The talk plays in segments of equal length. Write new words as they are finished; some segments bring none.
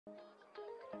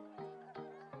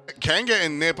Kanga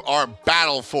and Nip are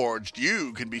battle forged.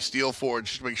 You can be steel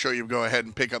forged. Make sure you go ahead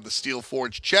and pick up the steel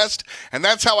forged chest. And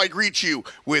that's how I greet you,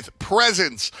 with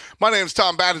presents. My name's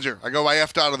Tom Battinger. I go by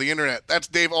F. Dot on the internet. That's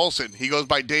Dave Olson. He goes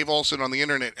by Dave Olson on the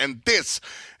internet. And this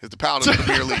is the Paladins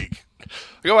Premier League.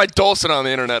 I go by Dolson on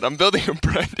the internet. I'm building a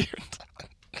brand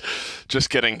here. Just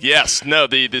kidding. Yes. No,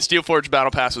 the Steel Forge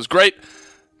Battle Pass is great.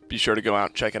 Be sure to go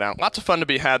out and check it out. Lots of fun to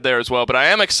be had there as well. But I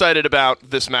am excited about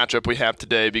this matchup we have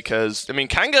today because, I mean,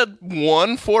 Kanga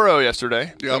won 4-0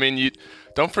 yesterday. Yep. I mean, you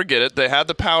don't forget it. They had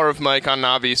the power of Mike on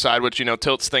Navi's side, which, you know,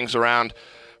 tilts things around.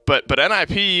 But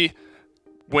NIP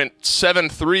went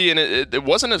 7-3, and it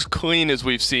wasn't as clean as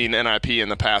we've seen NIP in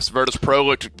the past. Virtus Pro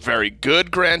looked very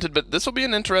good, granted, but this will be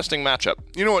an interesting matchup.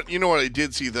 You know what I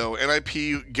did see, though?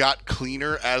 NIP got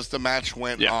cleaner as the match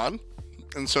went on.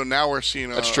 And so now we're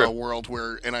seeing a world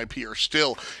where NIP are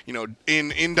still, you know,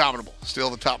 indomitable, still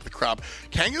the top of the crop.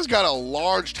 Kanga's got a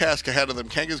large task ahead of them.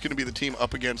 Kanga's going to be the team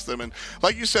up against them. And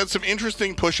like you said, some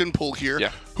interesting push and pull here.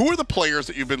 Yeah. Who are the players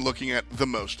that you've been looking at the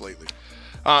most lately?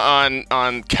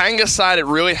 On Kanga's side, it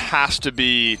really has to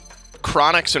be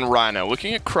Chronix and Rhino.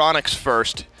 Looking at Chronix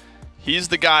first, he's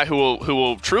the guy who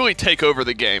will truly take over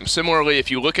the game. Similarly, if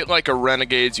you look at like a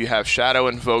Renegades, you have Shadow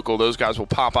and Vocal. Those guys will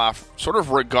pop off sort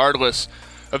of regardless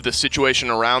of the situation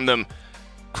around them.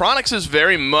 Chronix is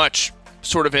very much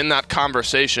sort of in that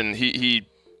conversation. He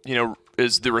you know,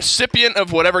 is the recipient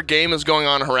of whatever game is going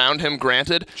on around him,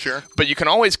 granted. Sure. But you can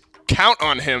always count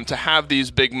on him to have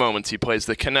these big moments. He plays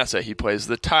the Kinessa, he plays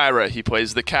the Tyra, he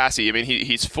plays the Cassie. I mean,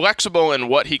 he's flexible in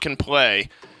what he can play,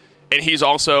 and he's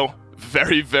also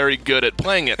very, very good at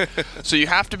playing it. So you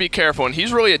have to be careful, and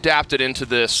he's really adapted into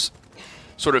this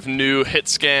sort of new hit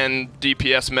scan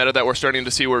DPS meta that we're starting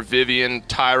to see, where Vivian,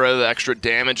 Tyra, the extra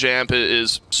damage amp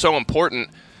is so important.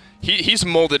 He's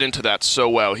molded into that so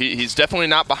well. He's definitely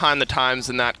not behind the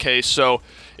times in that case. So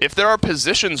if there are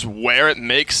positions where it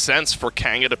makes sense for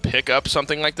Kanga to pick up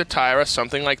something like the Tyra,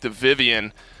 something like the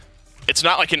Vivian, it's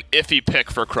not like an iffy pick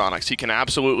for Chronix. He can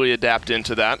absolutely adapt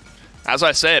into that. As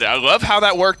I said, I love how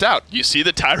that worked out. You see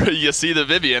the Tyra, you see the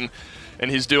Vivian,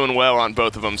 and he's doing well on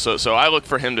both of them. So I look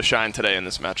for him to shine today in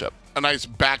this matchup. A nice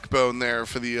backbone there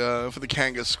for the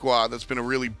Kanga squad. That's been a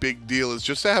really big deal, is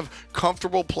just to have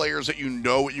comfortable players that you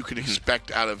know what you can expect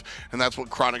out of, and that's what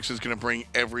Chronix is going to bring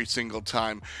every single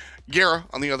time. Gara,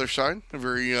 on the other side, a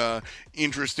very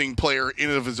interesting player in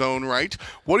and of his own right.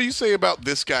 What do you say about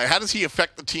this guy? How does he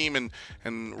affect the team,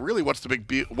 and really, what's the big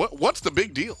deal? What's the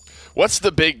big deal? What's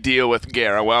the big deal with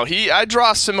Gara? Well, I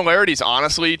draw similarities,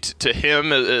 honestly, to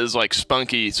him as like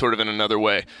Spunky, sort of in another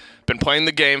way. Been playing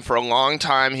the game for a long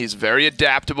time. He's very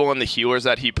adaptable in the healers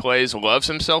that he plays. Loves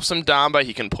himself some Damba.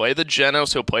 He can play the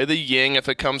Genos. He'll play the Ying if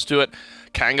it comes to it.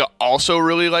 Kanga also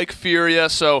really like Furia,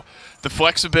 so the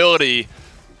flexibility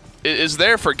is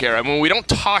there for Gara. I mean, we don't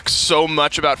talk so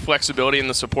much about flexibility in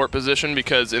the support position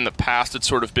because in the past it's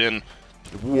sort of been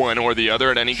one or the other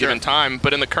at any given time.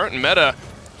 But in the current meta,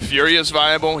 Furia's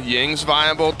viable, Ying's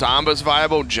viable, Damba's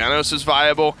viable, Genos is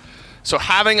viable. So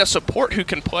having a support who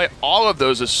can play all of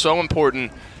those is so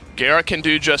important. Gara can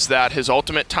do just that. His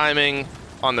ultimate timing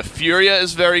on the Furia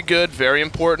is very good, very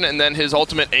important, and then his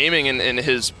ultimate aiming and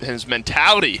his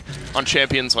mentality on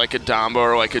champions like a Damba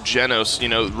or like a Genos, you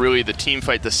know, really the team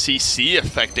fight, the CC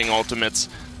affecting ultimates,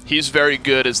 he's very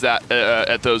good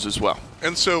at those as well.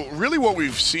 And so really what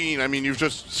we've seen, I mean, you've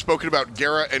just spoken about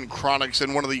Gara and Chronix,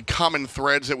 and one of the common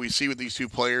threads that we see with these two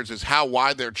players is how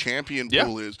wide their champion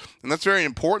pool is. And that's very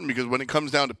important because when it comes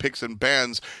down to picks and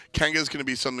bans, Kanga is going to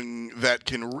be something that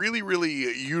can really, really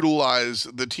utilize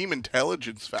the team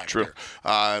intelligence factor.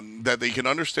 That they can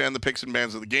understand the picks and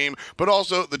bans of the game, but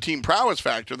also the team prowess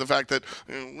factor, the fact that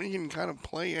we can kind of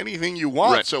play anything you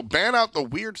want. So ban out the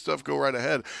weird stuff, go right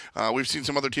ahead. We've seen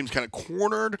some other teams kind of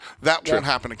cornered. That won't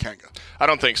happen to Kanga. I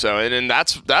don't think so, and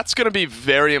that's going to be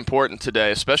very important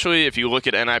today, especially if you look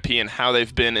at NIP and how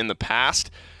they've been in the past,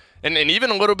 and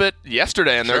even a little bit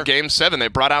yesterday in their Game 7. They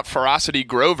brought out Ferocity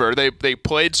Grover. They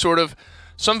played sort of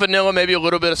some vanilla, maybe a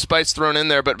little bit of spice thrown in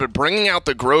there, but bringing out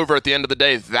the Grover at the end of the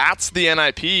day, that's the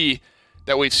NIP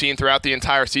that we've seen throughout the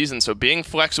entire season. So being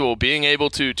flexible, being able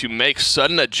to make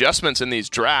sudden adjustments in these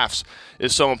drafts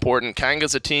is so important.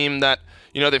 Kanga's a team that,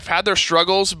 you know, they've had their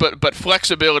struggles, but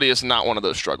flexibility is not one of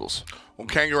those struggles. Well,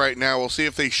 Kanga right now, we'll see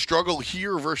if they struggle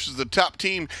here versus the top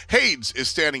team. Hades is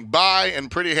standing by,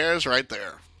 and Pretty Hair's right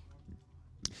there.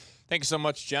 Thank you so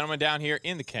much, gentlemen, down here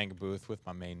in the Kanga booth with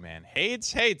my main man,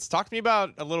 Hades. Hades, talk to me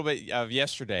about a little bit of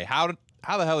yesterday. How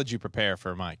the hell did you prepare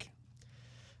for Mike?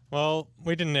 Well,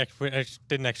 we didn't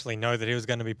actually know that he was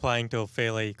going to be playing till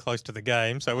fairly close to the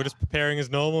game, so we're just preparing as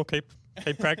normal, keep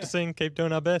practicing, keep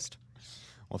doing our best.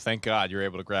 Well, thank God you were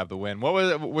able to grab the win.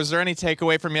 What was there any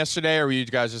takeaway from yesterday, or were you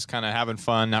guys just kind of having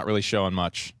fun, not really showing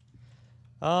much?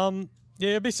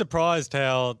 Yeah, I'd be surprised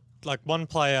how like one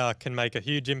player can make a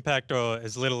huge impact or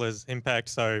as little as impact.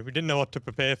 So we didn't know what to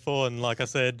prepare for, and like I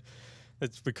said,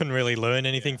 we couldn't really learn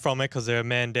anything from it because they're a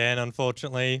man down,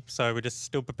 unfortunately. So we're just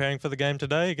still preparing for the game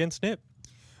today against NIP.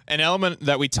 An element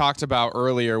that we talked about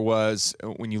earlier was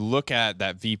when you look at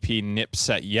that VP NIP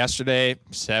set yesterday,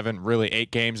 7, really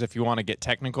 8 games if you want to get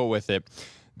technical with it,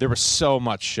 there was so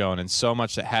much shown and so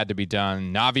much that had to be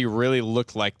done. Na'Vi really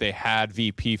looked like they had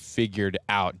VP figured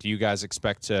out. Do you guys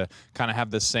expect to kind of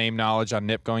have the same knowledge on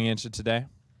NIP going into today?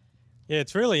 Yeah,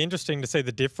 it's really interesting to see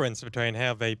the difference between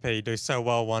how VP do so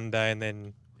well one day and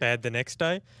then bad the next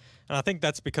day. And I think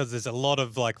that's because there's a lot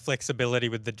of like flexibility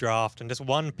with the draft, and just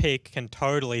one pick can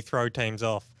totally throw teams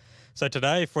off. So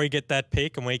today, if we get that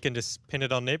pick and we can just pin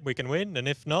it on NIP, we can win. And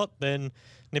if not, then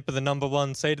NIP are the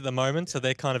 #1 seed at the moment, so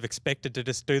they're kind of expected to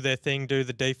just do their thing, do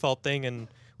the default thing, and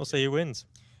we'll see who wins.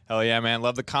 Hell yeah, man.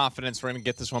 Love the confidence. We're going to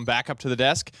get this one back up to the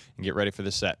desk and get ready for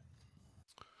the set.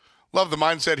 Love the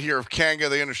mindset here of Kanga.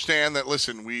 They understand that,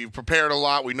 listen, we've prepared a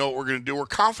lot. We know what we're going to do. We're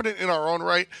confident in our own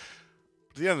right.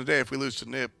 At the end of the day, if we lose to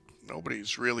NIP,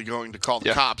 nobody's really going to call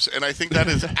the cops. And I think that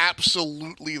is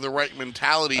absolutely the right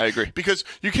mentality. I agree. Because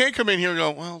you can't come in here and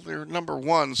go, well, they're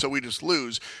 #1, so we just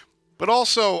lose. But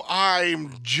also,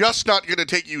 I'm just not going to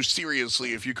take you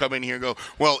seriously if you come in here and go,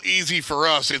 well, easy for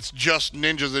us. It's just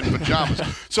ninjas in pajamas.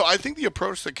 So I think the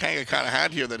approach that Kanga kind of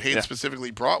had here that Hayden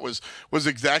specifically brought was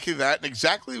exactly that, and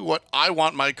exactly what I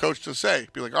want my coach to say.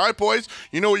 Be like, all right, boys,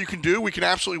 you know what you can do. We can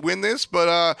absolutely win this.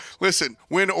 But listen,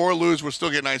 win or lose, we're still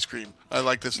getting ice cream. I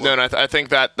like this look. No, I think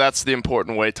that's the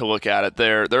important way to look at it.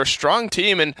 They're a strong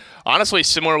team, and honestly,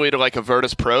 similarly to like a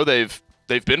Virtus Pro, they've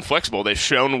been flexible. They've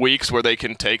shown weeks where they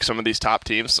can take some of these top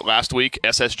teams. Last week,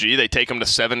 SSG, they take them to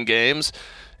 7 games,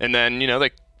 and then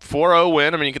they 4-0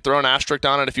 win. I mean, you could throw an asterisk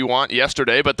on it if you want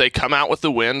yesterday, but they come out with the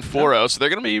win 4-0. So they're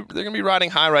gonna be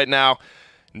riding high right now.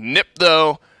 NIP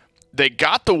though, they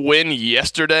got the win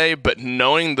yesterday, but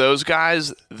knowing those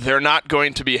guys, they're not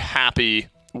going to be happy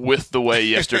with the way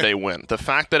yesterday went. The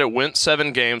fact that it went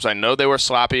 7 games, I know they were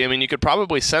sloppy. I mean, you could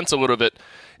probably sense a little bit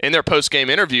in their post-game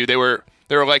interview. They were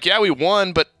like, yeah, we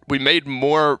won, but we made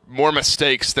more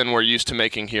mistakes than we're used to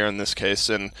making here in this case,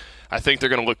 and I think they're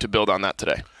going to look to build on that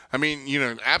today. I mean,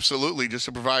 absolutely, just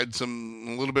to provide a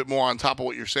little bit more on top of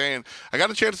what you're saying. I got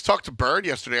a chance to talk to Bird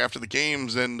yesterday after the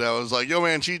games, and I was like, yo,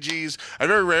 man, GG's. I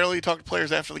very rarely talk to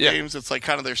players after the games. It's like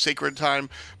kind of their sacred time.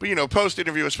 But,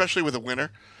 post-interview, especially with a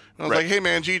winner. And I was like, hey,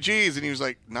 man, GG's. And he was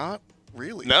like, not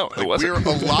really. No, it wasn't.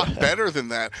 We're a lot better than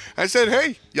that. I said,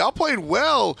 hey, y'all played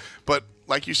well, but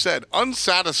like you said,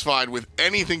 unsatisfied with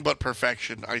anything but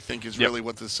perfection, I think, is really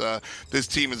what this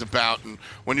team is about. And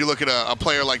when you look at a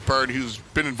player like Bird, who's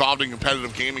been involved in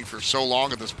competitive gaming for so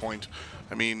long at this point,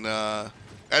 I mean,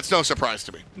 that's no surprise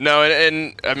to me. No,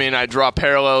 and I mean, I draw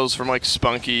parallels from like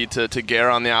Spunky to Gare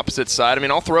on the opposite side. I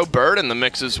mean, I'll throw Bird in the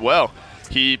mix as well.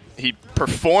 He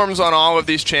performs on all of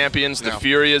these champions. The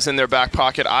Fury is in their back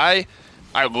pocket.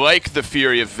 I like the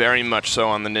Fury very much so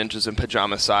on the Ninjas in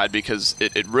Pajamas side because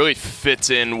it really fits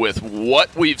in with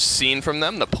what we've seen from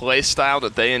them, the play style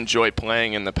that they enjoy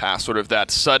playing in the past. Sort of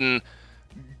that sudden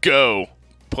go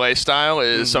play style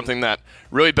is something that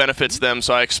really benefits them,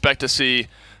 so I expect to see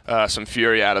some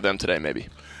Fury out of them today maybe.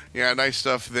 Yeah, nice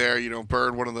stuff there.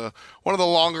 Bird, one of the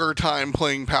longer time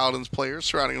playing Paladins players,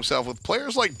 surrounding himself with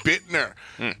players like Bittner.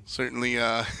 Certainly,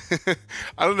 I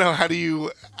don't know, how do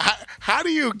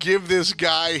you give this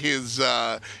guy his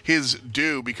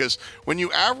due? Because when you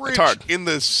average in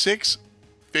the 6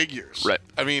 figures, right?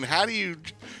 I mean, how do you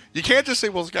can't just say,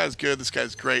 well, this guy's good, this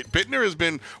guy's great. Bittner has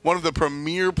been one of the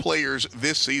premier players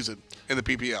this season in the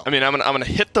PPL. I mean, I'm gonna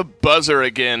hit the buzzer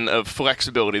again of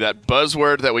flexibility, that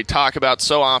buzzword that we talk about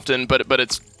so often, but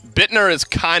it's Bittner is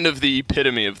kind of the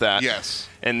epitome of that. Yes.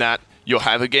 And that you'll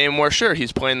have a game where, sure,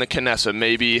 he's playing the Kinessa.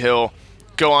 Maybe he'll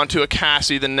go on to a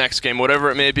Cassie the next game, whatever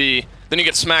it may be. Then he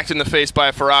gets smacked in the face by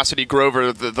a Ferocity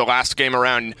Grover the last game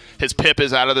around. His pip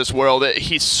is out of this world.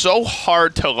 He's so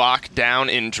hard to lock down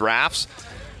in drafts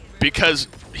because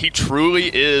he truly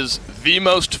is the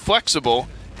most flexible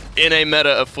in a meta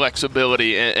of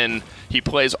flexibility, and he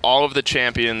plays all of the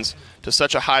champions to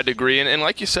such a high degree. And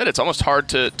like you said, it's almost hard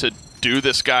to do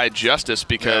this guy justice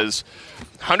because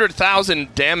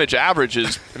 100,000 damage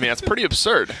averages, I mean, that's pretty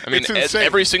absurd. I mean,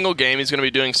 every single game he's going to be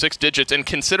doing 6 digits, and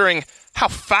considering how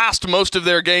fast most of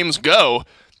their games go,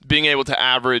 being able to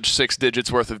average 6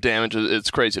 digits worth of damage,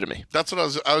 it's crazy to me. That's what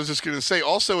I was just going to say.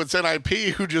 Also, it's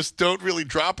NIP who just don't really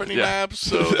drop any maps,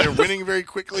 so they're winning very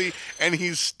quickly, and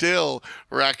he's still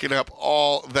racking up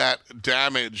all that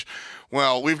damage.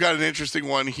 Well, we've got an interesting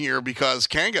one here because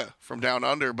Kanga from Down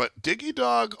Under, but Diggy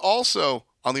Dog also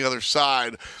on the other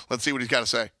side. Let's see what he's got to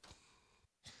say.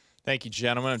 Thank you,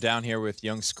 gentlemen. I'm down here with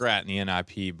Young Scrat in the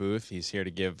NIP booth. He's here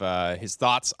to give his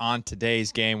thoughts on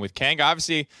today's game with Kanga.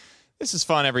 Obviously, this is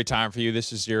fun every time for you.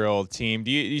 This is your old team.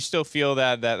 Do you still feel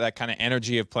that kind of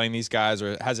energy of playing these guys,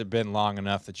 or has it been long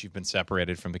enough that you've been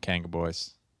separated from the Kanga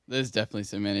boys? There's definitely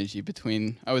some energy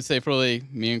between, I would say, probably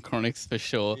me and Chronix for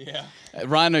sure. Yeah.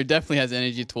 Rhino definitely has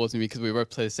energy towards me because we both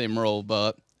play the same role,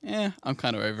 but yeah, I'm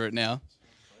kind of over it now.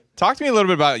 Talk to me a little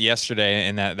bit about yesterday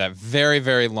in that very,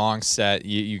 very long set.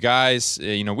 You guys,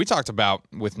 we talked about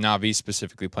with Na'Vi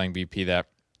specifically playing VP that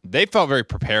they felt very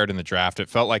prepared in the draft. It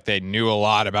felt like they knew a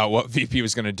lot about what VP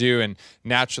was going to do, and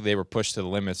naturally they were pushed to the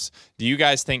limits. Do you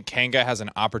guys think Kanga has an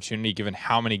opportunity, given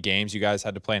how many games you guys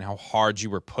had to play and how hard you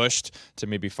were pushed, to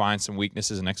maybe find some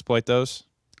weaknesses and exploit those?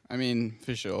 I mean,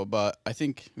 for sure, but I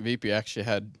think VP actually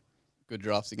had good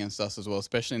drafts against us as well,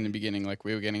 especially in the beginning. Like,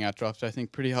 we were getting out drafted, I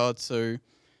think, pretty hard, so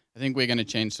I think we're going to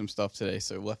change some stuff today,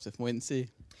 so we'll have to wait and see.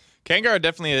 Kanga are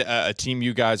definitely a team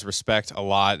you guys respect a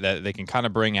lot, that they can kind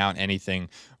of bring out anything.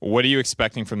 What are you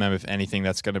expecting from them, if anything,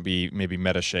 that's going to be maybe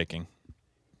meta-shaking?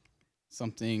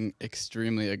 Something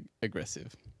extremely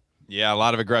aggressive. Yeah, a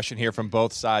lot of aggression here from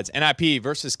both sides. NIP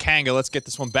versus Kanga. Let's get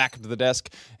this one back to the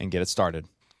desk and get it started.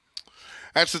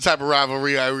 That's the type of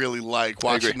rivalry I really like,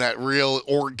 watching that real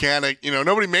organic,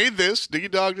 nobody made this. Diggy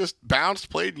Dog just bounced,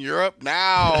 played in Europe.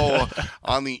 Now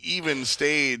on the even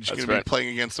stage, going to be playing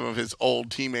against some of his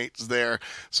old teammates there.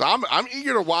 So I'm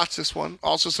eager to watch this one.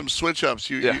 Also some switch-ups.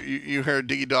 You heard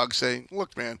Diggy Dog say,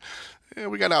 look, man,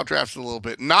 we got outdrafted a little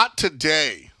bit. Not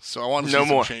today. So I want to see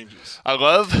some changes. I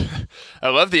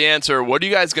love the answer. What are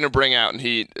you guys going to bring out? And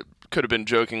he could have been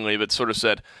jokingly, but sort of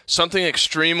said something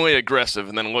extremely aggressive,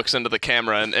 and then looks into the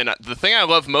camera. And the thing I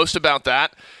love most about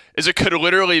that is it could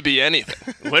literally be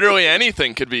anything. Literally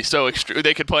anything could be so extreme.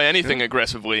 They could play anything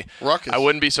aggressively. Ruckus. I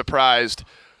wouldn't be surprised.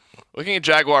 Looking at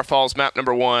Jaguar Falls, map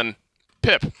number 1,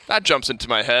 Pip. That jumps into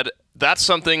my head. That's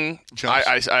something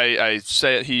I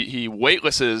say he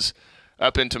weightlesses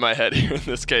up into my head here in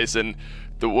this case. And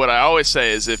what I always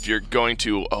say is, if you're going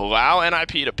to allow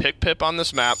NIP to pick Pip on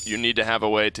this map, you need to have a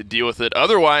way to deal with it.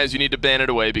 Otherwise, you need to ban it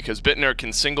away, because Bittner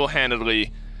can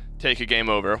single-handedly take a game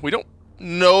over. We don't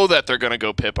know that they're going to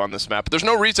go Pip on this map, but there's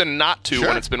no reason not to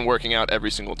when it's been working out every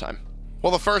single time.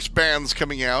 Well, the first ban's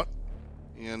coming out,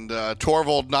 and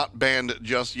Torvald not banned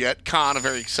just yet. Khan, a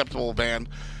very acceptable ban.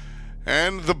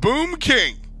 And the Boom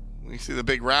King. We see the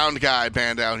big round guy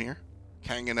banned out here.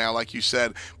 Kanga now, like you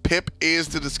said. Pip is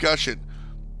the discussion.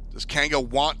 Does Kanga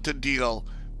want to deal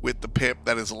with the Pip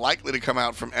that is likely to come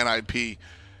out from NIP?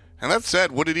 And that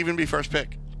said, would it even be first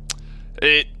pick?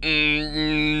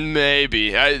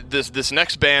 Maybe. This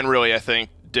next ban really, I think,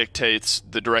 dictates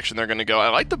the direction they're going to go. I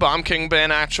like the Bomb King ban,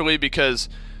 actually, because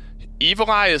Evil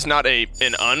Eye is not an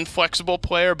unflexible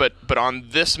player, but on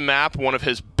this map, one of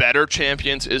his better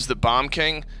champions is the Bomb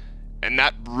King. And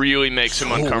that really makes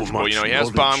him uncomfortable. He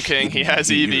has Bomb King, he has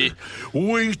Eevee.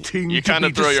 You kind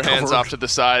of throw your hands off to the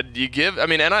side.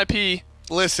 NIP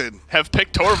have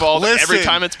picked Torvald every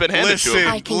time it's been handed to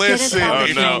him.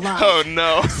 Oh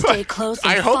no. Stay close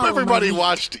and I hope everybody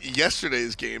watched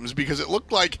yesterday's games, because it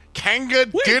looked like Kanga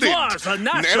didn't.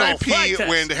 NIP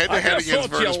went head-to-head against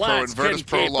Virtus Pro, and Virtus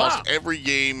Pro lost every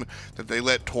game that they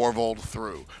let Torvald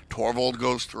through. Torvald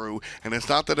goes through, and it's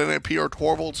not that NIP are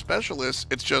Torvald specialists,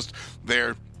 it's just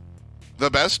they're the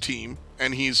best team,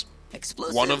 and he's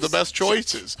one of the best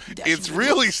choices. It's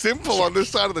really simple on this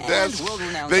side of the desk.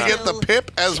 They get the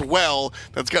Pip as well.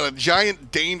 That's got a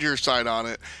giant danger sign on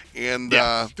it. And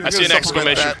I see an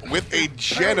exclamation with a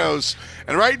Genos.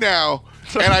 And right now,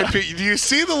 NIP, do you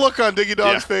see the look on Diggy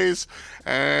Dog's face?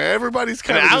 Everybody's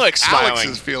kind of Alex smiling. Alex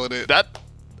is feeling it.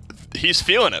 He's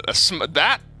feeling it.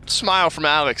 That smile from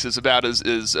Alex is about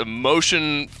as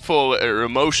emotion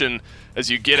as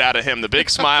you get out of him. The big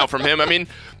smile from him.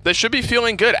 They should be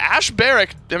feeling good. Ash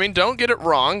Barrick, don't get it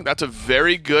wrong. That's a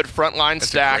very good frontline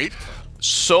stack.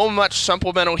 So much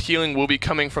supplemental healing will be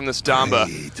coming from this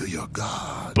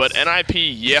Damba. But NIP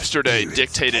yesterday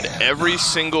dictated every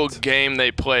single game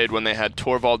they played when they had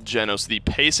Torvald Genos. The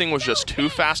pacing was just too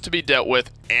fast to be dealt with,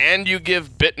 and you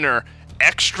give Bittner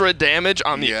extra damage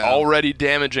on the already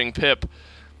damaging Pip.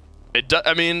 It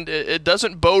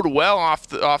doesn't bode well off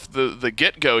the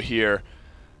get-go here.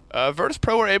 Virtus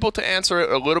Pro were able to answer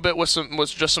it a little bit with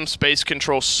just some space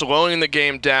control. Slowing the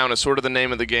game down is sort of the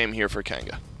name of the game here for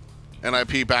Kanga.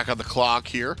 NIP back on the clock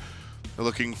here. They're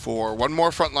looking for one more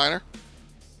frontliner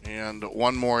and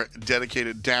one more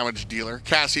dedicated damage dealer.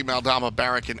 Cassie, Maldama,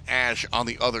 Barrack, and Ash on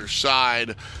the other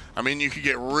side. I mean, you could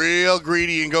get real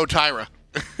greedy and go Tyra.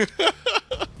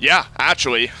 Yeah,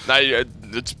 actually,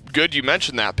 it's good you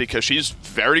mentioned that because she's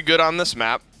very good on this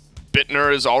map.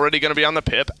 Bittner is already going to be on the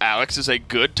Pip. Alex is a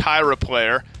good Tyra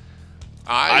player.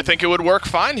 I think it would work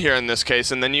fine here in this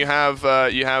case. And then you have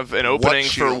an opening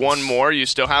for one more. You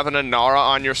still have an Inara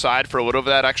on your side for a little bit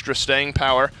of that extra staying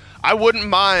power. I wouldn't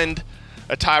mind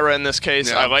a Tyra in this case.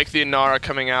 Yeah. I like the Inara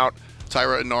coming out.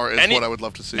 Tyra Inara is what I would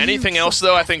love to see. Anything else,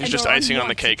 though, I think is just icing on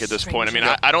the cake at this point. I mean,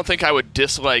 I don't think I would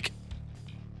dislike...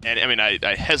 And I mean,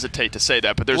 I hesitate to say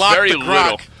that, but there's very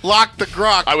little. Lock the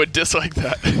grok. I would dislike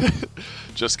that.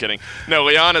 Just kidding. No,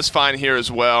 Liana's fine here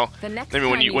as well. I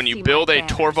mean, when you build a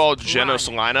Torvald Genos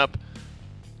lineup,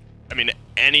 I mean,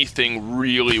 anything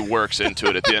really works into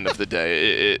it at the end of the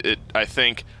day. I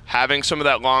think having some of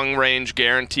that long-range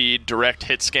guaranteed direct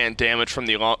hit scan damage from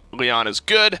the Liana is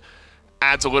good.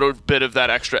 Adds a little bit of that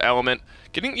extra element.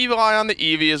 Getting Evil Eye on the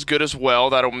Eevee is good as well.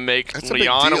 That'll make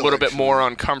Leon a little bit more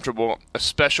uncomfortable,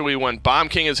 especially when Bomb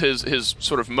King is his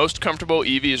sort of most comfortable.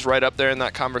 Eevee is right up there in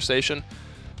that conversation.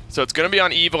 So it's going to be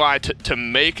on Evil Eye to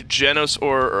make Genos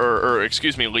or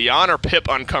excuse me, Leon or Pip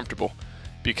uncomfortable.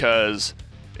 Because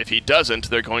if he doesn't,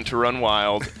 they're going to run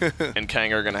wild, and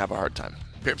Kanga are going to have a hard time.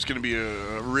 Pip's going to be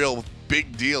a real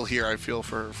big deal here, I feel,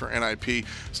 for NIP.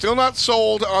 Still not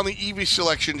sold on the Eevee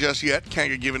selection just yet.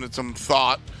 Kanga giving it some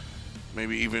thought.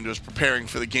 Maybe even just preparing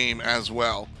for the game as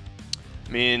well.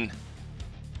 I mean,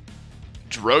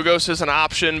 Drogos is an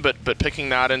option, but picking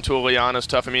that into a Liana is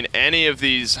tough. I mean, any of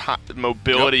these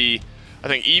mobility, I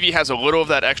think Eevee has a little of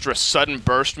that extra sudden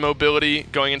burst mobility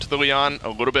going into the Leon, a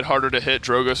little bit harder to hit.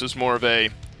 Drogos is more of a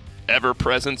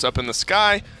ever-presence up in the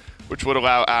sky, which would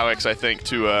allow Alex, I think,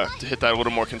 to hit that a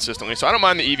little more consistently. So I don't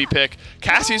mind the Eevee pick.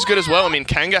 Cassie's good as well. I mean,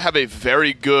 Kanga have a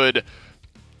very good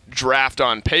draft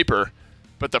on paper.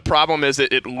 But the problem is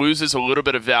that it loses a little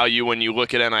bit of value when you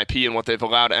look at NIP and what they've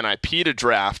allowed NIP to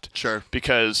draft. Sure.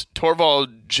 Because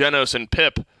Torvald, Genos, and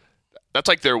Pip, that's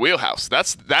like their wheelhouse.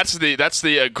 That's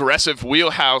the aggressive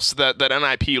wheelhouse that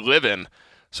NIP live in.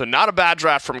 So not a bad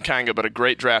draft from Kanga, but a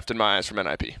great draft in my eyes from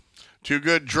NIP. Two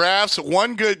good drafts,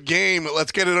 one good game.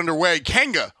 Let's get it underway.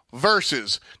 Kanga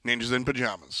versus Ninjas in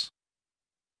Pyjamas.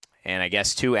 And I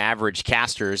guess two average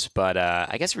casters, but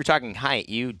I guess if you're talking height,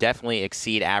 you definitely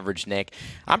exceed average, Nick.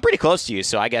 I'm pretty close to you,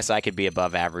 so I guess I could be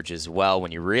above average as well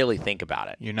when you really think about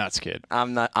it. You're nuts, kid.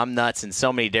 I'm nuts in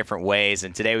so many different ways,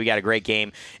 and today we got a great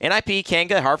game. NIP,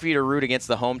 Kanga, hard for you to root against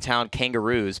the hometown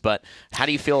Kangaroos, but how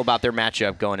do you feel about their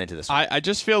matchup going into this one? I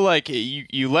just feel like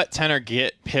you let Tenor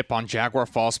get Pip on Jaguar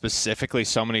Falls specifically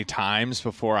so many times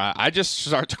before I just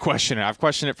start to question it. I've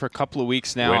questioned it for a couple of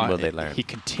weeks now. When will they learn? He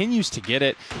continues to get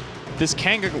it. This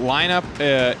Kanga lineup,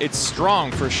 it's strong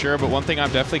for sure, but one thing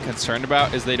I'm definitely concerned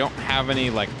about is they don't have any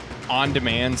like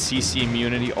on-demand CC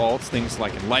immunity ults, things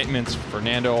like Enlightenments,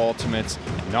 Fernando ultimates,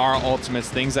 Nara ultimates,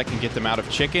 things that can get them out of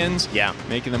chickens,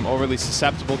 making them overly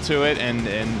susceptible to it, and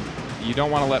you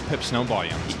don't want to let Pip snowball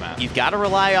you on this map. You've got to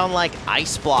rely on like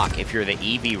Ice Block if you're the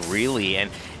Eevee, really,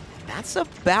 and that's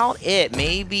about it.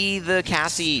 Maybe the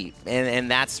Cassie,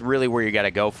 and that's really where you got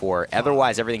to go for.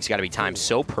 Otherwise, everything's got to be timed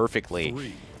so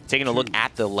perfectly. Taking a look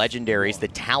at the legendaries, the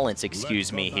talents,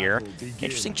 excuse me, here.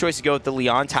 Interesting choice to go with the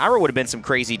Leon. Tyra would have been some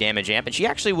crazy damage amp, and she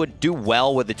actually would do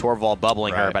well with the Torvald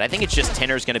bubbling her, but I think it's just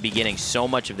Tenor's going to be getting so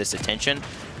much of this attention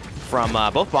from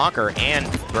both Bonker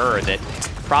and Burr that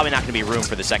probably not going to be room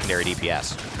for the secondary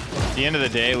DPS. At the end of the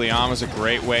day, Leon was a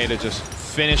great way to just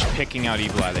finish picking out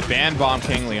Evil Eye. They banned Bomb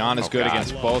King. Leon is good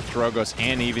against both Drogos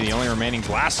and Eevee, the only remaining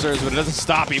blasters, but it doesn't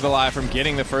stop Evil Eye from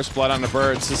getting the first blood on the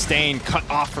bird. Sustained, cut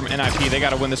off from NIP. They got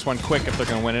to win this one quick if they're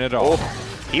going to win it at all.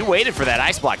 He waited for that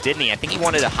Ice Block, didn't he? I think he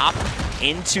wanted to hop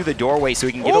into the doorway so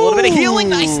he can get a little bit of healing.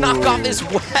 Nice knockoff as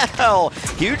well.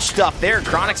 Huge stuff there.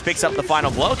 Chronix picks up the final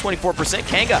blow. 24%.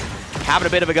 Kanga having a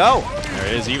bit of a go. There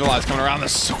it is. Evil Eye's coming around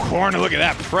the corner. Look at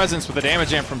that presence with the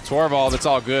damage amp from Torvald. It's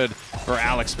all good for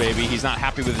Alex, baby. He's not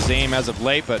happy with his aim as of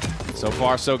late, but so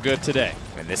far so good today.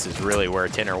 And this is really where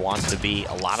Tenor wants to be.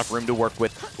 A lot of room to work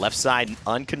with. Left side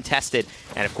uncontested.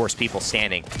 And of course, people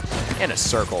standing in a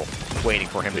circle waiting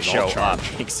for him to show up.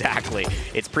 Exactly.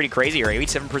 It's pretty crazy here.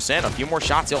 87%. A few more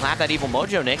shots. He'll have that Evil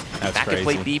Mojo, Nick. That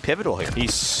could be pivotal here.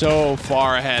 He's so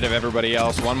far ahead of everybody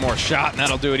else. One more shot, and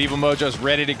that'll do it. Evil Mojo's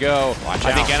ready to go. I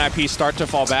think NIP start to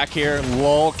fall back here.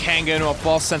 Lull Kanga into a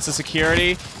false sense of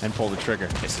security and pull the trigger.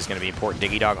 This is going to be important.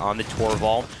 Diggy Dog on the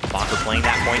Torvald. Bonker playing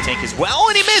that point tank as well,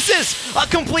 and he misses! A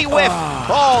complete whiff.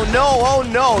 Oh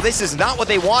no, this is not what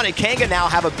they wanted. Kanga now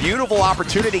have a beautiful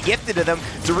opportunity gifted to them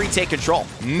to retake control.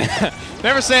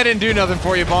 Never say I didn't do nothing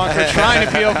for you, Bonker. Trying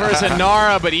to peel for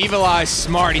Zanara, but Evil Eye's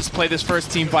smart. He's played this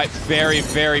first team fight very,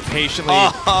 very patiently,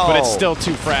 but it's still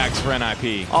 2 frags for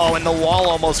NIP. Oh, and the wall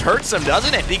almost hurts him,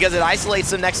 doesn't it? Because it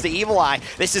isolates him next to Evil Eye.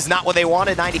 This is not what they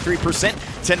wanted.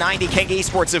 93% to 90. Kanga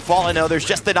Esports have fallen. No, there's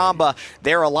just the Damba.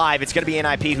 They're alive. It's going to be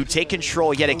NIP who take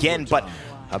control yet again, but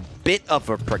a bit of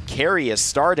a precarious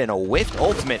start and a whiffed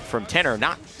ultimate from Tenor.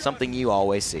 Not something you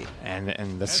always see.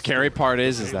 And the scary part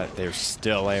is that they're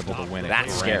still able to win it.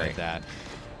 That's scary. That.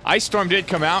 Ice Storm did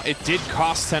come out. It did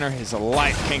cost Tenor his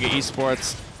life. Kanga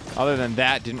Esports, other than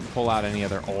that, didn't pull out any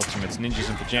other ultimates. Ninjas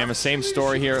and Pyjamas, same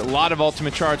story here. A lot of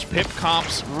ultimate charge. Pip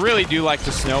comps really do like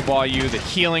to snowball you. The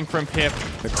healing from Pip,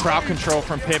 the crowd control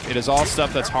from Pip, it is all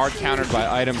stuff that's hard countered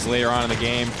by items later on in the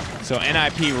game. So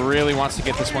NIP really wants to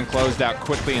get this one closed out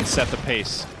quickly and set the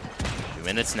pace. 2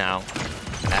 minutes now.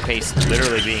 That pace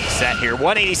literally being set here.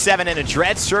 187 and a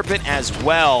Dread Serpent as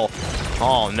well.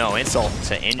 Oh no, insult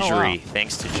to injury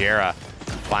thanks to Jera.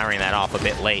 Firing that off a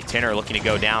bit late. Tenor looking to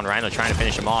go down. Rhino trying to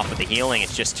finish him off with the healing.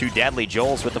 It's just too deadly.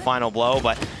 Joel's with the final blow,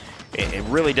 but it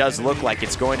really does look like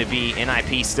it's going to be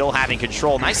NIP still having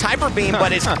control. Nice hyper beam,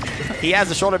 but he has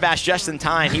the shoulder bash just in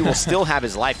time. He will still have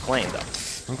his life claimed,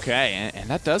 though. Okay, and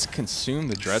that does consume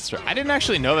the Dread Serpent. I didn't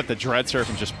actually know that the Dread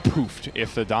Serpent just poofed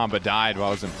if the Damba died while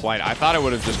it was in flight. I thought it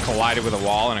would have just collided with a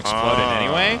wall and exploded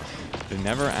anyway. It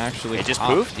never actually It just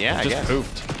poofed? Yeah, I guess.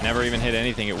 Poofed. Never even hit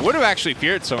anything. It would have actually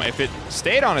feared, so if it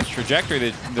stayed on its trajectory,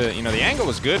 the angle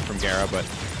was good from Gara, but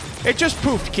it just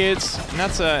poofed, kids. And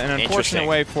that's an unfortunate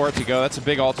way for it to go. That's a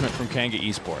big ultimate from Kanga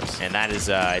Esports. And that is,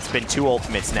 it's been 2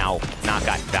 ultimates now not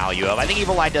gotten value of. I think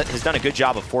Evil Eye has done a good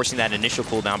job of forcing that initial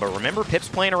cooldown, but remember, Pip's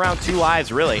playing around 2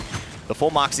 lives, really. The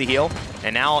full Moxie heal,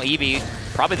 and now Eevee,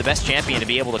 probably the best champion to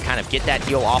be able to kind of get that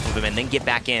heal off of him and then get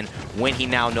back in when he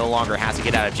now no longer has to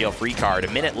get out of jail free card.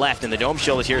 A minute left, and the Dome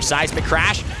Shield is here. Seismic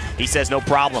Crash, he says no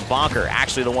problem. Bonker,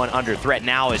 actually the one under threat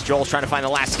now as Joel's trying to find the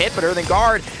last hit, but Earthen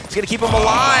Guard is going to keep him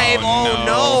alive. Oh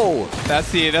no.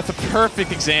 That's a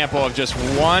perfect example of just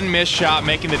one missed shot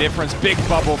making the difference. Big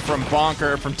bubble from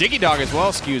Bonker, from Diggy Dog as well,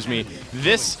 excuse me.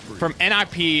 This from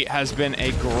NIP has been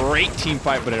a great team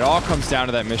fight, but it all comes down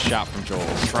to that missed shot from Joel.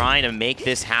 Trying to make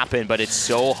this happen, but it's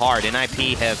so hard.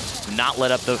 NIP have not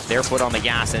let up their foot on the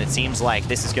gas, and it seems like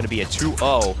this is going to be a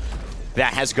 2-0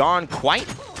 that has gone quite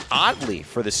oddly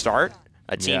for the start.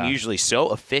 A team usually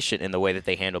so efficient in the way that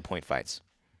they handle point fights.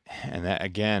 And that,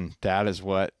 again, that is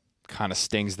what kind of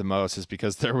stings the most, is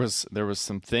because there was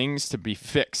some things to be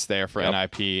fixed there for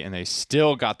NIP, and they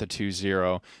still got the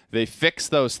 2-0. They fixed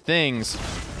those things.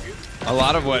 A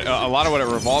lot of what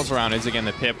it revolves around is, again,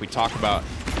 the Pip. We talk about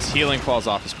his healing falls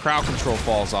off, his crowd control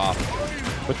falls off.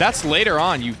 But that's later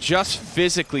on. You just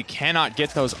physically cannot get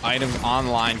those items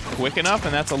online quick enough,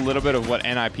 and that's a little bit of what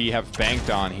NIP have banked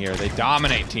on here. They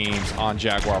dominate teams on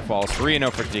Jaguar Falls.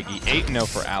 3-0 for Diggy, 8-0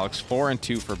 for Alex,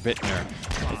 4-2 for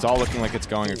Bittner. It's all looking like it's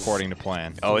going according to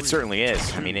plan. Oh, it certainly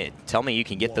is. I mean, tell me you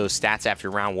can get those stats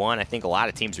after round 1. I think a lot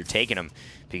of teams are taking them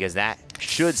because that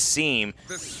should seem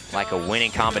like a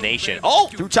winning combination. Oh,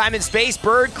 through time and space,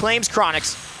 Bird claims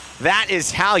Chronix. That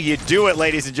is how you do it,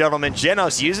 ladies and gentlemen.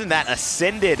 Genos using that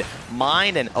ascended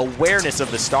mind and awareness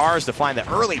of the stars to find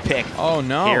the early pick here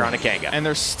on a Kanga. And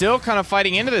they're still kind of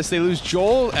fighting into this. They lose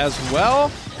Joel as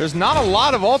well. There's not a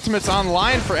lot of ultimates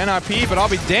online for NIP, but I'll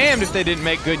be damned if they didn't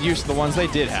make good use of the ones they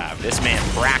did have. This man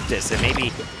practiced, and maybe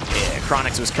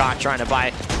Chronix was caught trying to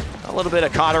buy a little bit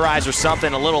of cauterize or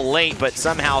something a little late, but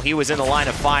somehow he was in the line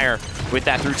of fire with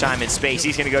that through time and space.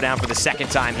 He's going to go down for the second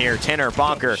time here. Tenor,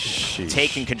 Bonker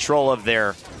taking control of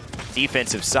their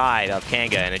defensive side of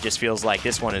Kanga, and it just feels like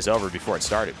this one is over before it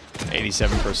started.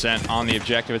 87% on the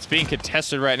objective. It's being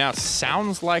contested right now.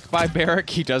 Sounds like by Barrick.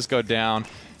 He does go down,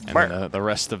 and then, the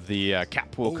rest of the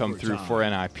cap will come through for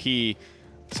NIP.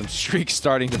 Some streaks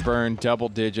starting to burn, double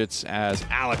digits, as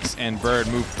Alex and Bird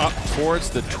move up towards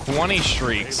the 20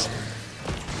 streaks.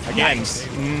 Again,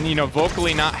 you know,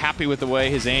 vocally not happy with the way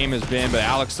his aim has been, but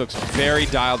Alex looks very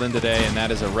dialed in today, and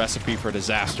that is a recipe for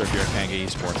disaster if you're a Kanga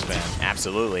Esports fan.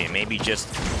 Absolutely, and maybe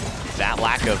just that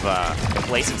lack of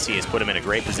complacency has put him in a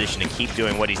great position to keep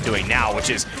doing what he's doing now,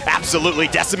 which is absolutely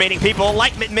decimating people.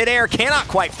 Enlightenment midair, cannot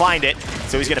quite find it,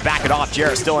 so he's going to back it off.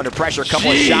 Jarrett's still under pressure, a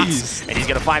couple of shots, and he's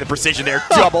going to find the precision there.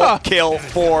 Double kill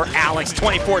for Alex,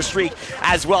 24 streak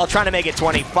as well, trying to make it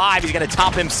 25. He's going to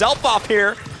top himself off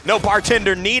here. No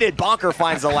bartender needed. Bonker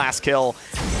finds the last kill.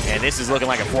 And this is looking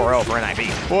like a 4-0 for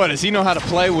NIP. Boy, does he know how to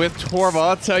play with Torvald.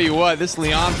 I'll tell you what, this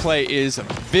Leon play is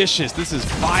vicious. This is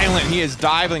violent. He is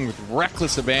diving with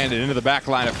reckless abandon into the back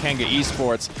line of Kanga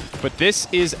Esports. But this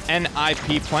is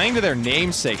NIP playing to their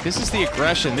namesake. This is the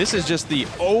aggression. This is just the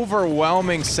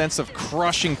overwhelming sense of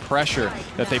crushing pressure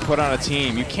that they put on a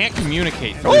team. You can't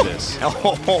communicate through this.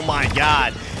 Oh my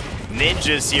God.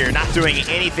 Ninjas here, not doing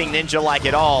anything ninja-like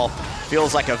at all.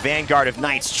 Feels like a vanguard of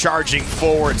knights charging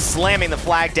forward, slamming the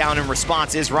flag down in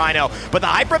response is Rhino. But the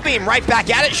Hyper Beam right back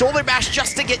at it, shoulder bash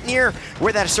just to get near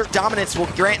where that assert dominance will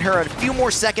grant her a few more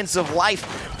seconds of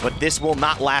life. But this will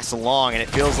not last long, and it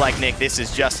feels like, Nick, this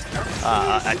is just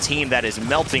a team that is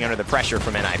melting under the pressure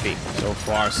from NIP. So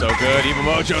far, so good. Even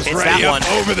Mojo's It's ready that up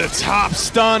one. over the top,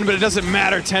 stunned, but it doesn't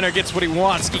matter. Tenor gets what he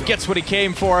wants. He gets what he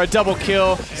came for, a double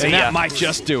kill, and that might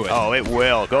just do it. Oh, it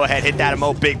will. Go ahead, hit that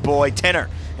emote, big boy. Tenor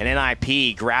and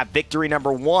NIP grab victory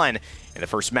number 1 in the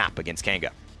first map against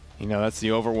Kanga. You know, that's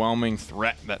the overwhelming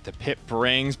threat that the pit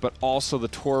brings, but also the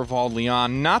Torvald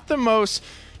Leon. Not the most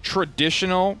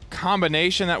traditional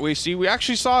combination that we see. We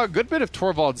actually saw a good bit of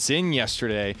Torvald Zin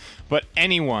yesterday, but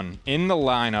anyone in the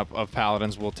lineup of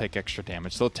Paladins will take extra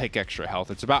damage. They'll take extra health.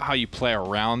 It's about how you play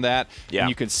around that. Yeah. And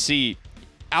you can see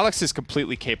Alex is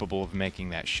completely capable of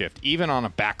making that shift. Even on a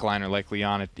backliner like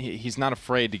Leon, he's not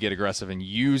afraid to get aggressive and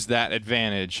use that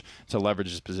advantage to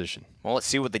leverage his position. Well, let's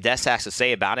see what the desk has to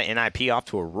say about it. NIP off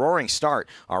to a roaring start,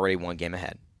 already 1 game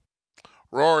ahead.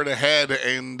 Roaring ahead,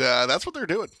 and that's what they're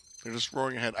doing. They're just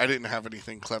roaring ahead. I didn't have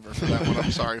anything clever for that one.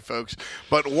 I'm sorry, folks.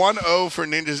 But 1-0 for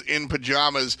Ninjas in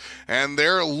Pyjamas, and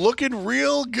they're looking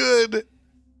real good.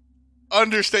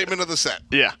 Understatement of the set.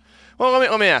 Yeah. Well,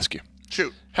 let me ask you.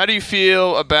 Shoot. How do you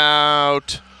feel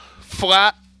about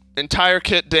flat entire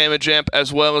kit damage amp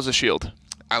as well as a shield?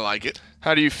 I like it.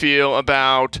 How do you feel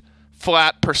about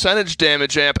flat percentage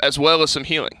damage amp as well as some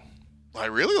healing? I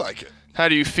really like it. How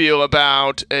do you feel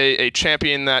about a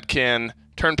champion that can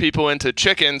turn people into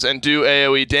chickens and do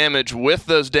AoE damage with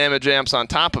those damage amps on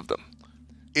top of them?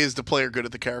 Is the player good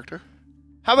at the character?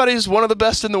 How about he's one of the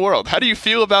best in the world? How do you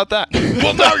feel about that?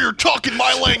 Well, now you're talking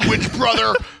my language,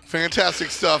 brother.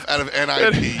 Fantastic stuff out of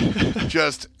NIP.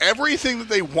 Just everything that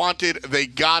they wanted, they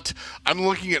got. I'm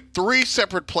looking at 3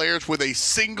 separate players with a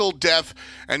single death,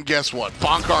 and guess what?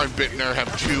 Bonkar and Bittner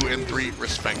have 2 and 3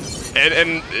 respectively.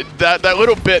 And that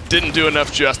little bit didn't do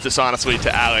enough justice, honestly,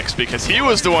 to Alex, because he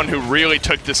was the one who really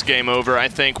took this game over. I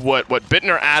think what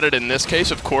Bittner added in this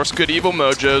case, of course, good evil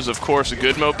mojos, of course, a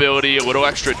good mobility, a little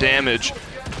extra damage,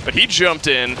 but he jumped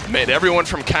in, made everyone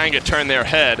from Kanga turn their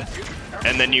head,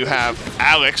 and then you have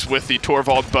Alex with the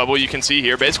Torvald bubble, you can see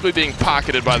here, basically being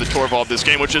pocketed by the Torvald this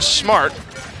game, which is smart.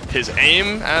 His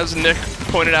aim, as Nick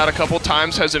pointed out a couple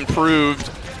times, has improved.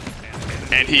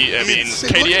 And I mean,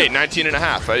 KDA,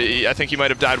 19.5. I think he might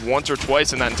have died once or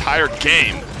twice in that entire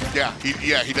game. Yeah,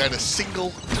 he died a single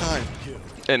time.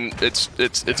 And it's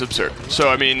absurd. So,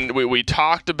 I mean, we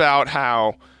talked about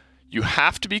how you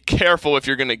have to be careful if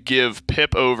you're going to give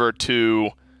Pip over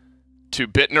to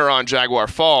Bittner on Jaguar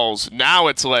Falls. Now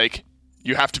it's like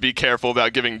you have to be careful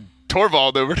about giving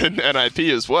Torvald over to NIP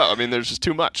as well. I mean, there's just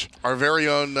too much. Our very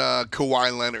own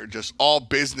Kawhi Leonard, just all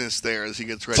business there as he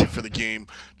gets ready for the game.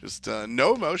 Just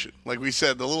no emotion. Like we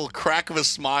said, the little crack of a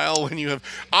smile when you have...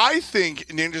 I think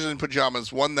Ninjas in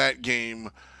Pyjamas won that game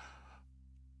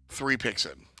 3 picks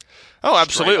in. Oh,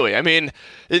 absolutely. I mean,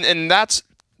 and that's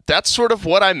sort of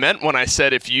what I meant when I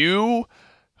said if you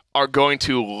are going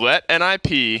to let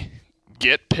NIP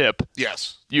get Pip,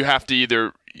 yes, you have to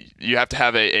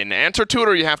have an answer to it,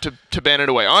 or you have to ban it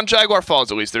away. On Jaguar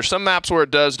Falls, at least, there's some maps where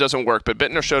it doesn't work, but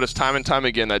Bittner showed us time and time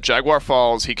again that Jaguar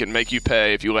Falls, he can make you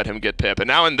pay if you let him get Pip. And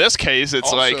now in this case,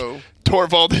 it's also, like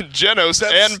Torvald and Genos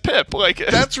and Pip. Like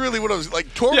that's really what I was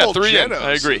like. Torvald, yeah, 3 Genos.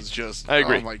 I agree. Is just, I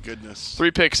agree. Oh my goodness. 3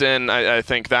 picks in. I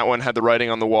think that one had the writing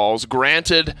on the walls.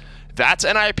 Granted, that's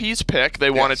NIP's pick. They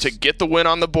wanted to get the win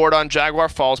on the board on Jaguar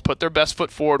Falls, put their best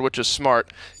foot forward, which is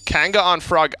smart. Kanga on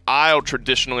Frog Isle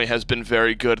traditionally has been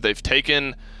very good. They've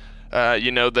taken,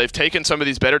 they've taken some of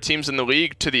these better teams in the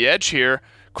league to the edge here.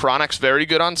 Chronic's very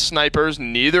good on snipers.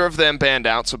 Neither of them banned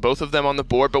out, so both of them on the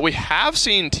board. But we have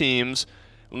seen teams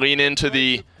lean into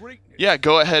the,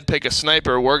 go ahead, pick a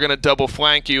sniper. We're going to double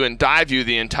flank you and dive you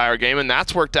the entire game, and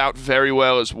that's worked out very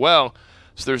well as well.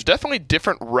 So there's definitely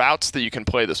different routes that you can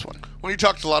play this one. When you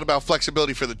talked a lot about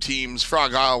flexibility for the teams,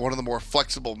 Frog Isle, one of the more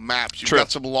flexible maps. You've got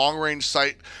some long-range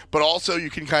sight, but also you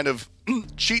can kind of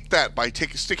cheat that by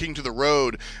sticking to the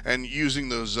road and using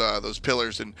those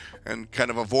pillars and kind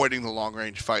of avoiding the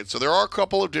long-range fight. So there are a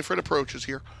couple of different approaches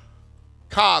here.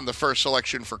 Khan, the first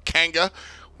selection for Kanga.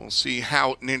 We'll see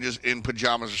how Ninjas in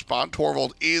Pyjamas respond.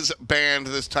 Torvald is banned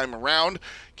this time around.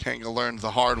 Kanga learned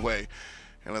the hard way.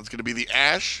 And that's going to be the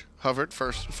Ashe, Hovered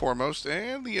first and foremost,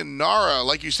 and the Inara,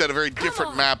 like you said, a very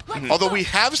different map. Although we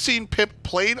have seen Pip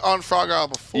played on Frog Isle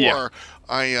before,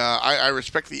 I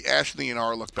respect the Ashe and the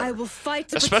Inara look better. I will fight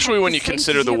to Especially when you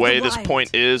consider the way this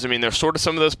point is. I mean, there's sort of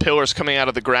some of those pillars coming out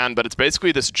of the ground, but it's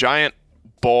basically this giant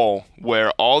ball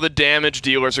where all the damage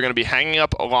dealers are going to be hanging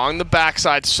up along the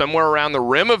backside somewhere around the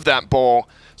rim of that ball.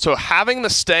 So having the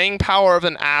staying power of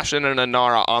an Ashe and an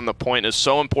Inara on the point is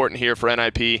so important here for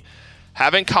NIP.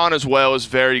 Having Khan as well is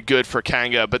very good for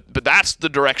Kanga, but that's the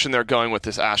direction they're going with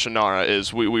this Ashe Inara,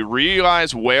 is we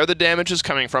realize where the damage is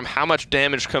coming from, how much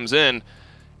damage comes in,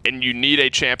 and you need a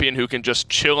champion who can just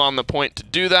chill on the point to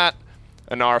do that.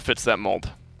 Inara fits that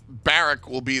mold. Barrack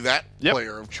will be that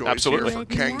player of choice here for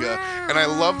Kanga. And I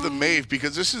love the Maeve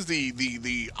because this is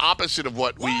the opposite of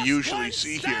what we usually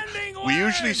see here. We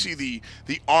usually see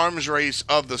the arms race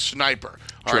of the sniper.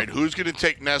 All right, who's going to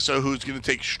take Nessa, who's going to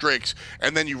take Strix,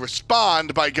 and then you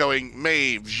respond by going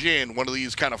Maeve, Jhin, one of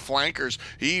these kind of flankers,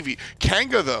 Eevee.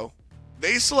 Kanga, though,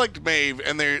 they select Maeve,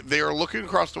 and they are looking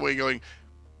across the way going,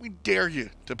 we dare you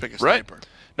to pick a sniper. Right.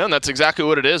 No, that's exactly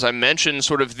what it is. I mentioned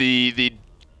sort of the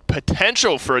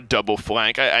potential for a double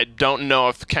flank. I don't know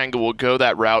if Kanga will go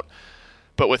that route,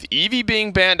 but with Eevee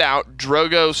being banned out,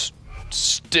 Drogos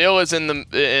still is in the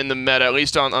meta, at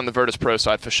least on the Virtus Pro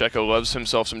side. Fasheko loves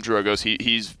himself some Drogos.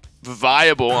 He's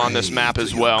viable on this map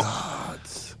as well.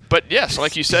 But yes,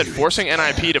 like you said, forcing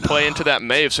NIP to play into that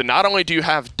Maeve. So not only do you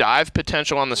have dive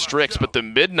potential on the Strix, but the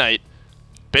Midnight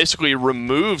basically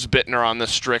removes Bittner on the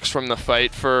Strix from the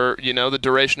fight for, you know, the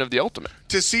duration of the ultimate.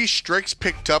 To see Strix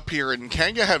picked up here, and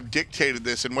Kanga have dictated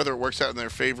this, and whether it works out in their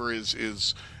favor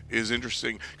is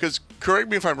interesting. Because, correct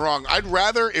me if I'm wrong, I'd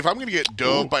rather, if I'm going to get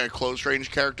dove by a close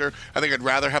range character, I think I'd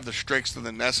rather have the Strix than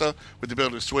the Nessa with the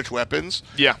ability to switch weapons.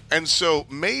 Yeah. And so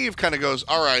Maeve kind of goes,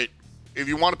 all right, if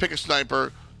you want to pick a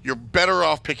sniper, you're better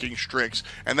off picking Strix,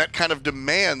 and that kind of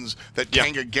demands that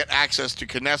Kanga get access to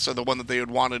Kinessa, the one that they had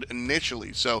wanted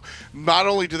initially. So not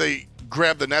only do they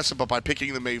grab the Nessa, but by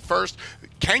picking the Maeve first,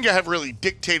 Kanga have really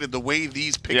dictated the way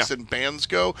these picks and bans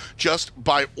go just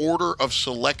by order of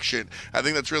selection. I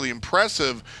think that's really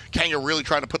impressive. Kanga really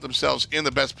trying to put themselves in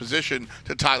the best position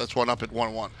to tie this one up at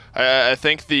 1-1. I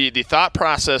think the thought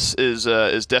process is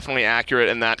definitely accurate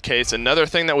in that case. Another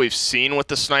thing that we've seen with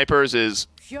the snipers is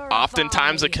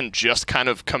oftentimes it can just kind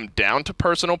of come down to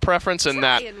personal preference, in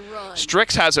that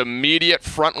Strix has immediate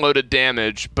front-loaded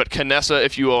damage, but Kinessa,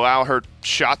 if you allow her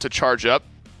shot to charge up,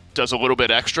 does a little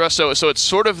bit extra. So it's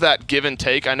sort of that give and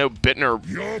take. I know Bittner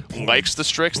likes the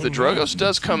Strix. The Drogos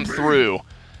does come through.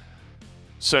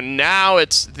 So now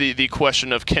it's the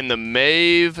question of, can the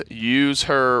Maeve use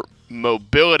her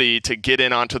mobility to get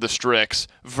in onto the Strix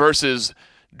versus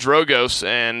Drogos,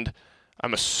 and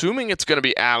I'm assuming it's going to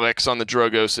be Alex on the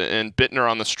Drogos and Bittner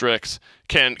on the Strix.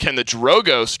 Can the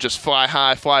Drogos just fly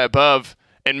high, fly above,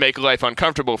 and make life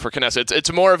uncomfortable for Kinessa?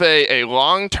 It's more of a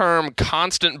long-term,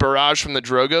 constant barrage from the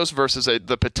Drogos versus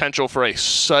the potential for a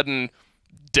sudden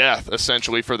death,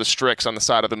 essentially, for the Strix on the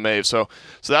side of the Maeve. So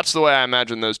that's the way I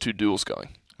imagine those two duels going.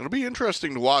 It'll be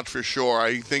interesting to watch for sure.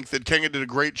 I think that Kanga did a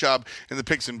great job in the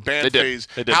picks and ban phase.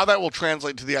 They did. How that will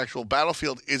translate to the actual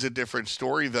battlefield is a different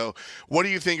story, though. What do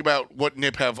you think about what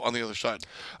NIP have on the other side?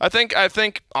 I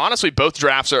think honestly both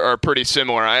drafts are pretty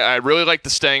similar. I really like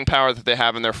the staying power that they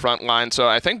have in their front line, so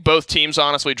I think both teams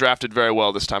honestly drafted very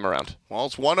well this time around. Well,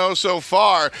 it's 1-0 so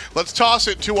far. Let's toss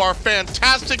it to our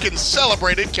fantastic and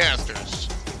celebrated casters.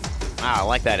 Wow, I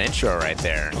like that intro right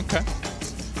there. Okay.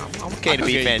 I'm okay to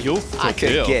be fan. I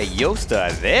could get used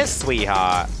to this,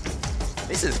 sweetheart.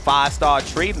 This is 5-star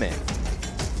treatment.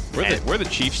 We're the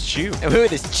Chief Stew. We're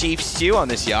the Chief Stew on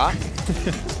this yacht.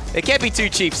 There can't be two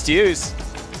Chief Stews.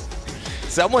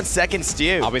 Someone's second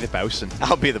stew. I'll be the bosun.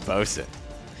 I'll be the bosun.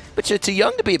 But you're too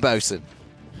young to be a bosun.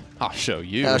 I'll show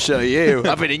you. I'll show you.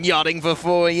 I've been in yachting for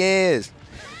 4 years.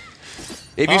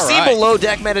 If you've seen Below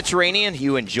Deck Mediterranean,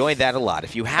 you enjoyed that a lot.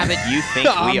 If you haven't, you think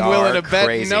we are willing to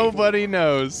crazy. bet nobody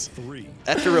knows.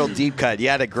 That's a real deep cut. You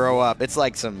had to grow up. It's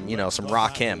like some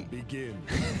Rakim.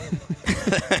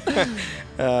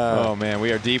 Oh man,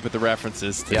 we are deep with the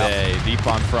references today. Deep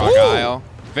on Frog Isle.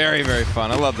 Very, very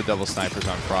fun. I love the double snipers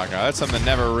on Frog Isle. That's something that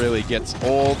never really gets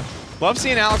old. Love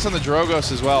seeing Alex on the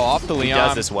Drogos as well, off the Leon. He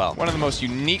does this well. One of the most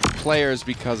unique players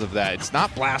because of that. It's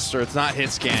not Blaster, it's not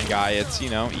Hit Scan guy, it's, you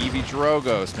know, Eevee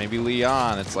Drogos, maybe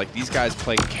Leon. It's like these guys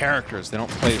play characters, they don't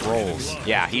play roles.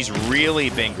 Yeah, he's really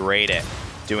been great at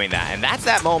doing that. And that's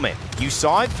that moment. You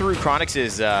saw it through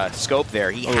Chronix's scope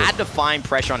there. He had to find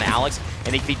pressure on Alex,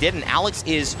 and if he didn't, Alex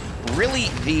is really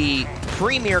the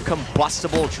premier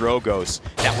combustible Drogos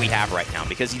that we have right now,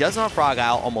 because he does it on Frog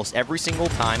Isle almost every single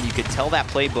time. You could tell that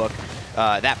playbook,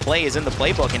 that play is in the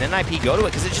playbook, and NIP go to it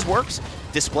because it just works.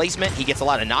 Displacement, he gets a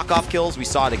lot of knockoff kills. We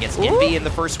saw it against Envy in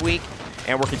the first week,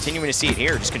 and we're continuing to see it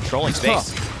here, just controlling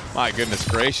space. My goodness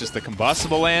gracious, the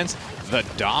combustible lands, the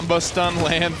Damba stun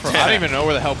land. I don't even know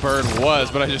where the hell Bird was,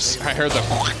 but I heard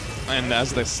the and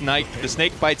as the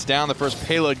snake bites down, the first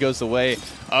payload goes the way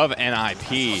of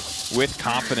NIP with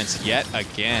confidence yet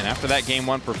again. After that game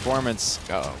 1 performance,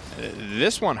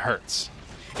 this one hurts.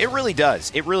 It really does.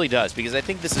 It really does, because I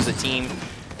think this is a team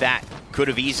that could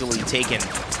have easily taken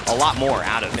a lot more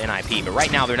out of NIP, but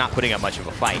right now they're not putting up much of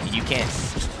a fight. You can't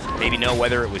maybe know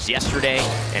whether it was yesterday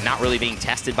and not really being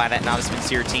tested by that Not a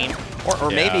Sincere team, or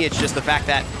maybe it's just the fact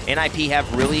that NIP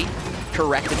have really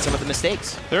corrected some of the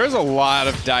mistakes. There is a lot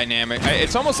of dynamic.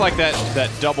 It's almost like that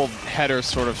double header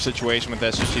sort of situation with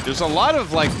SSG. There's a lot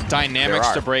of like dynamics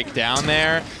to break down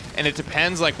there, and it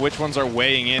depends like which ones are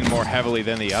weighing in more heavily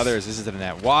than the others. Is it a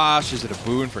net wash? Is it a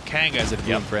boon for Kanga? Is it a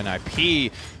boon for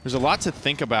NIP? There's a lot to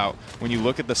think about when you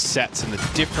look at the sets and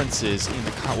the differences in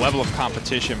the level of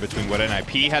competition between what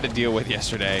NIP had to deal with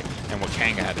yesterday and what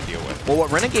Kanga had to deal with. Well,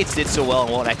 what Renegades did so well,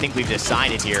 and what I think we've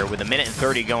decided here, with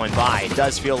 1:30 going by, it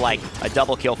does feel like a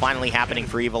double kill finally happening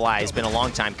for Evil Eye. Has been a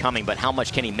long time coming, but how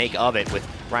much can he make of it? With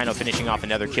Rhino finishing off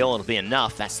another kill, it'll be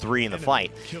enough. That's 3 in the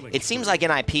fight. It seems like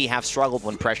NIP have struggled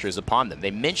when pressure is upon them. They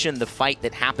mentioned the fight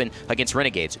that happened against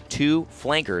Renegades. 2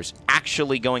 flankers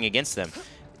actually going against them.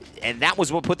 And that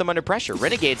was what put them under pressure.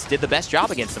 Renegades did the best job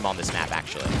against them on this map,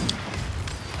 actually.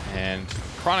 And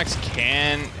Chronix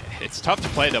it's tough to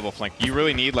play double flank. You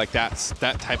really need like that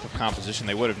type of composition.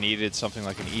 They would have needed something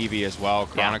like an Eevee as well.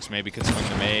 Chronix maybe could swing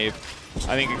the Maeve.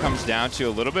 I think it comes down to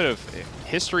a little bit of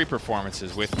history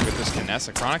performances with this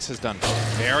Kinessa. Chronix has done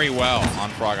very well on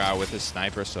Frog Isle with his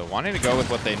sniper, so wanting to go with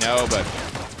what they know, but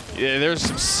there's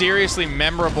some seriously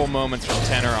memorable moments from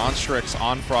Tenor on Strix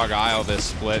on Frog Isle this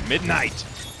split. Midnight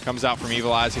comes out from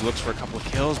Evil Eyes. He looks for a couple of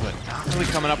kills, but not really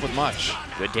coming up with much.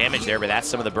 Good damage there, but that's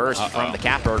some of the burst from the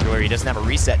Cap Burglar. He doesn't have a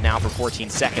reset now for 14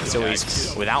 seconds, so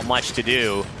he's without much to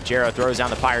do. Jero throws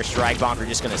down the Pyre Strike. Bonker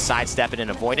just going to sidestep it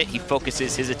and avoid it. He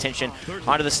focuses his attention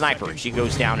onto the Sniper. She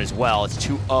goes down as well. It's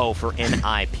 2-0 for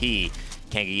NIP.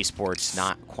 Kanga Esports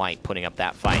not quite putting up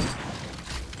that fight.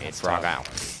 It's Frog Isle.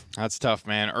 That's tough,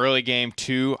 man. Early game,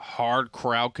 2 hard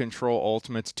crowd control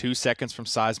ultimates, 2 seconds from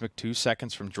Seismic, 2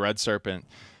 seconds from Dread Serpent.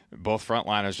 Both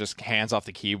frontliners just hands off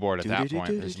the keyboard at that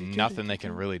point. There's nothing they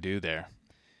can really do there.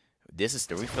 Do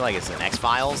we feel like it's an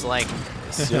X-Files, like,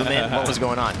 zoom in? What was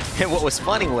going on? And what was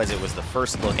funny was it was the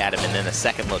first look at him and then the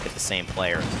second look at the same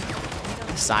player.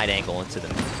 Side angle into the...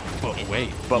 But wait.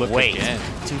 But wait.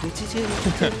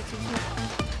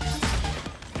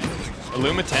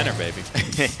 Illuma Tenor, baby.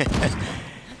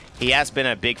 He has been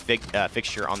a big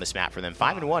fixture on this map for them.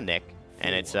 5-1, Nick.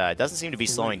 And it doesn't seem to be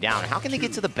slowing down. How can they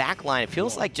get to the back line? It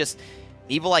feels like just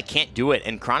Evil Eye can't do it.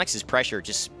 And Chronix's pressure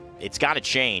it's got to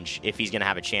change if he's going to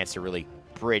have a chance to really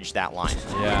bridge that line.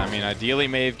 Yeah, I mean, ideally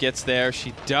Maeve gets there.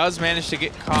 She does manage to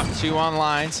get caught 2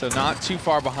 online, so not too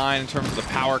far behind in terms of the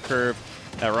power curve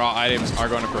that raw items are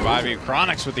going to provide you.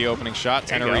 Chronix with the opening shot.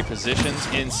 Tenor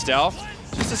repositions in stealth.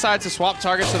 Just decides to swap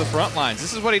targets to the front lines.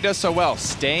 This is what he does so well,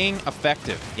 staying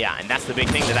effective. Yeah, and that's the big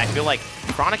thing that I feel like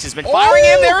Chronix has been firing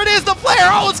in. There it is, the flare.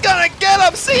 Oh, it's going to get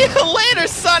him. See you later,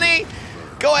 Sonny.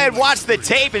 Go ahead, watch the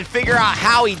tape and figure out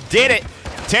how he did it.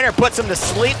 Tenor puts him to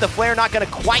sleep. The flare not going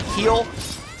to quite heal,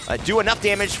 do enough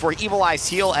damage for Evil Eye's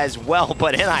heal as well,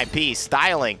 but NIP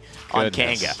styling on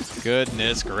Kanga.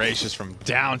 Goodness gracious, from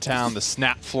downtown, the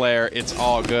snap flare, it's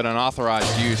all good,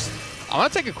 unauthorized use. I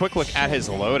want to take a quick look at his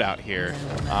loadout here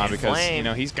because, you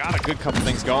know, he's got a good couple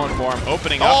things going for him.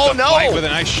 Opening up the fight with a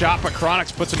nice shot, but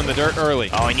Chronix puts him in the dirt early.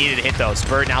 Oh, he needed to hit those.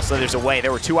 Bird now slithers away.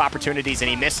 There were 2 opportunities, and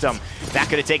he missed them. That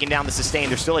could have taken down the sustain.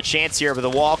 There's still a chance here, but the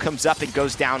wall comes up and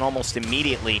goes down almost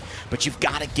immediately. But you've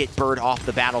got to get Bird off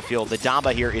the battlefield. The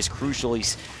Damba here is crucial.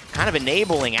 He's kind of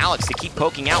enabling Alex to keep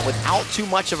poking out without too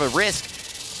much of a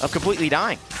risk of completely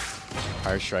dying.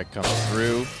 Fire Strike comes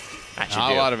through.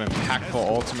 Not a lot of impactful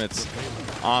ultimates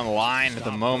online at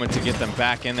the moment to get them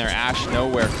back in there. Ash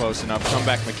nowhere close enough.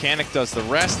 Comeback Mechanic does the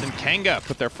rest, and Kanga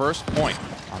put their first point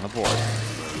on the board.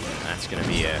 That's going to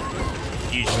be a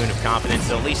huge boon of confidence.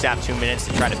 They'll at least have 2 minutes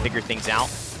to try to figure things out.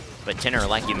 But Tenor,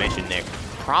 like you mentioned, Nick,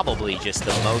 probably just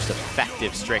the most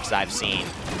effective Strix I've seen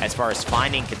as far as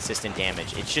finding consistent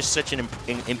damage. It's just such an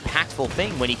impactful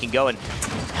thing when he can go and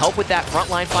help with that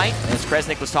frontline fight, as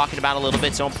Kresnik was talking about a little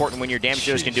bit. So important when your damage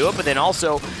dealers can do it, but then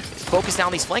also focus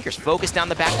down these flankers, focus down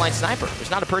the backline sniper.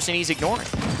 There's not a person he's ignoring.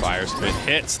 Fire spit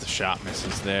hits, the shot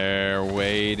misses there,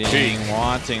 waiting,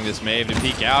 wanting this Maeve to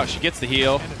peek out. She gets the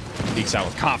heal, peeks out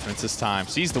with confidence this time.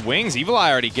 Sees the wings, Evil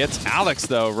Eye already gets Alex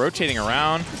though, rotating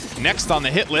around. Next on the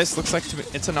hit list, looks like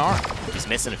it's an R. He's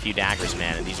missing a few daggers,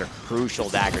 man, and these are crucial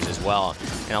daggers as well.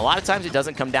 And a lot of times it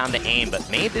doesn't come down to aim, but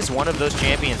Maeve is one of those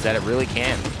champions that it really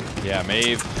can. Yeah,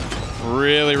 Maeve,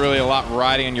 really a lot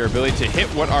riding on your ability to hit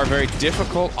what are very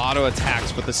difficult auto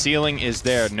attacks, but the ceiling is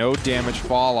there. No damage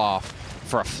fall off.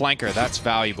 For a flanker, that's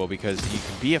valuable because you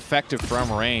can be effective from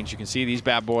range. You can see these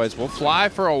bad boys will fly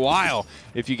for a while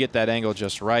if you get that angle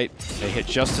just right. They hit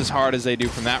just as hard as they do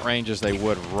from that range as they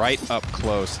would right up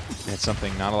close. And it's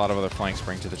something not a lot of other flanks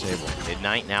bring to the table.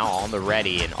 Midnight now on the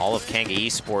ready, and all of Kanga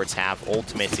Esports have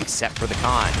ultimates except for the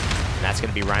Khan. And that's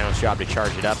going to be Rhino's job to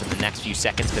charge it up in the next few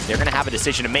seconds because they're going to have a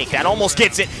decision to make. That almost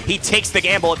gets it. He takes the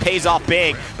gamble. It pays off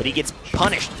big, but he gets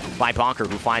punished by Bonker,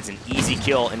 who finds an easy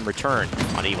kill in return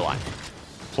on Evil Eye.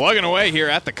 Plugging away here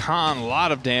at the Khan, a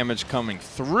lot of damage coming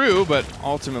through, but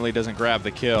ultimately doesn't grab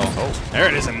the kill. Oh, there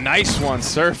it is, a nice one,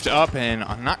 surfed up and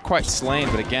not quite slain,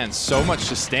 but again, so much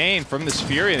sustain from this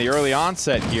Fury in the early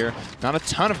onset here. Not a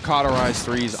ton of cauterized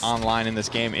threes online in this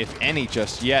game, if any,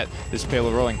 just yet. This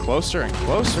payload rolling closer and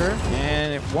closer,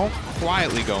 and it won't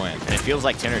quietly go in. And it feels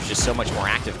like Tenner's just so much more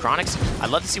active. Chronix, I'd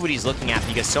love to see what he's looking at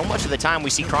because so much of the time we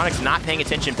see Chronix not paying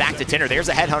attention back to Tenner. There's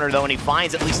a headhunter though, and he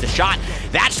finds at least a shot.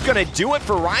 That's gonna do it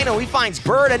for Rhino. He finds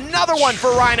Bird, another one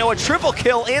for Rhino, a triple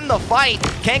kill in the fight.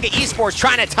 Kanga Esports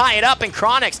trying to tie it up, and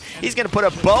Chronix, he's gonna put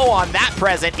a bow on that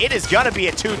present. It is gonna be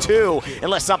a 2-2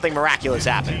 unless something miraculous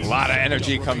happens. A lot of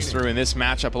energy comes through in this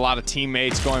matchup. A lot of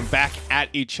teammates going back at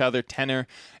each other. Tenner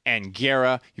and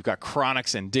Gera. You've got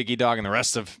Chronix and Diggy Dog and the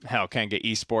rest of, hell, Kanga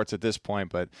Esports at this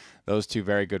point, but those two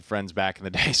very good friends back in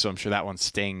the day, so I'm sure that one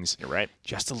stings. You're right.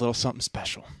 Just a little something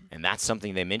special. And that's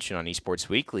something they mentioned on Esports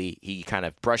Weekly. He kind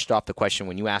of brushed off the question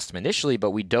when you asked him initially,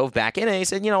 but we dove back in and he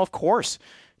said, you know, of course,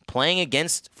 playing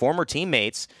against former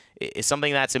teammates is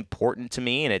something that's important to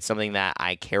me, and it's something that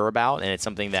I care about, and it's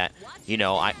something that, you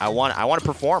know, I want to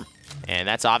perform. And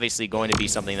that's obviously going to be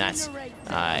something that's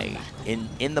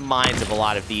in the minds of a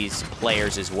lot of these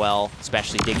players as well,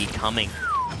 especially Diggy coming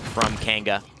from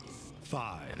Kanga.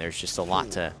 And there's just a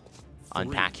lot to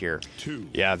unpack here.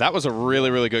 Yeah, that was a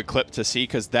really good clip to see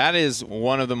because that is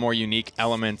one of the more unique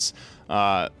elements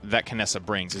that Knessa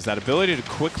brings, is that ability to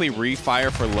quickly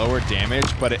refire for lower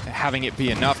damage, but having it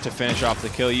be enough to finish off the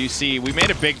kill. You see, we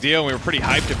made a big deal and we were pretty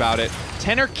hyped about it.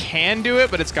 Tenner can do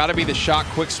it, but it's got to be the shot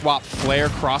quick swap flare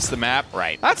across the map.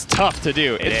 Right. That's tough to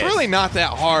do. It's really not that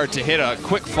hard to hit a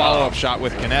quick follow-up shot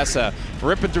with Knessa.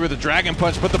 Ripping through with a Dragon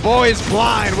Punch, but the boy is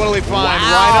blind. What will he find?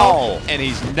 Wow. Rhino, and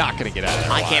he's not going to get out of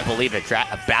there. I can't believe it.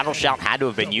 A Battle Shout had to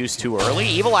have been used too early.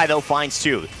 Evil Eye, though, finds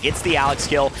two. Gets the Alex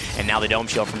kill, and now the Dome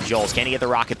Shield from Joel's. Can he get the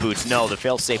Rocket Boots? No, the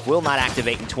failsafe will not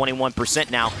activate, and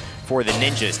 21% now for the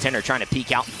Ninjas. Tenner trying to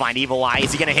peek out and find Evil Eye.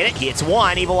 Is he going to hit it? He hits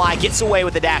one. Evil Eye gets away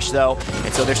with the dash, though,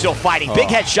 and so they're still fighting. Big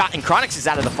headshot, and Chronix is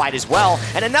out of the fight as well,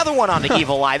 and another one on the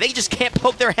Evil Eye. They just can't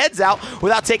poke their heads out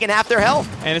without taking half their health.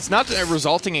 And it's not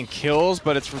resulting in kills,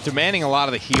 but it's demanding a lot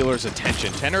of the healer's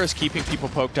attention. Tenner is keeping people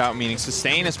poked out, meaning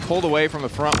Sustain is pulled away from the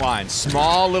front line.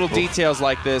 Small little details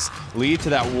like this lead to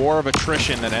that war of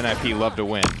attrition that NIP love to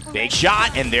win. Big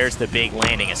shot, and there's the big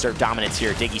landing. Assert dominance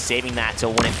here. Diggy saving that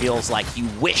till when it feels like you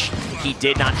wish he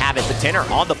did not have it. But Tenner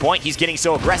on the point. He's getting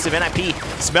so aggressive. NIP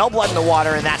smell blood in the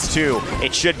water, and that's two.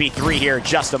 It should be three here in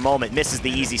just a moment. Misses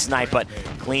the easy snipe, but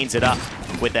cleans it up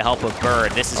with the help of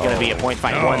Bird. This is going to be a point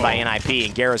fight won by NIP,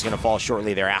 and Gera's going to fall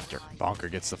shortly thereafter. Bonker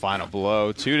gets the final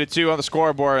blow. 2-2 on the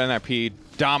scoreboard. NIP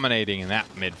dominating in that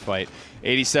mid-fight.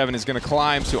 87 is going to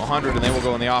climb to 100, and they will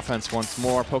go in the offense once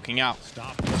more, poking out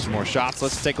some more shots.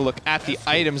 Let's take a look at the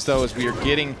items, though, as we are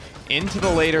getting into the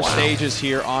later stages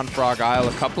here on Frog Isle.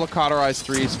 A couple of cauterized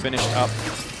threes finished up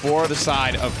for the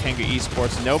side of Kanga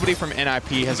Esports. Nobody from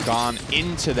NIP has gone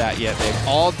into that yet. They've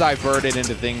all diverted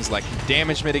into things like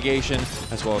damage mitigation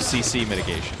as well as CC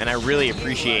mitigation. And I really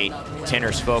appreciate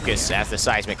Tenner's focus as the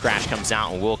seismic crash comes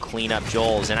out, and we'll clean up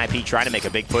Joel's. NIP trying to make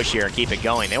a big push here and keep it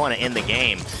going. They want to end the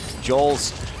game.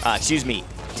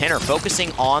 Tenner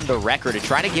focusing on the record to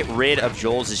try to get rid of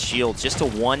Joel's shields, just to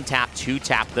one-tap,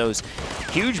 two-tap those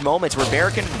huge moments where Bear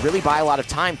can really buy a lot of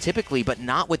time typically, but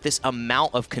not with this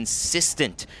amount of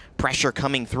consistent pressure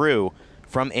coming through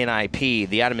from NIP.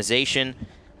 The itemization,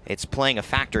 it's playing a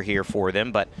factor here for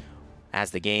them, but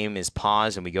as the game is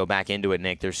paused and we go back into it,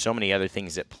 Nick, there's so many other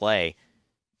things at play.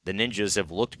 The Ninjas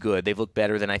have looked good. They've looked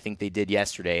better than I think they did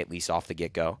yesterday, at least off the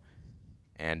get-go.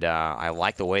 And I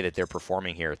like the way that they're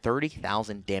performing here.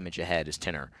 30,000 damage ahead is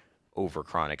Tenner over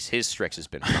Chronix. His Strix has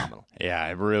been phenomenal.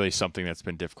 Yeah, really something that's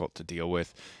been difficult to deal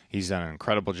with. He's done an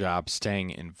incredible job staying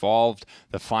involved.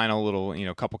 The final little,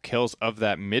 couple kills of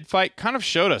that mid-fight kind of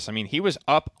showed us. I mean, he was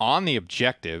up on the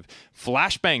objective,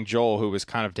 flashbang Joel, who was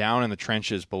kind of down in the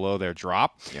trenches below their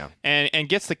drop, and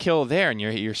gets the kill there. And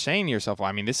you're saying to yourself, well,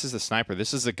 I mean, this is the sniper.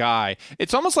 This is the guy.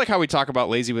 It's almost like how we talk about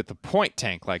Lazy with the point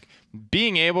tank, like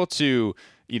being able to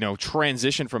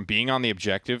transition from being on the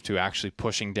objective to actually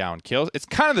pushing down kills. It's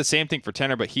kind of the same thing for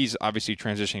Tenor, but he's obviously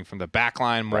transitioning from the back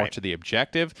line more to the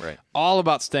objective. Right. All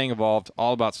about staying involved,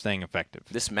 all about staying effective.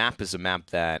 This map is a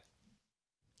map that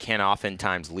can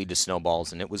oftentimes lead to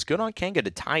snowballs, and it was good on Kanga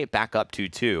to tie it back up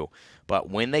 2-2. But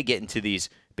when they get into these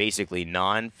basically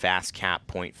non-fast cap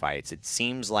point fights, it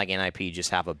seems like NIP just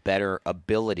have a better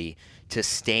ability to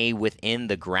stay within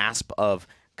the grasp of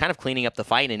kind of cleaning up the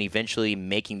fight and eventually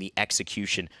making the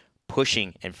execution,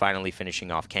 pushing and finally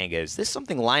finishing off Kanga. Is this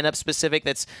something lineup specific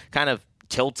that's kind of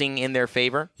tilting in their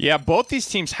favor? Yeah, both these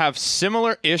teams have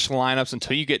similar-ish lineups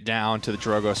until you get down to the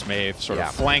Drogoz Maeve, sort of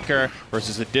flanker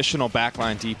versus additional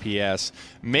backline DPS.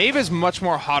 Maeve is much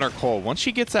more hot or cold. Once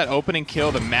she gets that opening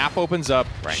kill, the map opens up.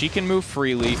 She can move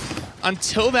freely.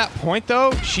 Until that point,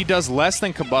 though, she does less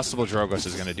than Combustible Drogoz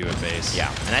is going to do at base.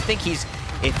 Yeah, and I think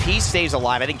if he stays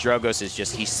alive, I think Drogoz is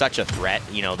he's such a threat.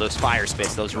 Those fire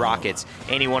spits, those rockets,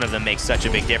 any one of them makes such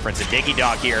a big difference. And Diggy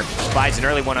Dog here buys an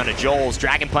early one onto Joel's.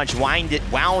 Dragon Punch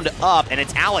wound up, and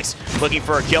it's Alex looking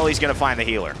for a kill. He's going to find the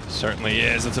healer. Certainly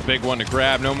is. It's a big one to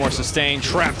grab. No more sustain.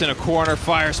 Trapped in a corner.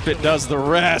 Fire spit does the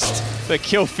rest. The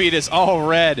kill feed is all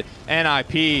red.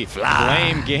 NIP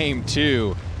blame game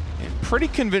 2. In pretty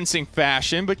convincing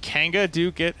fashion, but Kanga do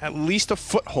get at least a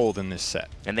foothold in this set.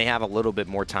 And they have a little bit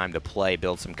more time to play,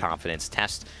 build some confidence,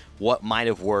 test what might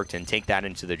have worked, and take that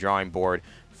into the drawing board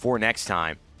for next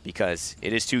time, because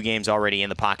it is 2 games already in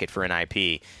the pocket for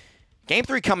NIP. Game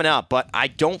 3 coming up, but I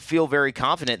don't feel very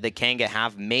confident that Kanga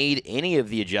have made any of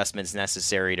the adjustments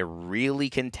necessary to really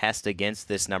contest against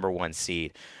this #1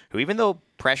 seed, who, even though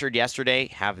pressured yesterday,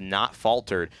 have not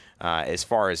faltered as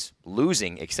far as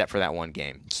losing, except for that one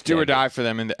game. It's do or die for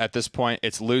them at this point.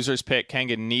 It's loser's pick.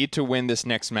 Kanga need to win this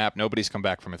next map. Nobody's come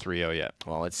back from a 3-0 yet.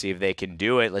 Well, let's see if they can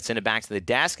do it. Let's send it back to the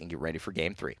desk and get ready for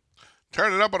Game 3.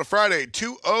 Turn it up on a Friday.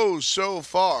 2-0 so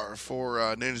far for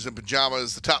Ninjas in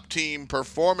Pyjamas. The top team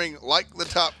performing like the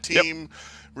top team.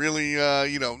 Really,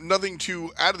 nothing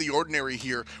too out of the ordinary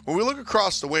here. When we look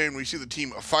across the way and we see the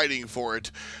team fighting for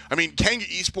it, I mean, Kanga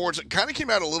Esports kind of came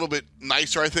out a little bit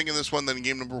nicer, I think, in this one than in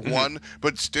game number 1,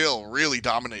 but still really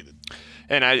dominated.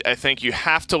 And I think you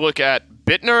have to look at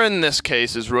Bittner in this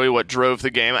case is really what drove the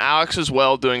game. Alex as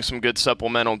well doing some good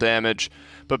supplemental damage.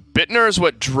 But Bittner is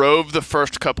what drove the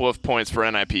first couple of points for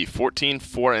NIP, 14,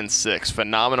 4, and 6.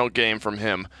 Phenomenal game from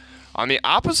him. On the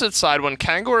opposite side, when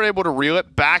Kanga were able to reel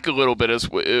it back a little bit,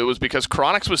 it was because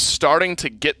Chronix was starting to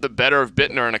get the better of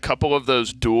Bittner in a couple of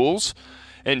those duels.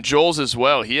 And Joel's as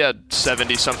well. He had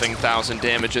 70-something thousand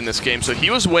damage in this game, so he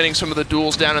was winning some of the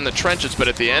duels down in the trenches. But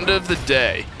at the end of the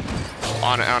day,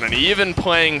 on an even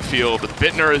playing field,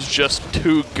 Bittner is just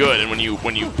too good. And when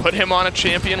you put him on a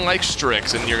champion like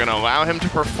Strix and you're going to allow him to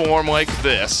perform like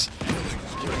this,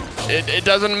 it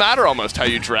doesn't matter almost how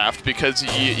you draft, because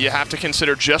you have to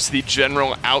consider just the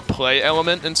general outplay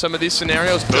element in some of these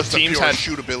scenarios. Both teams had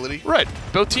shootability. Right.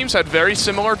 Both teams had very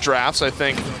similar drafts. I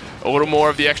think a little more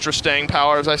of the extra staying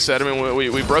power, as I said. I mean,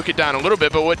 we broke it down a little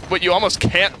bit, but what you almost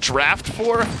can't draft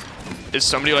for is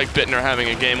somebody like Bittner having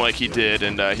a game like he did,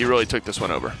 and he really took this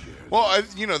one over. Well,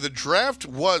 the draft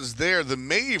was there. The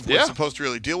Maeve was supposed to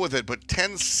really deal with it, but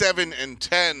 10, 7, and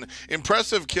 10.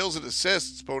 Impressive kills and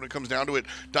assists, but when it comes down to it,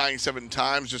 dying 7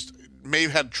 times, just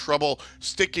Maeve had trouble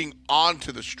sticking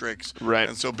onto the Strix. Right.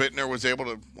 And so Bittner was able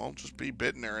to, just be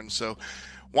Bittner. And so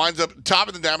winds up top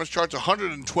of the damage charts,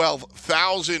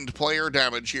 112,000 player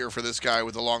damage here for this guy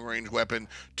with a long-range weapon.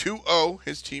 2-0,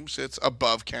 his team sits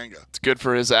above Kanga. It's good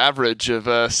for his average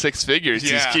of 6 figures.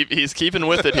 Yeah. He's keeping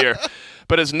with it here.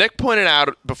 But as Nick pointed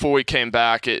out before we came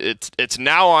back, it's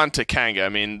now on to Kanga. I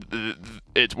mean,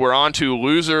 we're on to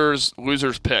loser's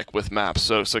pick with maps.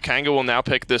 So Kanga will now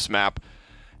pick this map,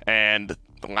 and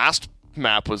the last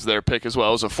map was their pick as well.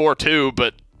 It was a 4-2,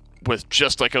 but with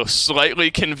just like a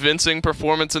slightly convincing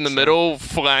performance in the middle,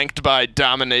 flanked by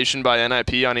domination by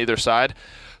NIP on either side.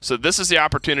 So this is the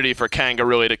opportunity for Kanga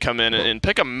really to come in and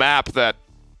pick a map that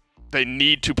they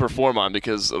need to perform on,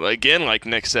 because, again, like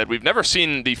Nick said, we've never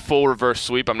seen the full reverse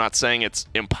sweep. I'm not saying it's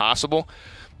impossible,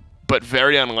 but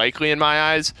very unlikely in my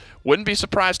eyes. Wouldn't be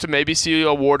surprised to maybe see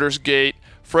a Warder's Gate.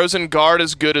 Frozen Guard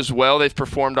is good as well. They've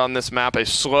performed on this map, a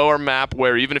slower map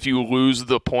where even if you lose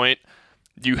the point,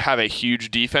 you have a huge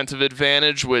defensive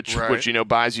advantage, which you know,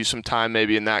 buys you some time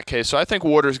maybe in that case. So I think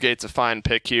Waters Gate's a fine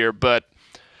pick here, but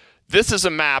this is a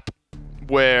map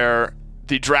where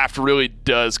the draft really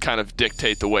does kind of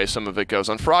dictate the way some of it goes.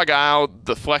 On Frog Isle,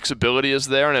 the flexibility is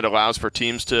there, and it allows for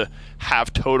teams to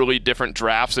have totally different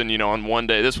drafts. And, you know, on one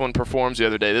day this one performs, the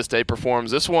other day this day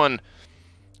performs. This one,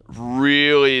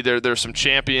 really, there's some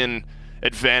champion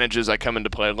advantages that come into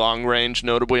play. Long range,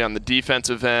 notably on the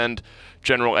defensive end.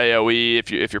 General AoE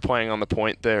if you're playing on the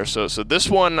point there. So this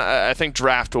one, I think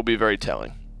draft will be very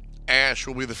telling. Ash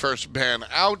will be the first ban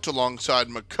out alongside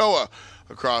Makoa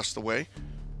across the way.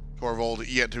 Torvald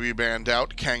yet to be banned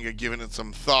out. Kanga giving it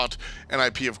some thought.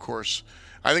 NIP, of course.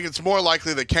 I think it's more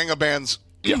likely that Kanga bans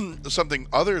something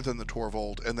other than the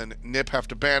Torvald, and then Nip have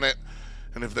to ban it.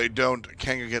 And if they don't,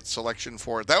 Kanga gets selection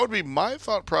for it. That would be my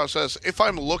thought process if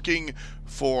I'm looking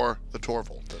for the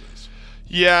Torvald, that is.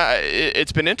 Yeah,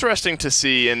 it's been interesting to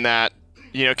see in that,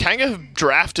 you know, Kanga have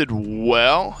drafted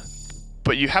well,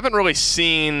 but you haven't really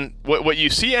seen what you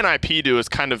see NIP do is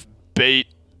kind of bait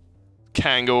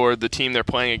Kanga or the team they're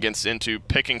playing against into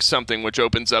picking something which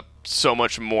opens up so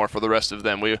much more for the rest of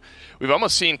them. We've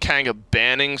almost seen Kanga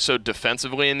banning so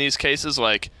defensively in these cases,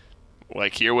 like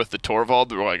here with the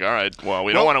Torvald. We're like, all right, well,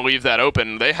 we don't want to leave that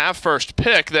open. They have first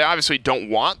pick. They obviously don't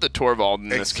want the Torvald in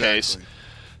this case.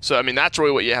 So, I mean, that's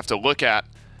really what you have to look at.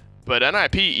 But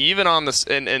NIP, even on this,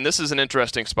 and this is an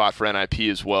interesting spot for NIP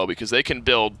as well, because they can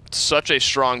build such a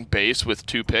strong base with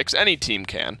 2 picks. Any team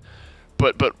can.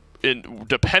 But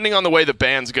depending on the way the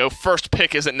bans go, first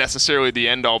pick isn't necessarily the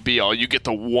end-all, be-all. You get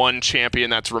the one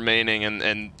champion that's remaining,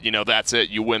 and you know, that's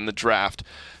it. You win the draft.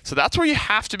 So that's where you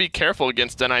have to be careful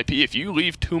against NIP. If you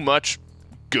leave too much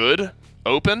good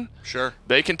open,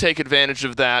 they can take advantage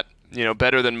of that, you know,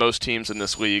 better than most teams in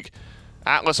this league.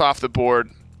 Atlas off the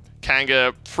board.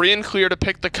 Kanga free and clear to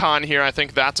pick the Khan here. I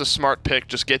think that's a smart pick.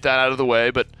 Just get that out of the way.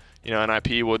 But, you know,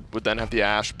 NIP would then have the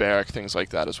Ash, Barrack, things like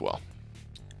that as well.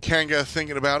 Kanga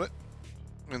thinking about it.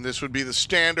 And this would be the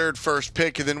standard first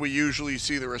pick. And then we usually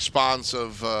see the response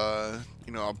of,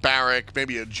 you know, a Barrack,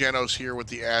 maybe a Genos here with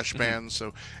the Ash band.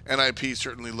 So NIP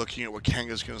certainly looking at what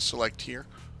Kanga's going to select here.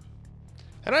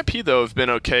 NIP, though, have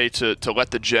been okay to let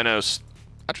the Genos...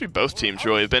 Actually, both teams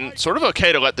really have been sort of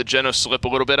okay to let the Genos slip a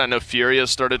little bit. I know Furia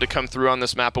started to come through on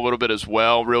this map a little bit as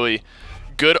well. Really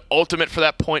good ultimate for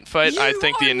that point fight. I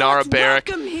think the Inara Barrack,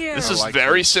 this is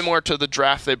very similar to the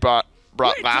draft they brought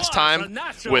last time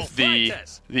with the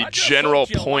general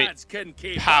point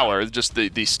power, just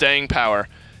the staying power.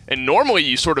 And normally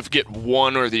you sort of get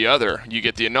one or the other. You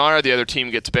get the Inara, the other team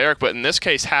gets Barrack, but in this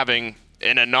case having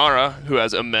an Inara who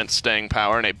has immense staying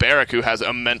power and a Barrack who has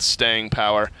immense staying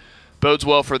power bodes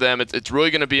well for them. It's really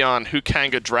going to be on who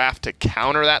Kanga draft to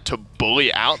counter that, to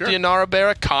bully out the Inara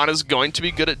Barrack. Khan is going to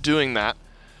be good at doing that.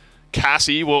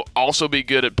 Cassie will also be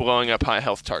good at blowing up high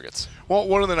health targets. Well,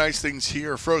 one of the nice things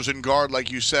here, Frozen Guard,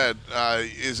 like you said,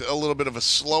 is a little bit of a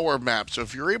slower map. So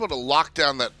if you're able to lock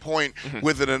down that point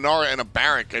with an Inara and a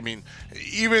Barrack, I mean,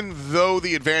 even though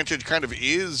the advantage kind of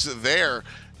is there,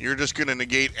 you're just going to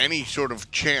negate any sort of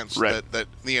chance that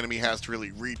the enemy has to really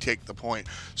retake the point.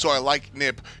 So I like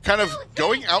Nip kind of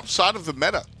going outside of the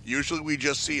meta. Usually we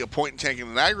just see a point tank and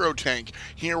an aggro tank.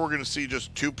 Here we're going to see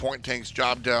just 2 point tanks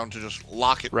job down to just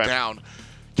lock it down.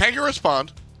 Kanga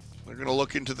respond. They're going to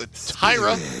look into the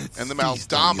Tyra and the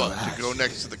Maldama to go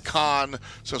next to the Khan.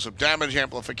 So some damage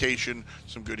amplification,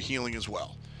 some good healing as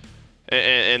well.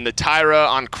 And the Tyra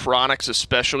on Chronix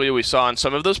especially, we saw in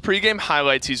some of those pregame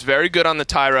highlights, he's very good on the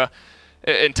Tyra.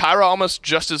 And Tyra almost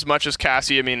just as much as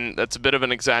Cassie. I mean, that's a bit of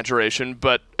an exaggeration,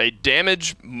 but a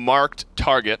damage-marked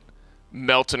target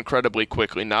melts incredibly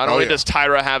quickly. Not only does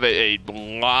Tyra have a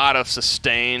lot of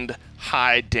sustained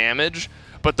high damage,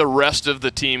 but the rest of the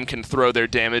team can throw their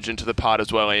damage into the pot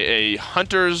as well. A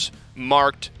Hunter's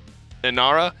marked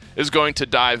Inara is going to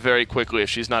die very quickly if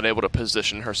she's not able to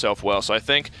position herself well. So I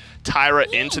think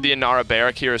Tyra into the Inara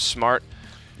Barrack here is smart.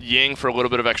 Ying for a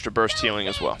little bit of extra burst healing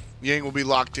as well. Ying will be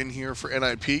locked in here for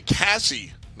NIP.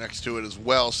 Cassie next to it as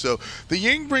well. So the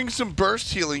Ying brings some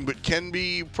burst healing, but can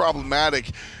be problematic.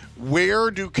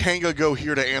 Where do Kanga go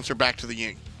here to answer back to the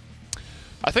Ying?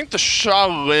 I think the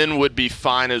Shaolin would be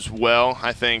fine as well.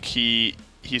 I think he's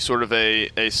sort of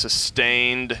a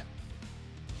sustained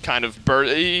kind of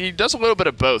burst. He does a little bit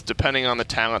of both depending on the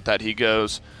talent that he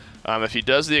goes. If he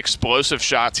does the explosive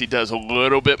shots, he does a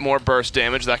little bit more burst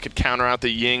damage. That could counter out the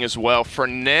Ying as well.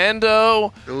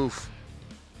 Fernando,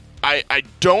 I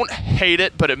don't hate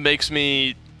it, but it makes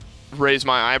me raise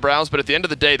my eyebrows. But at the end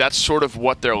of the day, that's sort of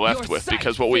what they're left with,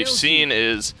 because what we've seen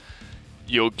is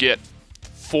you'll get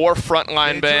 4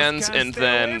 frontline bans and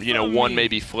then, you know, 1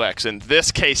 maybe flex. In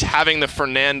this case, having the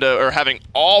Fernando, or having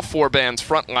all 4 bans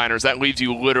frontliners, that leaves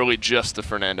you literally just the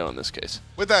Fernando in this case.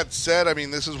 With that said, I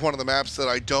mean, this is one of the maps that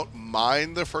I don't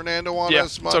mind the Fernando on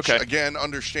as much. It's okay. Again,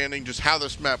 understanding just how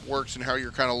this map works and how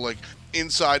you're kind of like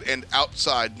inside and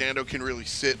outside, Nando can really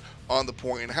sit on the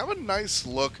point and have a nice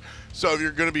look. So if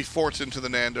you're going to be forced into the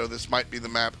Nando, this might be the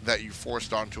map that you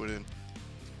forced onto it in.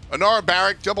 Anara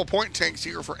Barrack, double point tanks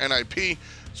here for NIP.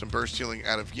 Some burst healing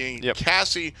out of Ying. Yep.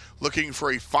 Cassy looking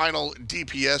for a final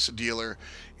DPS dealer.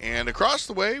 And across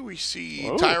the way, we see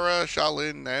Tyra,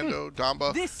 Shaolin, Nando,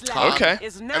 Damba, Khan,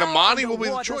 and Amani will be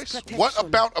the choice. What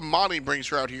about Amani brings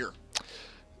her out here?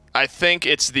 I think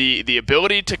it's the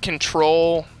ability to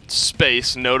control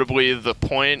space, notably the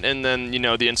point, and then, you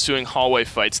know, the ensuing hallway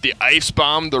fights. The ice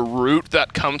bomb, the root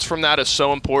that comes from that is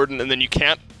so important, and then you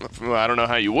can't, well, I don't know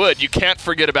how you would, you can't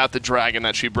forget about the dragon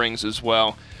that she brings as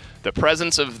well. The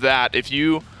presence of that, if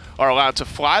you are allowed to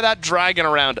fly that dragon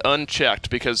around unchecked,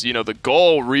 because, you know, the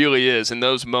goal really is in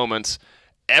those moments,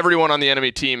 everyone on the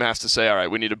enemy team has to say, all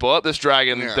right, we need to blow up this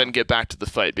dragon, then get back to the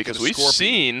fight, because we've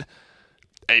seen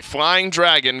a flying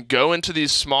dragon go into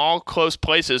these small, close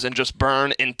places and just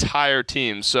burn entire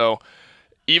teams. So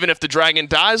even if the dragon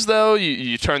dies, though,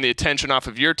 you turn the attention off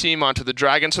of your team onto the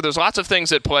dragon. So there's lots of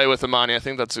things at play with Amani. I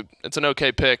think it's an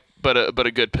okay pick, but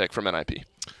a good pick from NIP.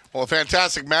 Well, a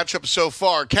fantastic matchup so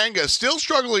far. Kanga still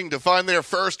struggling to find their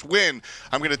first win.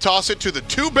 I'm going to toss it to the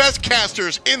 2 best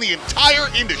casters in the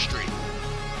entire industry.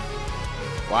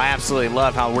 Well, I absolutely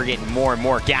love how we're getting more and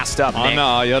more gassed up, Nick. Oh,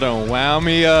 no, you don't wow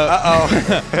me up.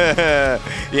 Uh-oh.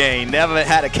 You ain't never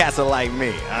had a caster like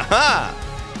me.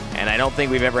 And I don't think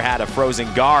we've ever had a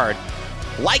frozen guard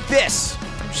like this.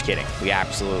 I'm just kidding. We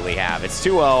absolutely have. It's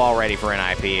 2-0 already for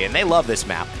NIP, and they love this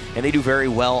map, and they do very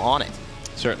well on it.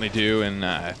 Certainly do,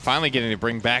 and finally getting to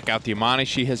bring back out the Amani.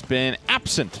 She has been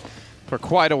absent for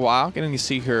quite a while. Getting to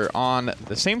see her on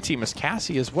the same team as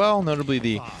Cassie as well, notably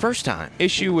the first time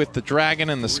issue with the Dragon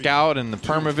and the Scout and the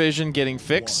Permavision getting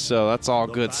fixed, so that's all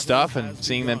good stuff, and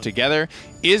seeing them together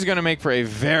is going to make for a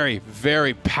very,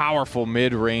 very powerful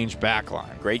mid-range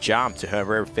backline. Great job to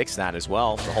whoever fixed that as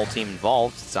well. The whole team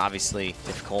involved. It's obviously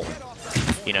difficult.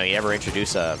 You know, you ever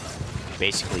introduce a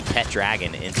basically pet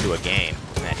dragon into a game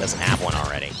that doesn't have one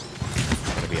already.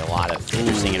 Going to be a lot of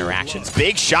interesting interactions.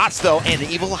 Big shots, though, and the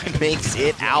Evil Eye makes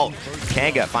it out.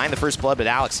 Kanga find the first blood, but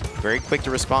Alex very quick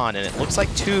to respond, and it looks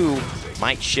like 2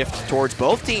 might shift towards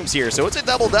both teams here, so it's a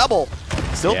double-double.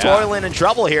 Still toiling in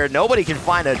trouble here. Nobody can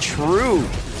find a true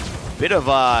bit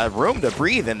of room to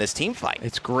breathe in this team fight.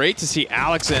 It's great to see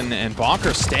Alex and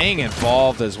Bonker staying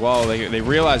involved as well. They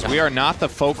realize we are not the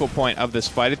focal point of this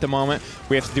fight at the moment.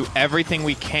 We have to do everything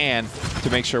we can to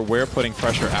make sure we're putting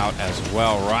pressure out as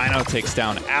well. Rhino takes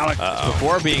down Alex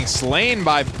before being slain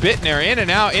by Bittner. In and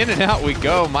out we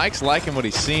go. Mike's liking what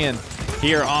he's seeing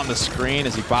here on the screen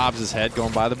as he bobs his head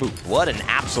going by the boot. What an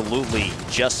absolutely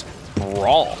just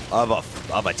brawl of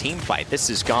a team fight. This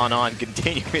has gone on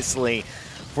continuously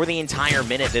for the entire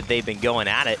minute that they've been going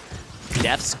at it.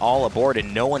 Deaths all aboard,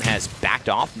 and no one has backed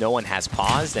off, no one has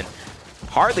paused, and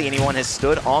hardly anyone has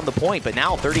stood on the point. But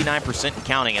now 39% and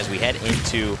counting as we head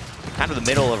into kind of the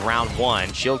middle of round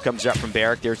 1. Shield comes up from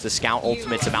Barrack. There's the Scout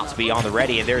ultimate's about to be on the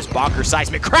ready, and there's Bonker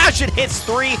Seismic. Crash, it hits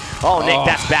 3. Oh, Nick,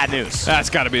 that's bad news. That's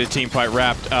got to be the team fight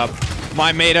wrapped up.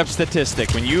 My made-up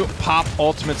statistic, when you pop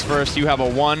ultimates first, you have a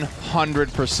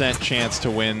 100% chance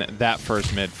to win that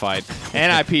first mid-fight.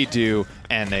 NIP do,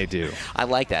 and they do. I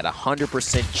like that,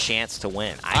 100% chance to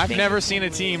win. I've never seen a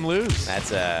team lose.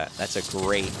 That's a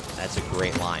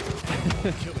great line.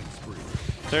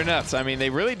 They're nuts. I mean, they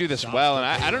really do this well, and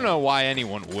I don't know why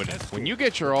anyone wouldn't. When you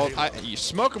get your ult, you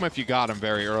smoke them if you got them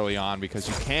very early on, because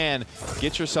you can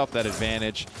get yourself that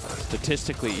advantage,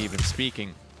 statistically even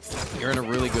speaking. You're in a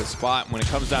really good spot. When it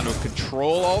comes down to a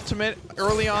control ultimate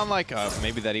early on, like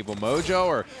maybe that Evil Mojo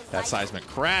or that Seismic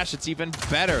Crash, it's even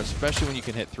better, especially when you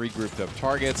can hit 3 grouped up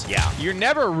targets. Yeah. You're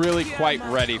never really quite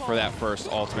ready for that first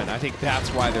ultimate. I think that's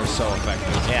why they're so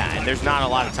effective. Yeah, and there's not a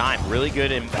lot of time. Really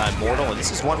good in Mortal, and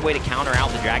this is one way to counter out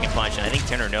the Dragon Punch, and I think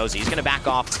Tenor knows he's going to back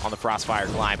off on the Frostfire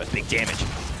Glide, but big damage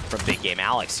from Big Game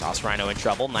Alex. Toss Rhino in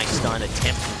trouble. Nice stun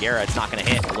attempt from Gara. It's not going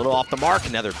to hit. A little off the mark.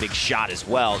 Another big shot as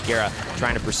well. Gara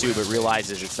trying to pursue, but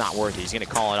realizes it's not worth it. He's going to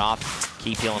call it off.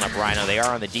 keep healing up Rhino. They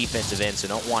are on the defensive end, so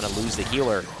don't want to lose the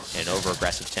healer in an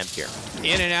over-aggressive attempt here.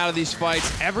 In and out of these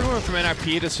fights, everyone from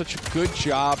NIP does such a good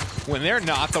job when they're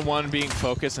not the one being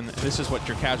focused, and this is what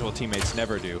your casual teammates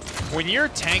never do. When you're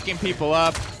tanking people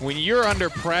up, when you're under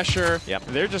pressure,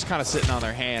 they're just kind of sitting on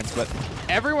their hands. But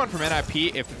everyone from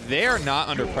NIP, if they're not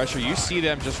under pressure, you see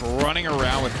them just running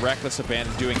around with reckless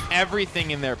abandon, doing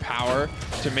everything in their power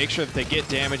to make sure that they get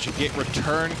damage and get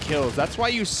return kills. That's why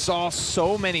you saw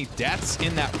so many deaths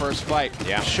in that first fight.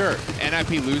 Sure,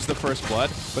 NIP lose the first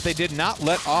blood, but they did not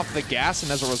let off the gas,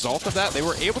 and as a result of that, they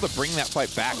were able to bring that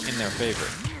fight back in their favor.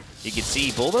 You can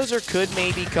see Bulldozer could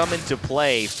maybe come into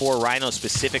play for Rhino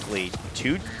specifically.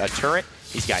 A turret.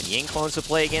 He's got Ying clones to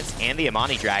play against and the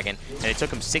Amani Dragon, and it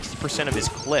took him 60% of his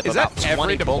clip. Is about that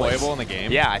 20 every bullets. deployable in the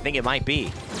game? Yeah, I think it might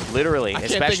be. Literally, I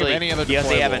can't especially think of any other because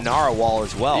they have a Nara wall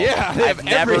as well. Yeah, they have I've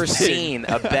never everything. seen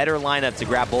a better lineup to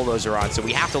grab Bulldozer on, so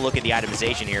we have to look at the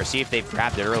itemization here, see if they've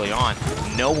grabbed it early on.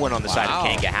 No one on the side of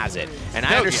Kanga has it, and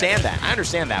I understand that. I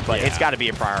understand that, but it's got to be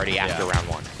a priority after round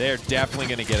one. They're definitely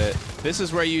going to get it. This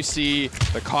is where you see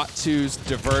the K2s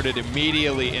diverted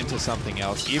immediately into something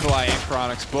else. Evil Eye and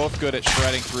Chronix both good at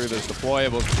shredding through those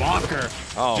deployables. Bonker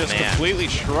just completely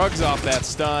shrugs off that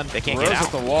stun, they can't throws get out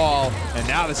at the wall, and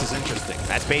now this is interesting.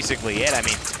 That's basically it. I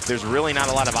mean, there's really not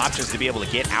a lot of options to be able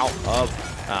to get out of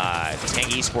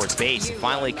Kanga Esports base. It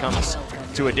finally comes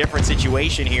to a different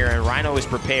situation here, and Rhino is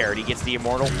prepared. He gets the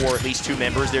Immortal for at least 2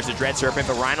 members. There's a Dread Serpent,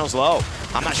 but Rhino's low.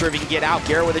 I'm not sure if he can get out.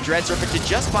 Garrett with a Dread Serpent to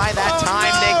just buy that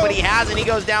time, Nick, but he hasn't. He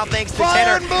goes down thanks to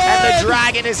Tenor, and the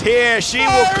Dragon is here. She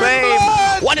will claim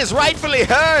what is rightfully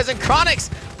hers, and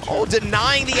Chronix,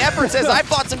 denying the effort, says, I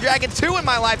fought some Dragon 2 in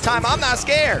my lifetime. I'm not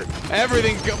scared.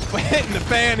 Everything hitting the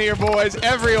fan here, boys.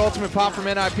 Every ultimate pop from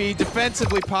NIP,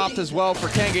 defensively popped as well for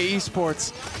Kanga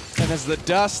Esports. And as the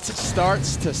dust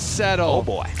starts to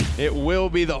settle, it will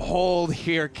be the hold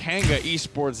here. Kanga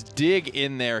Esports dig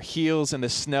in their heels in the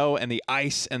snow and the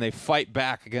ice, and they fight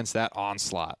back against that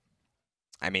onslaught.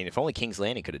 I mean, if only King's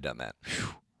Landing could have done that.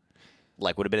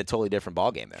 Like, would have been a totally different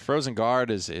ballgame there. Frozen Guard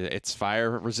it's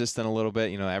fire resistant a little bit.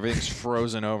 You know, everything's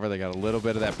frozen over. They got a little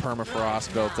bit of that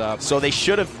permafrost built up. So they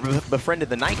should have befriended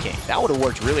the Night King. That would have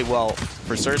worked really well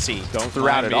for Cersei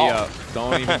throughout it all. Up.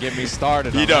 Don't even get me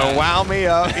started. You don't wow me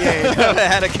up. You ain't never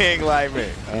had a king like me.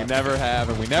 We never have,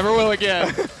 and we never will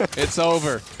again. It's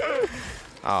over.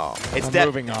 Oh, it's I'm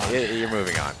moving on. You're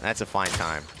moving on. That's a fine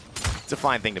time. It's a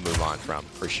fine thing to move on from,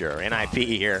 for sure. NIP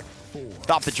here.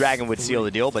 Thought the dragon would seal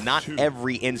the deal, but not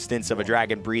every instance of a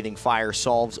dragon breathing fire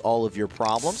solves all of your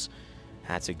problems.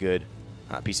 That's a good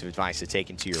piece of advice to take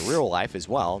into your real life as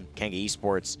well. Kanga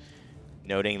Esports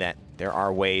noting that there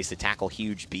are ways to tackle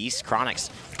huge beasts.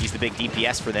 Chronix, he's the big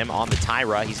DPS for them on the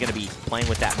Tyra. He's going to be playing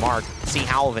with that mark. See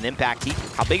how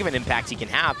big of an impact he can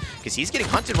have, because he's getting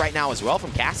hunted right now as well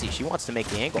from Cassie. She wants to make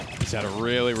the angle. He's had a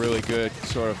really, really good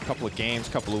sort of couple of games,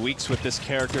 couple of weeks with this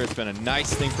character. It's been a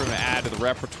nice thing for him to add to the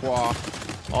repertoire.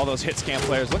 All those hit scan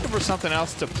players looking for something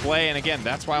else to play, and again,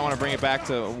 that's why I want to bring it back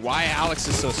to why Alex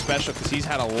is so special, because he's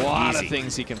had a lot of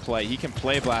things he can play. He can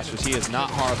play blasters. He is not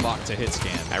hard locked to hit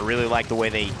scan. I really like the way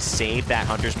they save that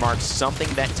Hunter's Mark. Something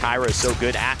that Tyra is so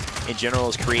good at in general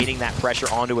is creating that pressure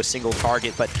onto a single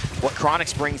target, but what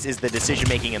Chronix brings is the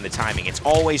decision-making and the timing. It's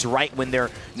always right when they're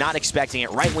not expecting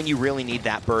it, right when you really need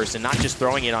that burst, and not just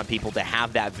throwing it on people to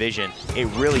have that vision. It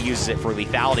really uses it for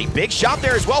lethality. Big shot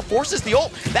there as well, forces the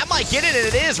ult. That might get it, and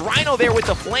it is. Rhino there with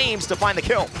the flames to find the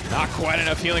kill. Not quite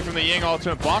enough healing from the Ying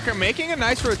ultimate. Bonker making a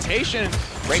nice rotation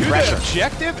Great to pressure. the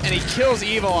objective, and he kills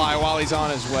Evil Eye while he's on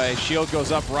his way. Shield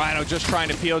goes up. Rhino just trying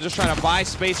to peel, just trying to buy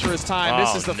space for his time.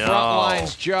 This is the front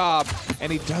line's job,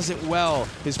 and he does it well.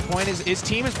 His point is, his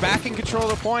team is back in control of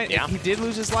the point. Yeah. He did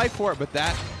lose his life for it, but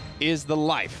that is the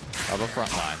life of a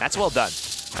front line. That's well done.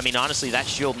 I mean, honestly, that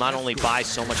shield not only buys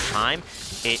so much time,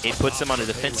 it puts them on the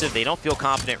defensive. They don't feel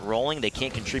confident rolling. They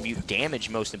can't contribute damage,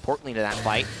 most importantly, to that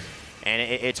fight. And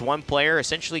it's one player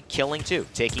essentially killing two,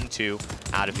 taking two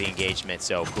out of the engagement.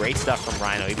 So great stuff from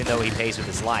Rhino. Even though he pays with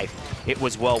his life, it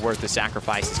was well worth the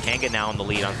sacrifices. Kanga now in the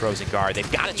lead on Frozen Guard.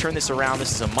 They've got to turn this around.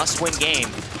 This is a must-win game.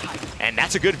 And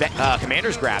that's a good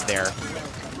commander's grab there.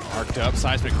 Arced up,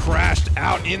 Seismic crashed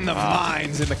out in the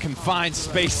mines, in the confined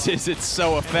spaces. It's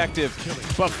so effective.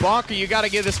 But Bonker, you got to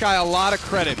give this guy a lot of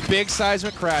credit. Big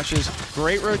Seismic crashes,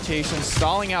 great rotations,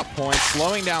 stalling out points,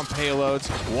 slowing down payloads,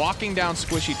 walking down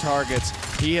squishy targets.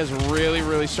 He has really,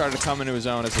 really started to come into his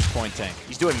own as his point tank.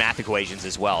 He's doing math equations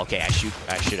as well. Okay, I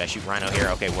shoot Rhino here.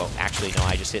 Okay, well, actually, no,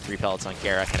 I just hit 3 pellets on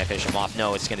Kara. Can I finish him off?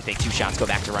 No, it's going to take 2 shots, go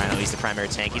back to Rhino. He's the primary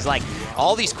tank. He's like,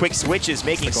 all these quick switches,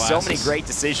 making so many great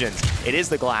decisions. It is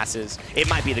the glasses. It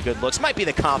might be the good looks, might be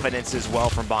the confidence as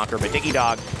well from Bonker, but Diggy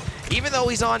Dog, even though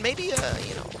he's on maybe, you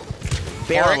know,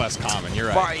 far less common, you're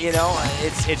right. You know,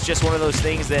 it's just one of those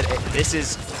things that this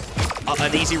is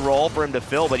an easy role for him to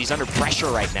fill, but he's under pressure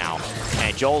right now.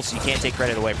 And Joel's, you can't take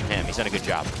credit away from him. He's done a good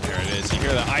job. There it is. You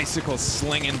hear the icicles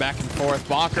slinging back and forth.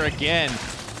 Bonker again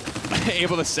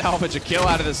able to salvage a kill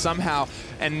out of this somehow.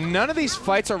 And none of these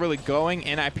fights are really going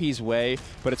NIP's way,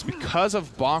 but it's because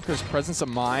of Bonker's presence of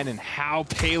mind and how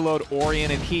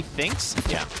payload-oriented he thinks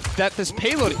that this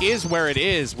payload is where it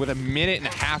is with 1.5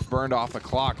 minutes burned off the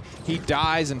clock. He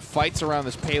dies and fights around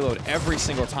this payload every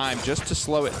single time just to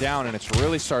slow it down, and it's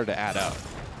really started to add up.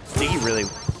 I think he really,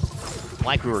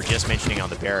 like we were just mentioning on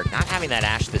the Barrack, not having that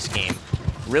Ashe this game,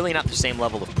 really not the same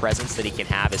level of presence that he can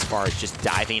have as far as just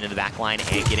diving into the back line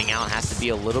and getting out. Has to be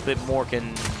a little bit more,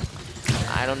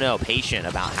 I don't know, patient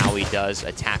about how he does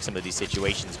attack some of these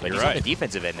situations. But he's on the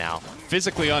defensive end now.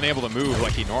 Physically unable to move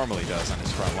like he normally does on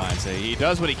his front line. So he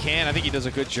does what he can. I think he does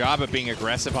a good job at being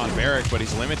aggressive on Barrack, but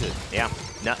he's limited. Yeah,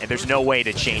 no, there's no way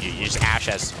to change it. You just, Ashe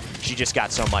has, she just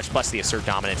got so much, plus the assert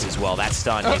dominance as well. That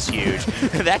stun is huge.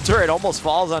 That turret almost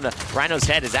falls on the Rhino's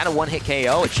head. Is that a one-hit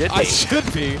KO? It should be. It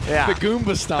should be. Yeah. The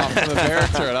Goomba stomp from the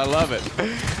Barrack turret. I love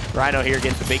it. Rhino here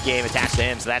gets the big game attached to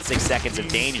him, so that's 6 seconds of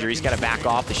danger. He's got to back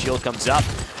off. The shield comes up.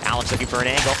 Alex looking for an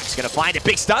angle. He's going to find it.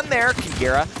 Big stun there.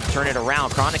 Kanga turn it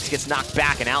around. Chronix gets knocked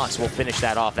back, and Alex will finish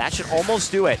that off. That should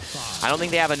almost do it. I don't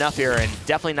think they have enough here, and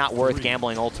definitely not worth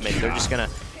gambling ultimate. They're just going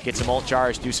to get some ult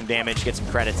charge, do some damage, get some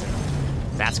credits, and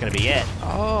that's going to be it.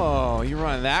 Oh, you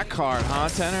running that card, huh,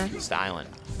 Tenor? Styling.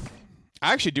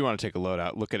 I actually do want to take a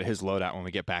look at his loadout when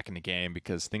we get back in the game,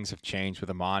 because things have changed with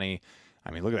Amani. I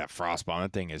mean, look at that Frostbomb.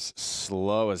 That thing is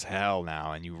slow as hell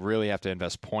now, and you really have to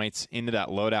invest points into that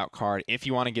loadout card if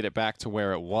you want to get it back to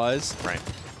where it was. Right.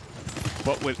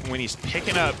 But when he's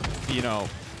picking up, you know,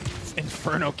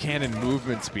 Inferno Cannon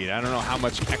movement speed, I don't know how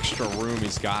much extra room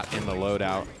he's got in the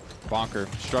loadout. Bonker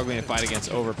struggling to fight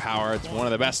against Overpower. It's one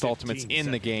of the best ultimates in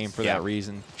the game for that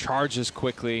reason. Charges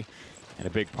quickly, and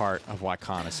a big part of why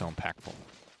Khan is so impactful.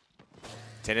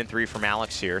 10-3 from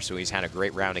Alex here, so he's had a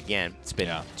great round again. It's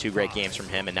been 2 great games from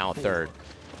him, and now a 3rd.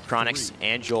 Chronix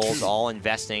and Joel's all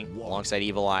investing alongside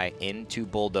Evil Eye into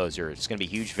Bulldozer. It's going to be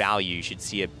huge value. You should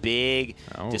see a big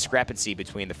discrepancy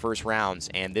between the first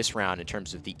rounds and this round in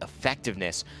terms of the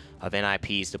effectiveness of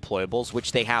NIP's deployables,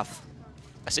 which they have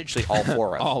essentially all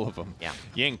 4 of. All of them. Yeah.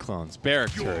 Ying clones,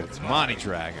 Barrack turrets, Monty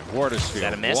Dragon, Water Sphere, Is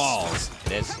that a miss? Walls.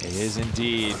 It is. It is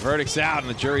indeed. Verdict's out, and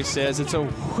the jury says it's a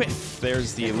whiff.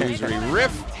 There's the illusory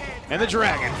rift, and the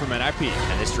Dragon from NIP.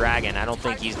 And this Dragon, I don't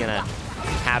think he's going to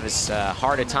have as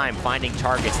hard a time finding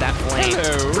targets. That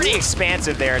flame, pretty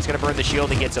expansive there. It's going to burn the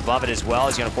shield and gets above it as well.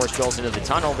 He's going to force Joel's into the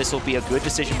tunnel. This will be a good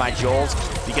decision by Joel's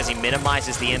because he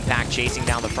minimizes the impact chasing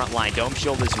down the front line. Dome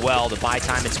shield as well to buy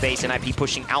time and space. NIP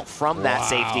pushing out from that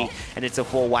safety, and it's a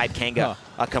full wipe. Kanga,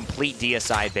 a complete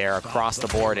deicide there across the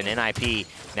board, and NIP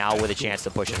now with a chance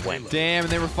to push and win. Damn,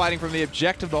 and they were fighting from the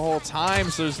objective the whole time,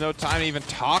 so there's no time to even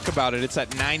talk about it. It's at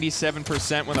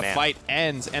 97% when the fight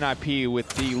ends. NIP with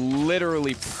the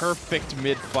literally perfect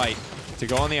mid-fight to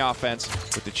go on the offense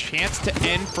with the chance to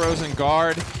end Frozen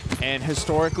Guard and,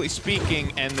 historically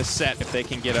speaking, end the set if they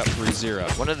can get up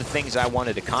 3-0. One of the things I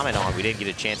wanted to comment on, we didn't get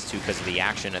a chance to because of the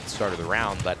action at the start of the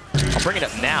round, but I'll bring it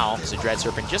up now as a Dread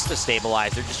Serpent just to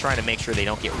stabilize. They're just trying to make sure they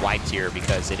don't get wiped here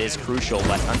because it is crucial,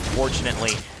 but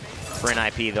unfortunately for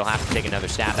NIP, they'll have to take another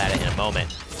stab at it in a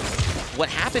moment. What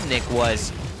happened, Nick,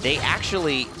 was they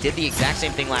actually did the exact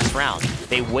same thing last round.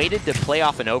 They waited to play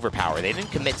off an overpower. They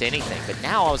didn't commit to anything. But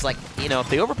now I was like, you know, if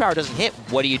the overpower doesn't hit,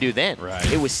 what do you do then?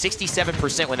 Right. It was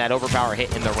 67% when that overpower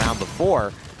hit in the round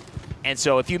before. And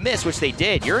so if you miss, which they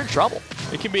did, you're in trouble.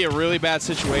 It can be a really bad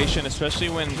situation, especially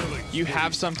when you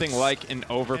have something like an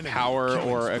Overpower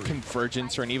or a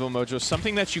Convergence or an Evil Mojo,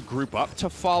 something that you group up to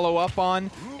follow up on,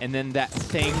 and then that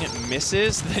thing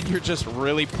misses, then you're just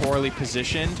really poorly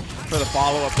positioned for the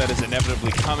follow-up that is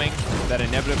inevitably coming, that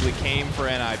inevitably came for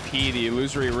NIP, the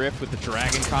Illusory Rift with the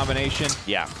Dragon combination.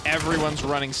 Yeah. Everyone's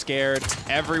running scared.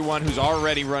 Everyone who's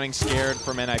already running scared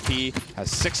from NIP has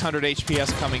 600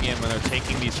 HPS coming in when they're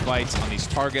taking these fights on these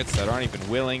targets that aren't even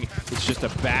willing. It's just a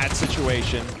bad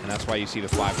situation, and that's why you see the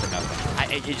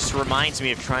 5-0. It just reminds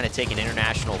me of trying to take an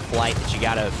international flight that you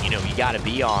gotta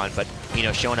be on, but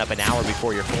showing up an hour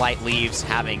before your flight leaves,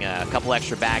 having a couple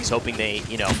extra bags, hoping they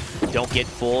don't get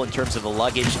full in terms of the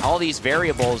luggage. All these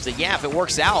variables that, if it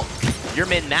works out, you're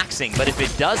min-maxing, but if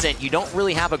it doesn't, you don't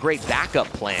really have a great backup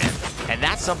plan. And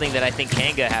that's something that I think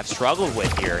Kanga have struggled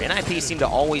with here. NIP seem to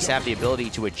always have the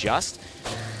ability to adjust.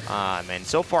 And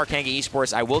so far, Kanga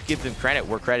Esports, I will give them credit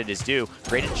where credit is due.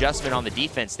 Great adjustment on the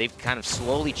defense. They've kind of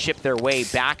slowly chipped their way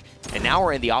back, and now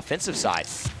we're in the offensive side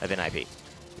of NIP.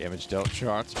 Damage dealt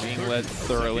charts being led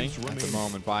thoroughly at the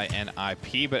moment by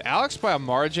NIP, but Alex by a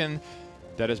margin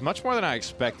that is much more than I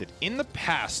expected. In the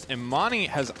past, Imani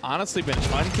has honestly been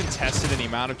uncontested in the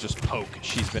amount of just poke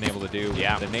she's been able to do.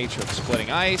 Yeah. The nature of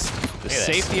splitting ice, the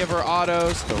safety of her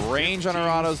autos, the range on her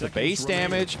autos, the base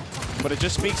damage. But it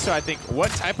just speaks to, I think, what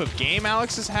type of game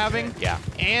Alex is having. Yeah.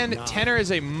 And Tenor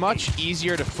is a much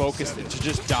easier to focus than to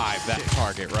just dive that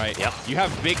target, right? Yep. You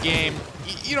have big game.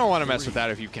 You don't want to mess with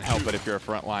that if you can help it if you're a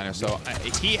frontliner. So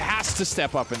he has to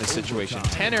step up in this situation.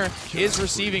 Tenor is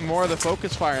receiving more of the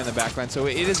focus fire in the backline, so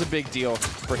it is a big deal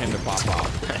for him to pop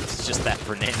off. It's just that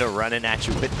Fernando running at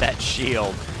you with that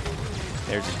shield.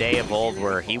 There's a day of old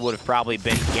where he would have probably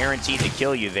been guaranteed to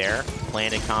kill you there.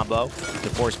 Planted combo to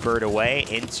force Bird away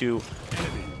into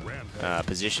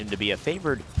position to be a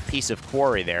favored piece of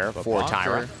quarry there for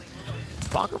Tyra.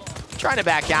 Bonker trying to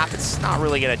back out. It's not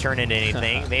really going to turn into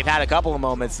anything. They've had a couple of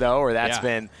moments, though, where that's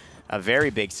been a very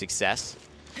big success.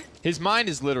 His mind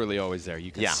is literally always there.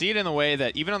 You can see it in the way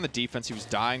that even on the defense, he was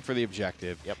dying for the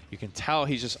objective. Yep. You can tell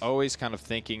he's just always kind of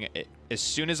thinking, as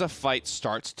soon as a fight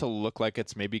starts to look like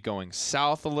it's maybe going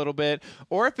south a little bit,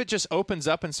 or if it just opens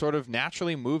up and sort of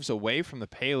naturally moves away from the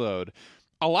payload,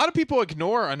 a lot of people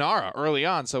ignore Anara early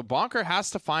on, so Bonker has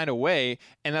to find a way,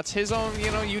 and that's his own,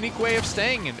 unique way of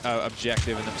staying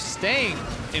objective and of staying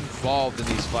involved in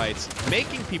these fights,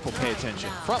 making people pay attention.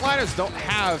 Frontliners don't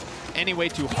have any way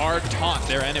to hard taunt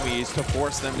their enemies to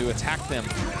force them to attack them.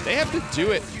 They have to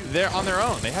do it on their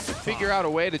own. They have to figure out a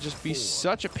way to just be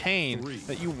such a pain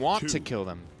that you want to kill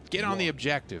them. Get on the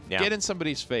objective. Yeah. Get in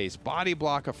somebody's face. Body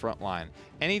block a front line.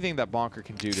 Anything that Bonker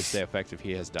can do to stay effective,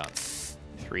 he has done.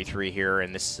 3-3 here,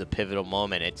 and this is a pivotal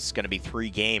moment. It's going to be 3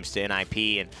 games to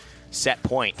NIP and set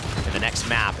point in the next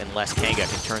map unless Kanga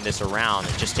can turn this around.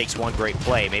 It just takes one great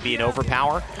play. Maybe an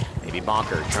overpower, maybe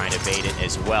Bonker trying to bait it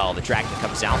as well. The Dragon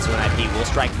comes out, so NIP will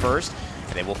strike first,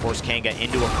 and they will force Kanga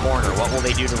into a corner. What will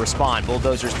they do to respond?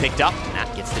 Bulldozer's picked up, and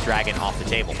that gets the Dragon off the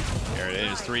table. There it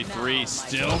is, 3-3,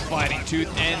 still fighting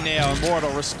tooth and nail. Immortal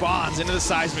responds into the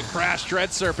seismic crash.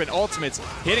 Dread Serpent ultimates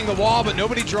hitting the wall, but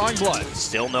nobody drawing blood.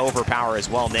 Still no overpower as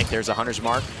well, Nick. There's a Hunter's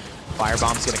Mark.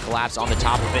 Firebomb's going to collapse on the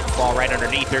top of it and fall right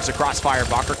underneath. There's a crossfire.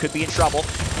 Bonker could be in trouble.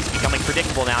 He's becoming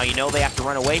predictable now. You know they have to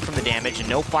run away from the damage, and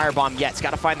no firebomb yet. He's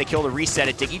got to find the kill to reset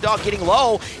it. Diggy Dog getting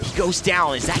low. He goes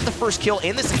down. Is that the first kill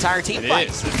in this entire team fight?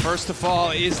 It is. The first to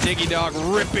fall is Diggy Dog,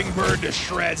 ripping Bird to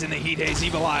shreds in the Heat Haze.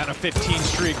 Evil Eye on a 15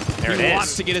 streak. There he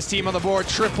wants to get his team on the board.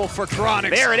 Triple for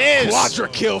Chronix. There it is. Quadra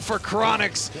kill for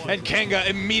Chronix. And Kanga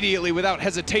immediately, without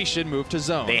hesitation, moved to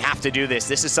zone. They have to do this.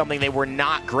 This is something they were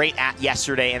not great at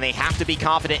yesterday, and they have to be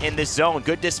confident in this zone.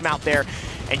 Good dismount there.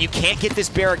 And you can't get this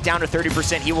Barrack down to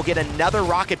 30%. He will get another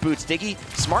rocket boots. Diggy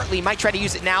smartly might try to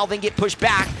use it now, then get pushed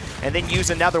back, and then use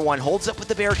another one. Holds up with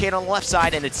the barricade on the left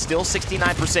side, and it's still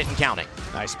 69% and counting.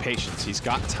 Nice patience. He's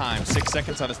got time. 6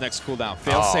 seconds on his next cooldown.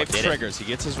 Fail-safe triggers. He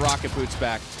gets his rocket boots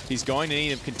back. He's going to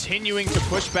need him. Continuing to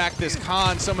push back this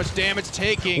Khan. So much damage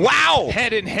taking. Wow!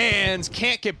 Head in hands.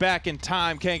 Can't get back in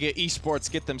time. Kanga Esports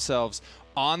get themselves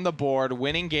on the board,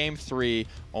 winning game 3,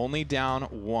 only down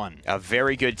 1. A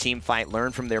very good team fight,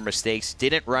 learned from their mistakes,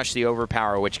 didn't rush the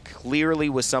overpower, which clearly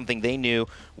was something they knew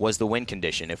was the win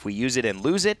condition. If we use it and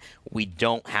lose it, we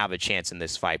don't have a chance in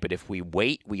this fight. But if we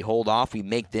wait, we hold off, we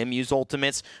make them use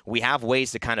ultimates, we have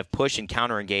ways to kind of push and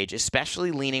counter-engage,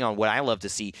 especially leaning on what I love to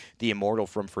see, the Immortal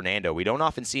from Fernando. We don't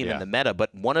often see him in the meta,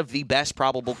 but one of the best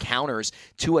probable counters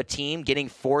to a team getting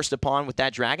forced upon with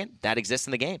that Dragon, that exists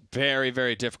in the game. Very,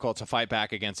 very difficult to fight back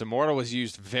against. Immortal was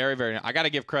used very, very... I got to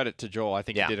give credit to Joel. I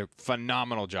think he did a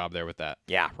phenomenal job there with that.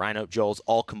 Yeah, Rhino Joel's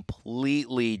all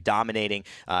completely dominating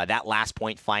that last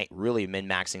point fight, really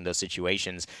min-maxing those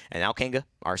situations. And now Kanga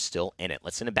are still in it.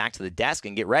 Let's send it back to the desk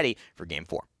and get ready for game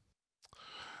 4.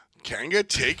 Kanga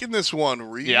taking this one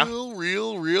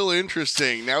real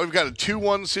interesting. Now we've got a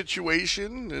 2-1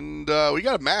 situation, and we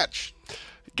got a match.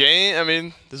 I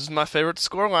mean, this is my favorite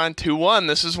scoreline, 2-1.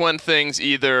 This is when things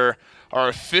either are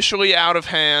officially out of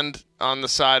hand on the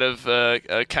side of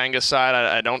Kanga's side.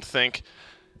 I don't think,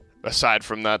 aside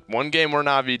from that one game where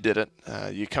Na'Vi did it,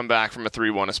 you come back from a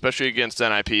 3-1, especially against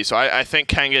NIP. So I think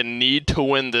Kanga need to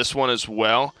win this one as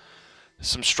well.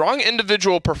 Some strong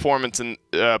individual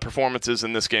performances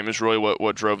in this game is really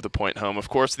what drove the point home. Of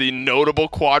course, the notable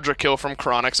quadra kill from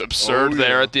Chronix, absurd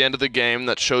there at the end of the game.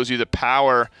 That shows you the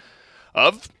power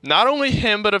of not only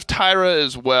him, but of Tyra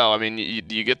as well. I mean,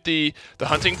 you get the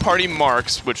hunting party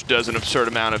marks, which does an absurd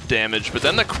amount of damage, but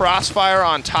then the crossfire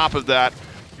on top of that,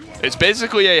 it's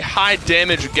basically a high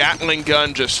damage Gatling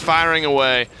gun just firing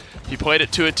away. He played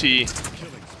it to a T.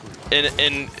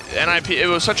 in NIP, it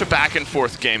was such a back and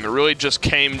forth game. It really just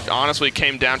honestly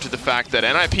came down to the fact that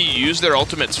NIP used their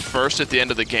ultimates first at the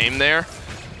end of the game there,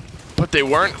 but they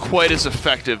weren't quite as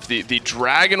effective. The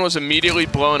Dragon was immediately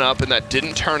blown up, and that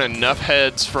didn't turn enough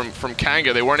heads from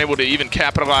Kanga. They weren't able to even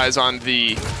capitalize on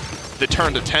the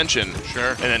turned attention.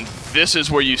 Sure. And then this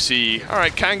is where you see, all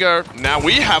right, Kanga, now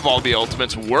we have all the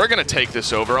ultimates. We're going to take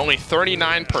this over. Only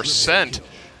 39%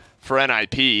 for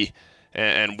NIP.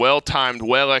 And well-timed,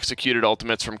 well-executed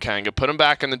ultimates from Kanga. Put them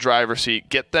back in the driver's seat.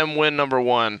 Get them win number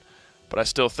 1. But I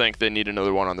still think they need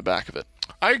another one on the back of it.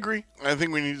 I agree. I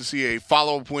think we need to see a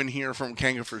follow-up win here from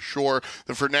Kanga for sure.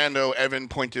 The Fernando, Evan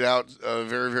pointed out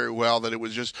very, very well that it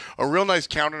was just a real nice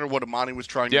counter to what Amani was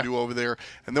trying to do over there.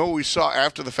 And then what we saw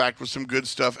after the fact was some good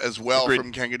stuff as well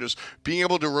from Kanga, just being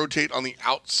able to rotate on the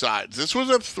outsides. This was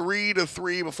a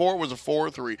 3-3 before it was a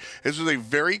 4-3. This was a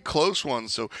very close one.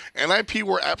 So NIP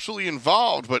were absolutely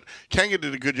involved, but Kanga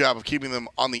did a good job of keeping them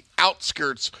on the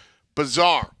outskirts.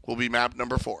 Bazaar will be map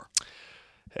number 4.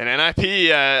 And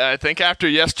NIP, I think after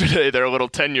yesterday, they're a little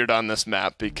tenured on this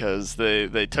map because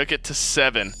they took it to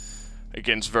 7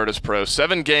 against Virtus Pro.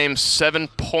 7 games, 7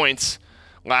 points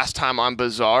last time on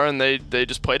Bazaar, and they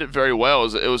just played it very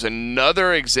well. It was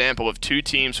another example of 2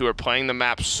 teams who are playing the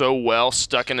map so well,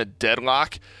 stuck in a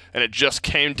deadlock, and it just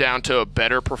came down to a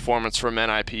better performance from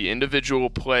NIP. Individual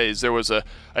plays. There was a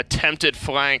attempted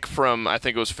flank from, I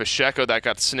think it was Fasheko, that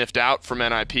got sniffed out from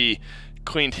NIP.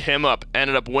 Cleaned him up,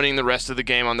 ended up winning the rest of the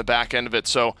game on the back end of it.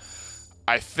 So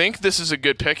I think this is a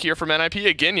good pick here from NIP.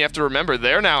 Again, you have to remember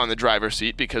they're now in the driver's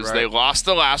seat because they lost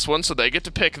the last one, so they get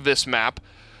to pick this map.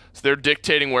 So they're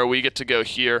dictating where we get to go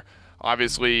here.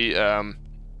 Obviously,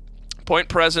 point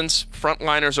presence,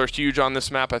 frontliners are huge on this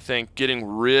map, I think. Getting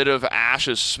rid of Ash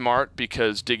is smart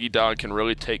because Diggy Dog can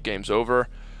really take games over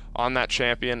on that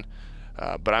champion.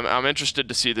 But I'm interested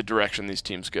to see the direction these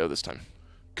teams go this time.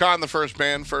 Khan, the first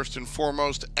ban, first and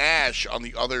foremost. Ash on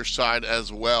the other side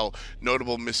as well.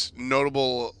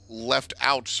 Notable left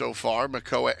out so far,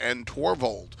 Makoa and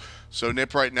Torvald. So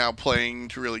Nip right now playing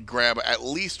to really grab at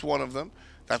least one of them.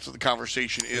 That's what the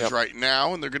conversation is right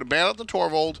now. And they're going to ban out the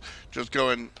Torvald. Just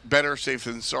going better safe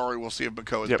than sorry. We'll see if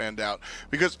Makoa is banned out.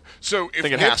 Because, so if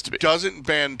Nip doesn't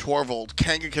ban Torvald,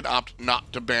 Kanga can opt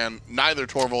not to ban neither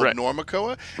Torvald nor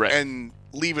Makoa and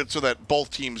leave it so that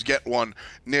both teams get one.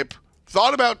 Nip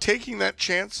thought about taking that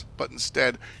chance, but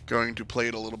instead going to play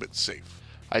it a little bit safe.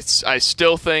 I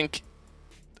still think,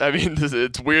 I mean,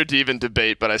 it's weird to even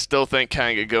debate, but I still think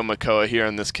Kanga go Makoa here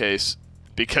in this case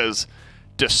because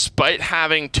despite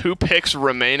having 2 picks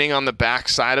remaining on the back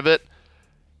side of it,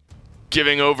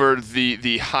 giving over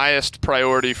the highest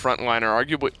priority frontliner,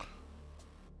 arguably.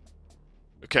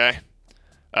 Okay.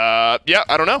 Yeah,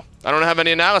 I don't know. I don't have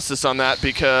any analysis on that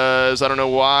because I don't know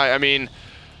why. I mean,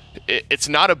 it's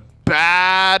not a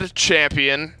bad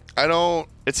champion.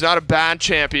 It's not a bad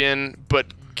champion, but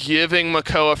giving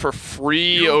Makoa for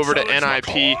free over to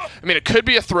NIP. I mean, it could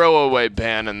be a throwaway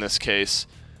ban in this case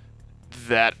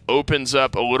that opens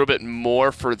up a little bit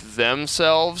more for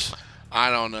themselves. I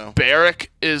don't know.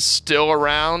 Barrick is still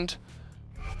around.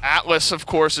 Atlas, of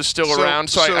course, is still around.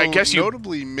 So I guess you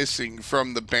notably missing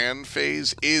from the ban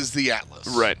phase is the Atlas.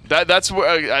 Right. That's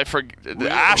where I forget.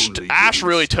 Ash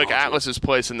really took Atlas's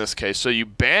place in this case. So you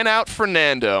ban out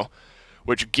Fernando,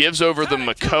 which gives over the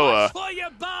Makoa,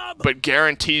 but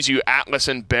guarantees you Atlas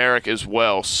and Barrick as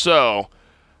well. So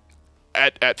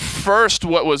at first,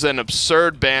 what was an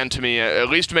absurd ban to me at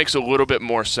least makes a little bit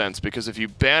more sense because if you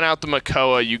ban out the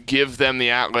Makoa, you give them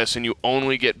the Atlas, and you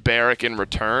only get Barrick in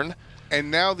return. And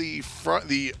now the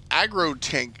aggro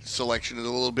tank selection is a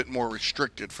little bit more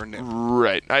restricted for Nip.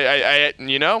 Right. I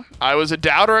was a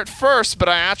doubter at first, but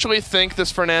I actually think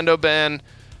this Fernando ban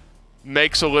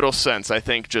makes a little sense. I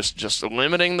think just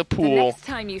limiting the pool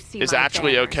is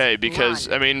actually okay because,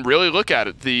 I mean, really look at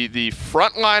it. The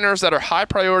frontliners that are high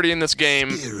priority in this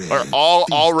game are all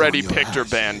already picked or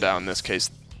banned down in this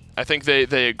case. I think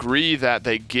they agree that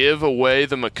they give away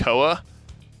the Makoa.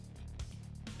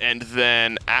 And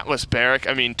then Atlas Barrick.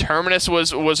 I mean, Terminus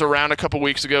was around a couple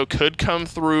weeks ago. Could come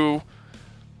through.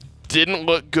 Didn't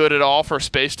look good at all for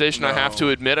Space Station, I have to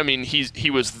admit. I mean, he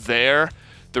was there.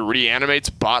 The Reanimates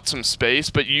bought some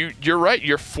space. But you're right.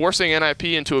 You're forcing NIP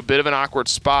into a bit of an awkward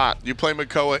spot. You play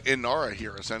Makoa in Nara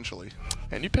here, essentially.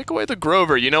 And you pick away the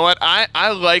Grover. You know what?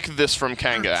 I like this from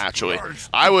Kanga, actually.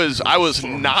 I was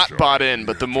not bought in,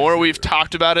 but the more we've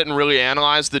talked about it and really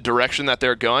analyzed the direction that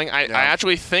they're going, I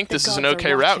actually think this is an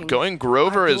okay route. Going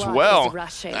Grover as well.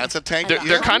 That's a tank.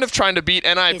 They're kind of trying to beat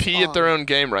NIP at their own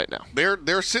game right now.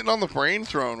 They're sitting on the brain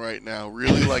throne right now,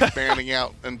 really like banning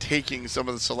out and taking some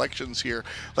of the selections here.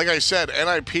 Like I said,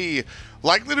 NIP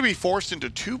likely to be forced into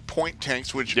 2-point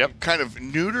tanks, which kind of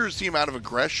neuters the amount of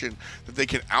aggression that they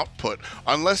can output,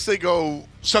 unless they go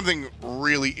something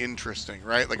really interesting,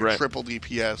 right? Like a triple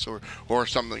DPS or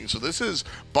something. So this is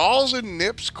balls in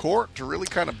Nip's court to really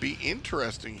kind of be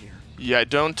interesting here. Yeah, I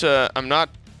don't. I'm not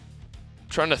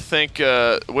trying to think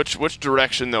which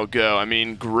direction they'll go. I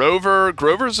mean,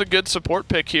 Grover's a good support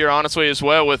pick here, honestly, as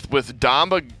well. With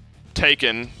Damba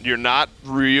taken, you're not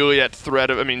really at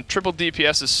threat of. I mean, triple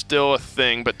DPS is still a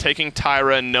thing, but taking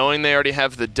Tyra, knowing they already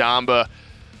have the Damba,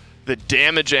 the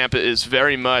damage amp is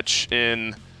very much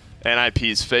in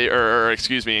NIP's favor, or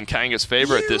excuse me, in Kanga's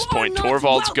favor at this point.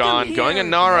 Torvald's gone, going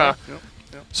Inara.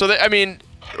 So they, I mean.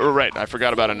 Right, I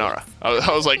forgot about Inara.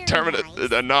 I was like,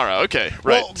 Inara, okay,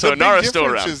 right. Well, so Inara's still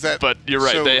is around, that, but you're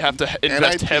right, they have to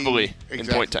invest NIP, heavily in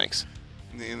point tanks.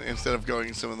 Instead of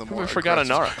going some of the more We forgot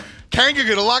Inara. Kanga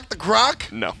gonna lock the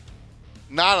Croc? No.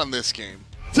 Not on this game.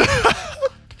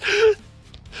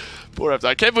 Poor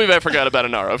I can't believe I forgot about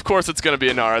Inara. Of course it's going to be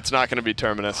Inara, it's not going to be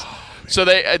Terminus. So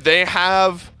they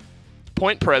have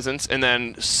point presence and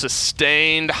then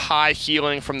sustained high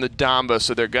healing from the Damba,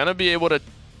 so they're going to be able to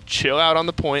chill out on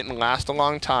the point and last a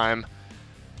long time.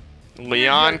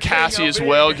 Leon Cassie as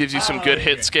well gives you some good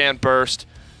hit scan burst.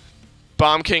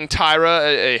 Bomb King Tyra,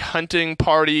 a hunting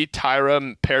party.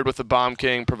 Tyra paired with the Bomb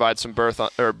King provides some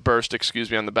burst,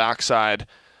 excuse me, on the backside.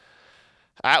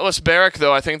 Atlas Barrack,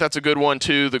 though, I think that's a good one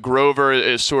too. The Grover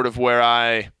is sort of where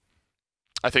I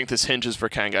think this hinges for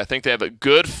Kanga. I think they have a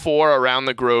good 4 around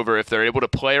the Grover if they're able to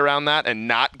play around that and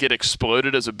not get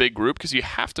exploded as a big group, because you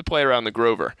have to play around the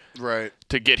Grover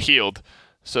to get healed.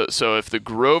 So if the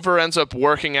Grover ends up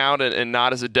working out and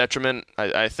not as a detriment,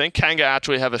 I think Kanga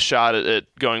actually have a shot at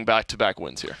going back-to-back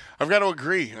wins here. I've got to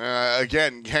agree.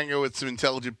 Again, Kanga with some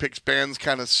intelligent picks bans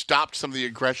kind of stopped some of the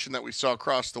aggression that we saw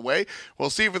across the way.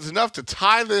 We'll see if it's enough to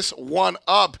tie this one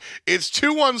up. It's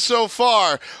 2-1 so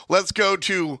far. Let's go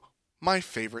to my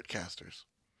favorite casters.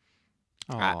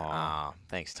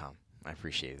 Thanks, Tom. I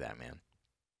appreciate that, man.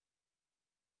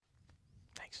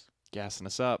 Thanks. Gassing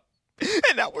us up.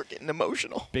 And now we're getting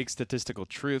emotional. Big statistical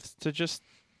truths to just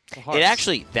It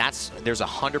actually, there's a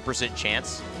 100%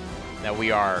 chance that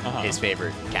we are his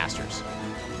favorite casters.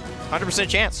 100%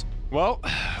 chance. Well,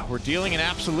 we're dealing in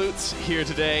absolutes here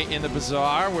today in the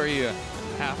Bazaar, where you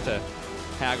have to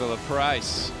haggle the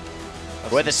price.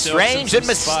 With the strange and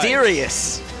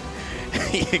mysterious.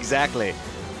 Exactly.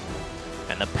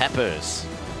 And the peppers.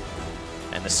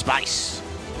 And the spice.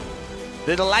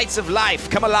 The delights of life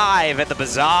come alive at the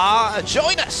Bazaar.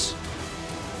 Join us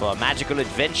for a magical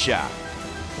adventure.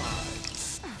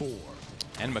 4.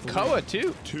 And Makoa,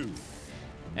 too. 2.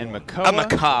 And Makoa,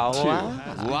 Makoa.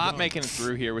 too. A lot making it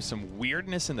through here with some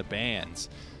weirdness in the bands.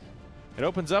 It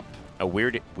opens up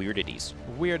Weirdities.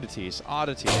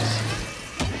 Oddities.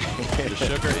 The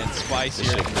sugar and spice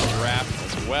here in the draft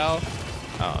as well.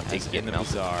 Oh, takes in the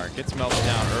Bazaar. Gets melted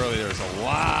down early. There's a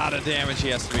lot of damage he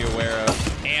has to be aware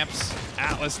of. Amps,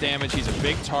 Atlas damage. He's a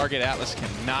big target. Atlas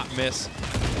cannot miss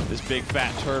this big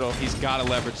fat turtle. He's got to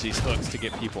leverage these hooks to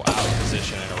get people out of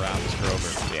position and around this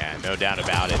Grover. Yeah, no doubt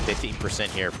about it. 15%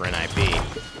 here for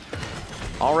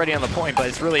NIP. Already on the point, but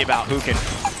it's really about who can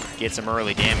get some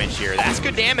early damage here. That's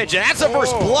good damage, and that's a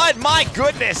first blood. My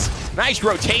goodness. Nice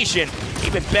rotation.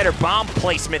 Even better bomb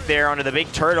placement there onto the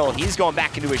big turtle. He's going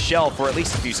back into his shell for at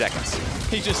least a few seconds.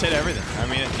 He just hit everything. I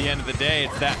mean, at the end of the day,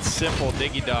 it's that simple.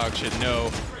 Diggy Dog should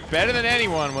know better than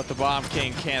anyone what the Bomb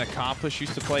King can accomplish.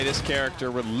 Used to play this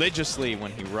character religiously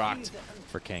when he rocked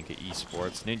for Kanga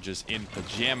Esports. Ninjas in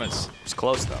Pyjamas. It's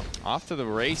close, though. Off to the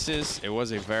races. It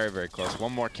was a very, very close.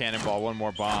 One more cannonball, one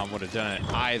more bomb would have done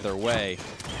it either way.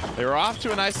 They were off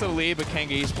to a nice little lead, but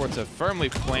Kanga Esports have firmly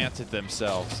planted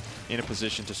themselves in a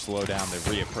position to slow down the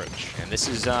reapproach. And this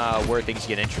is where things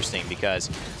get interesting, because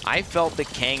I felt that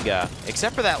Kanga,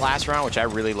 except for that last round, which I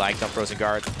really liked on Frozen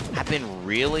Guard, have been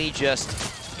really just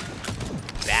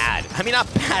bad. I mean,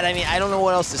 not bad. I mean, I don't know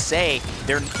what else to say.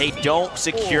 They don't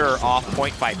secure off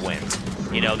point fight wins.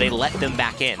 You know, they let them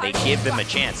back in. They give them a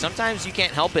chance. Sometimes you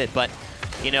can't help it, but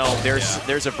you know,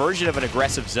 there's a version of an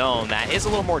aggressive zone that is a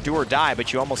little more do or die,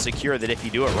 but you almost secure that if you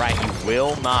do it right, you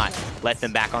will not let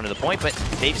them back onto the point. But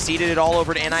they've seeded it all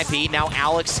over to NIP. Now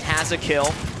Alex has a kill.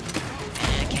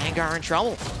 And Kanga are in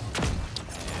trouble.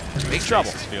 Big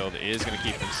trouble. This field is going to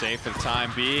keep them safe for the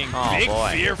time being. Oh, Big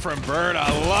boy. fear from Bird. I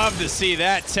love to see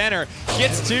that. Tenor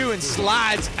gets 2 and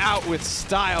slides out with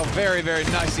style. Very, very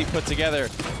nicely put together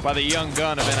by the young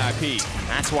gun of NIP.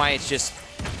 That's why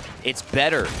it's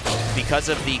better because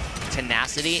of the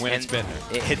tenacity. When it's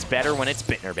Bittner. It's better when it's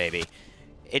Bittner, baby.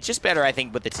 It's just better, I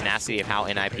think, with the tenacity of how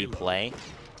NIP play.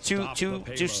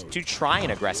 to try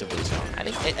and aggressively zone.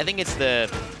 I think it's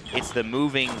the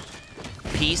moving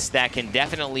piece that can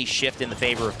definitely shift in the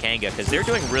favor of Kanga, because they're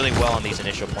doing really well on these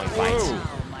initial point fights.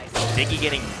 Diggy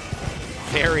getting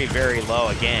very, very low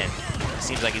again.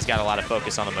 Seems like he's got a lot of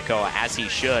focus on the Makoa, as he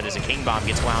should, as a King Bomb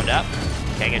gets wound up.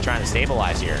 Kanga trying to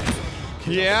stabilize here.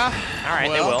 Yeah. All right,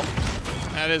 well, they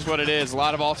will. That is what it is. A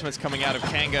lot of ultimates coming out of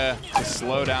Kanga to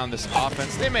slow down this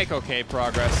offense. They make okay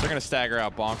progress. They're going to stagger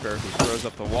out Bonker, who throws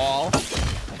up the wall.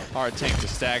 Hard tank to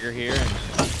stagger here. And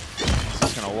he's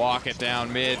just going to walk it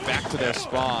down mid, back to their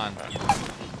spawn.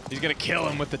 He's going to kill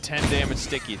him with the 10 damage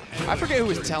sticky. I forget who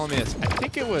was telling me this. I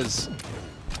think it was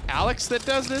Alex that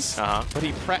does this.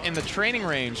 But in the training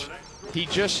range, he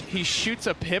shoots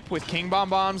a pip with King Bomb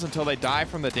bombs until they die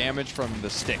from the damage from the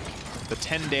stick. The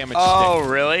 10 damage stick. Oh,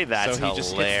 really? That's so he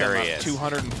hilarious. just hits them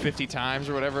up 250 times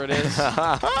or whatever it is.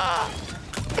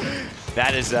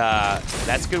 That's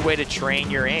a good way to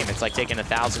train your aim. It's like taking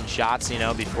 1,000 shots, you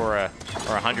know, before or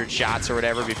 100 shots or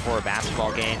whatever before a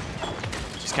basketball game.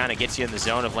 Just kind of gets you in the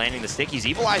zone of landing the stickies.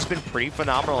 Evil Eye's been pretty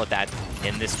phenomenal at that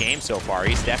in this game so far.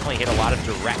 He's definitely hit a lot of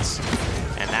directs,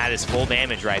 and that is full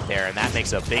damage right there, and that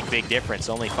makes a big, big difference.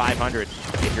 Only 500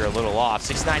 if you're a little off.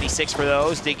 696 for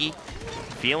those. Diggy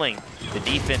feeling the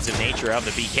defensive nature of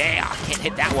the BK. I can't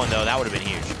hit that one, though. That would have been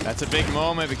huge. That's a big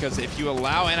moment, because if you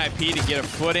allow NIP to get a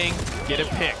footing, get a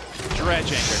pick,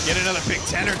 dredge anchor, get another pick,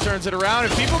 Tenor turns it around.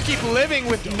 If people keep living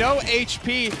with no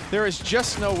HP, there is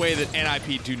just no way that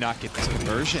NIP do not get this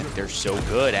conversion. They're so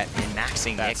good at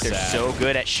maxing, Nick. They're sad. so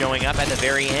good at showing up at the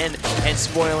very end and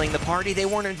spoiling the party. They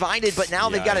weren't invited, but now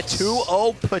they've got a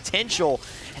 2-0 potential,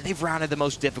 and they've rounded the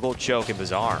most difficult choke in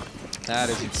Bazaar. That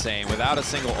is insane. Without a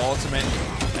single ultimate,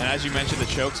 and as you mentioned, the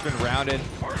choke's been rounded.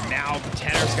 Now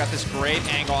Tenor's got this great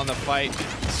angle on the fight.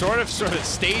 Sort of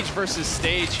stage versus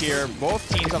stage here. Both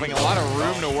teams having a lot of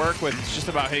room to work with. It's just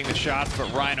about hitting the shots,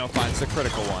 but Rhino finds the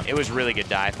critical one. It was really good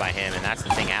dive by him, and that's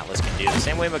the thing Atlas can do. The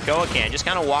same way Makoa can. Just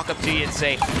kind of walk up to you and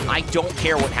say, I don't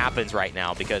care what happens right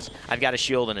now, because I've got a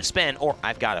shield and a spin, or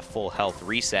I've got a full health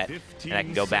reset, and I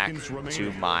can go back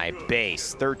to my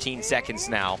base. 13 seconds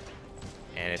now.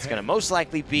 And it's going to most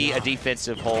likely be a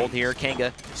defensive hold here.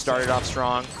 Kanga started off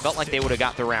strong. Felt like they would have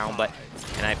got the round, but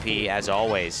NIP, as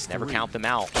always, never count them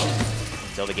out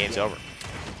until the game's over.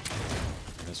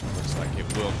 This one looks like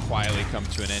it will quietly come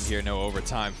to an end here. No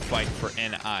overtime fight for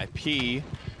NIP.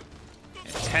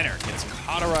 And Tenor gets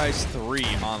cauterized 3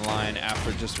 online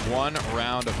after just 1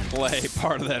 round of play.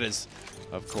 Part of that is,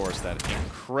 of course, that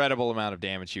incredible amount of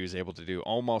damage he was able to do.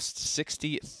 Almost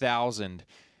 60,000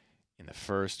 in the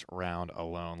first round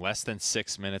alone. Less than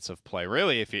 6 minutes of play.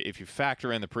 Really, if you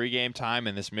factor in the pregame time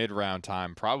and this mid-round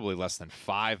time, probably less than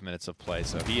 5 minutes of play.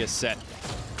 So he has set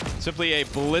simply a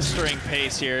blistering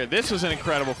pace here. This was an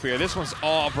incredible fear. This one's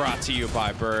all brought to you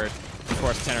by Bird. Of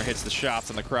course, Tenor hits the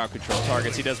shots on the crowd control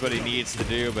targets. He does what he needs to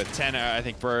do, but Tenor, I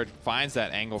think Bird finds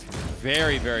that angle from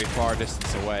very, very far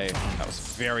distance away. That was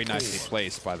very nicely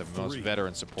placed by the most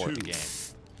veteran support in the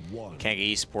game. Kanga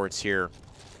Esports here,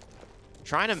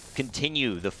 trying to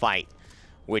continue the fight,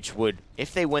 which would,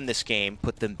 if they win this game,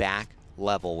 put them back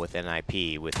level with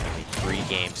NIP with only 3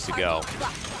 games to go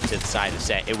to the side of the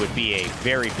set. It would be a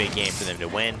very big game for them to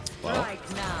win. Well,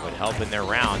 would help in their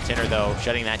round. Tenor, though,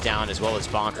 shutting that down, as well as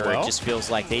Bonker. It just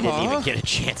feels like they didn't even get a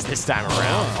chance this time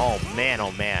around. Oh, man,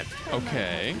 oh, man.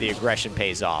 Okay. The aggression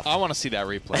pays off. I want to see that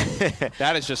replay.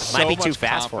 That is just so Might be much too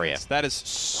fast confidence. for you. That is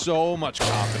so much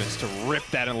confidence to rip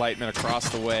that Enlightenment across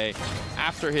the way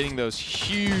after hitting those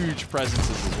huge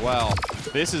presences as well.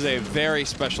 This is a very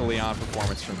special Leon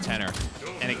performance from Tenor.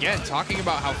 And again, talking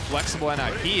about how flexible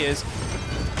NIP is,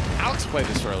 Alex played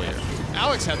this earlier.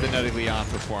 Alex had the Nutty Leon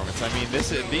performance. I mean,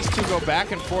 these two go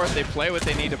back and forth. They play what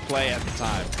they need to play at the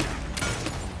time.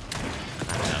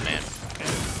 I don't know, man.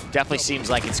 Definitely seems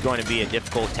like it's going to be a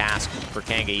difficult task for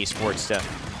Kanga Esports to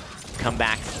come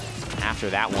back after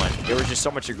that one. There was just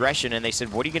so much aggression, and they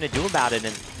said, what are you going to do about it?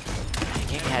 And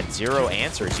Kanga had 0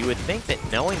 answers. You would think that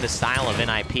knowing the style of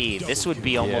NIP, this would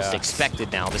be almost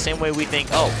expected now. The same way we think,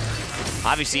 oh,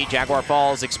 obviously Jaguar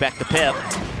Falls expect the pip.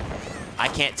 I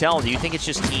can't tell. Do you think it's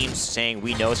just teams saying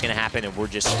we know it's going to happen and we'll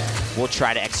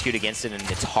try to execute against it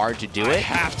and it's hard to do it? I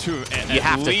have to. You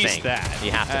have to think that. You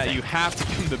have to think. You have to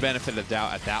give them the benefit of the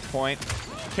doubt at that point.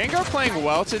 Kanga are playing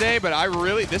well today, but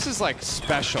this is like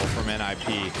special from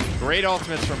NIP. Great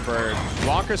ultimates from Bird.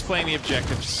 Bonker's playing the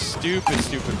objective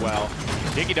stupid well.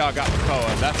 Diggy Dog got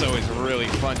Makoa. That's always a really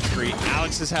fun treat.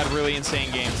 Alex has had really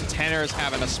insane games. Tenor is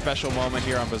having a special moment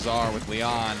here on Bazaar with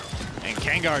Leon. And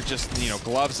Kanga are just,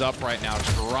 gloves up right now,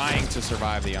 trying to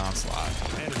survive the onslaught.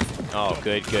 Oh,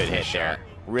 good hit there.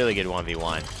 Really good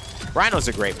 1v1. Rhino's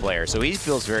a great player, so he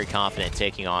feels very confident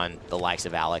taking on the likes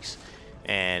of Alex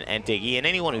and Diggy and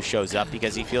anyone who shows up,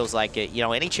 because he feels like, you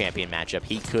know, any champion matchup,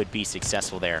 he could be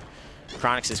successful there.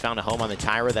 Chronix has found a home on the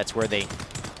Tyra. That's where they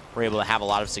were able to have a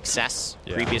lot of success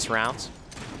previous rounds.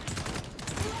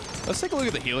 Let's take a look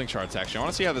at the healing charts, actually. I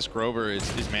want to see how this Grover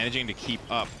is managing to keep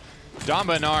up.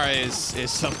 Damba Inara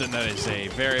is something that is a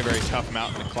very, very tough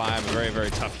mountain to climb, a very,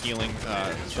 very tough healing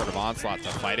sort of onslaught to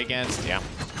fight against. Yeah.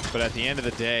 But at the end of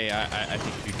the day, I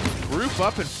think if you can group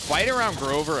up and fight around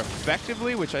Grover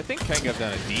effectively, which I think Kanga have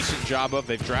done a decent job of,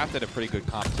 they've drafted a pretty good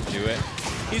comp to do it.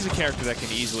 He's a character that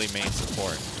can easily main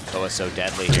support. Koa so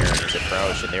deadly here in his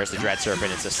approach, and there's the Dread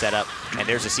Serpent. It's a setup, and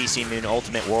there's a CC Moon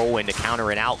Ultimate Whirlwind to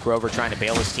counter it out. Grover trying to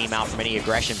bail his team out from any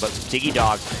aggression, but Diggy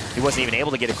Dog, he wasn't even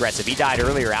able to get aggressive. He died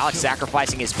earlier. Alex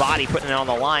sacrificing his body, putting it on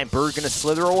the line. Bird gonna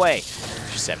slither away.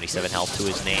 Just 77 health to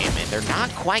his name, and they're not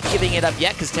quite giving it up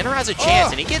yet because Tenor has a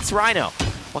chance, and he gets Rhino.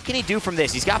 What can he do from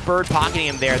this? He's got Bird pocketing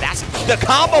him there. That's the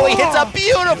combo. He hits a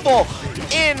beautiful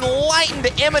enlightened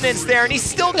eminence there, and he's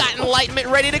still got enlightenment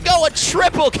ready to go. A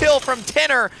triple kill from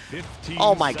Tenor.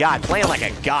 Oh my God, playing like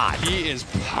a god. He is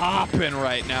popping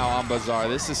right now on Bazaar.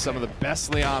 This is some of the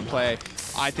best Leon play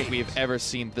I think we have ever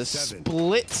seen. The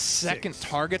split-second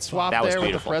target swap there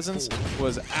with the presence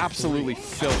was absolutely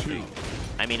filthy.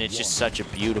 I mean, it's just such a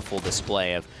beautiful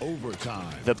display of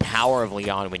the power of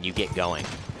Leon when you get going.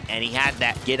 And he had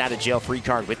that get-out-of-jail-free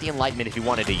card with the Enlightenment if he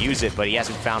wanted to use it, but he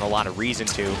hasn't found a lot of reason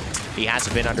to. He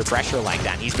hasn't been under pressure like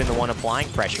that. He's been the one applying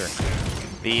pressure.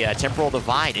 The Temporal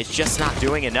Divide is just not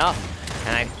doing enough.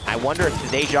 And I wonder if the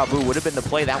Deja Vu would have been the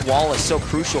play. That wall is so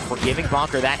crucial for giving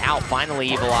Bonker that out. Finally,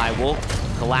 Evil Eye will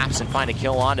collapse and find a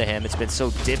kill onto him. It's been so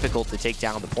difficult to take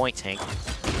down the point tank.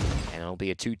 And it'll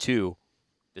be a 2-2,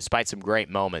 despite some great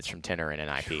moments from Tenor and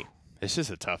NIP. This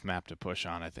is a tough map to push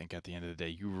on, I think, at the end of the day.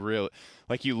 You really,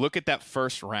 like, you look at that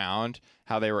first round,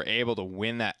 how they were able to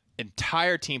win that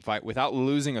entire team fight without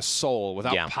losing a soul,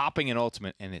 without popping an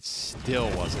ultimate, and it still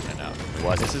wasn't enough.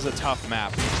 This is a tough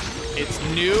map. It's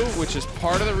new, which is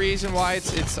part of the reason why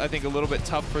it's I think, a little bit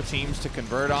tough for teams to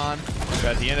convert on. But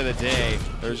at the end of the day,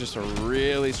 there's just a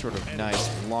really sort of nice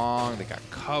long, they got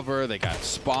cover, they got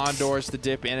spawn doors to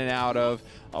dip in and out of,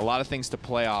 a lot of things to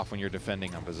play off when you're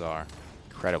defending on Bazaar.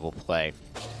 Incredible play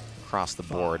across the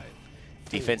board.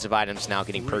 Defensive items now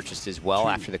getting purchased as well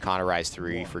after the Cauterize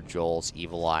 3 for Joel's,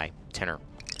 Evil Eye, Tenor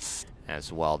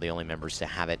as well. The only members to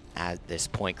have it at this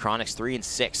point. Chronix 3 and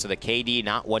 6, so the KD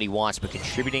not what he wants, but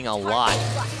contributing a lot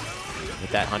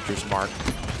with that Hunter's Mark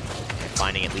and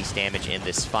finding at least damage in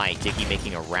this fight. Diggy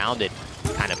making a rounded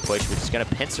kind of push, which is going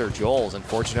to pincer Joel's,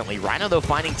 unfortunately. Rhino, though,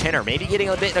 finding Tenor, maybe getting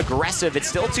a bit aggressive. It's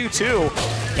still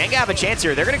 2-2. Kanga have a chance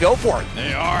here. They're going to go for it.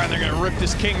 They are, and they're going to rip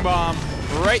this King Bomb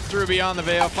right through beyond the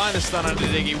veil. Find the stun onto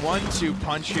Diggy. 1-2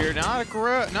 punch here.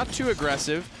 Not too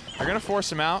aggressive. They're going to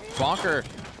force him out. Bonker,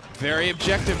 very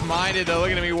objective-minded, though.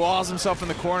 Look at him. He walls himself in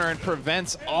the corner and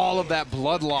prevents all of that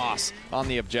blood loss on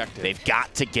the objective. They've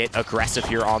got to get aggressive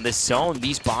here on this zone.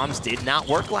 These bombs did not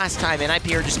work last time. NIP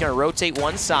are just going to rotate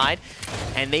one side,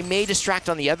 and they may distract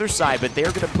on the other side, but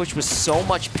they're going to push with so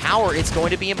much power, it's going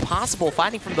to be impossible.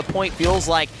 Fighting from the point feels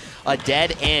like a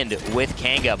dead end with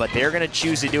Kanga, but they're going to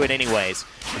choose to do it anyways.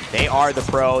 They are the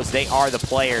pros. They are the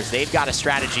players. They've got a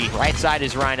strategy. Right side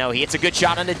is Rhino. He hits a good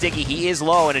shot on the Diggy. He is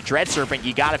low, and a Dread Serpent,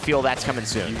 you got to feel that's coming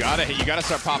soon. You got to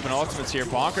start popping ultimates here.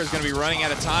 Bonker's going to be running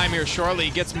out of time here shortly.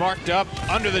 He gets marked up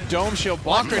under the dome shield.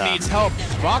 Bonker needs help.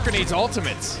 Bonker needs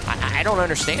ultimates. I don't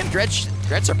understand. Dread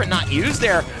Serpent not used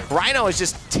there. Rhino is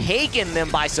just taking them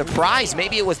by surprise.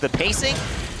 Maybe it was the pacing.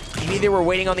 Maybe they were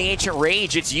waiting on the Ancient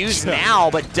Rage. It's used now,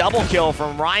 but double kill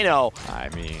from Rhino. I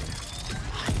mean,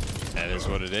 that is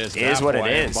what it is. It is what it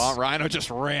is. Rhino just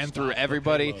ran through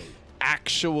everybody,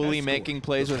 actually making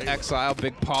plays with Exile.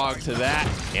 Big pog to that.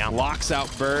 Yeah. Locks out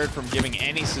Bird from giving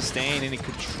any sustain, any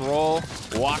control.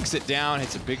 Walks it down,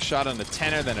 hits a big shot on the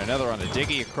Tenor, then another on the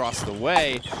Diggy across the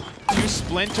way. Two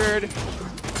splintered.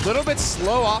 A little bit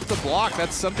slow off the block.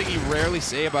 That's something you rarely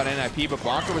say about NIP, but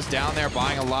Bonker was down there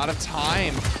buying a lot of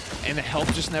time, and the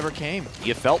help just never came.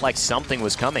 You felt like something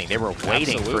was coming. They were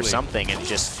waiting for something, and it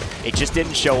just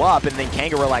didn't show up. And then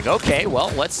Kanga were like, okay, well,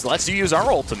 let's use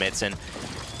our ultimates. And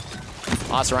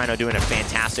Rhino doing a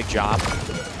fantastic job.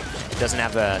 Doesn't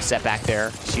have a setback there.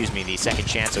 Excuse me, the second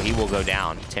chance, so he will go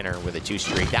down. Tenor with a 2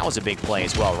 streak. That was a big play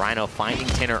as well. Rhino finding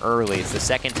Tenor early. It's the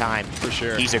second time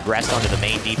he's aggressed onto the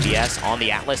main DPS on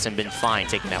the Atlas and been fine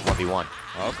taking that 1v1.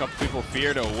 Oh, a couple people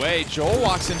feared away. Joel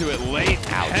walks into it late,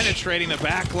 penetrating the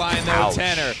back line though.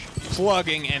 Tenor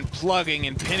plugging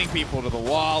and pinning people to the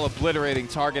wall, obliterating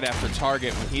target after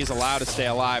target. When he's allowed to stay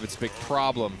alive, it's a big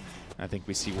problem. I think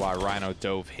we see why Rhino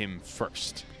dove him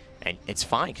first. And it's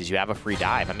fine because you have a free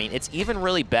dive. I mean, it's even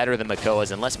really better than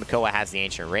Makoa's unless Makoa has the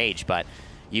Ancient Rage, but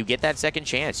you get that second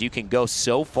chance. You can go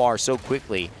so far so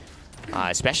quickly,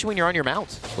 especially when you're on your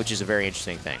mount, which is a very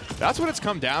interesting thing. That's what it's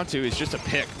come down to, is just a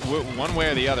pick, one way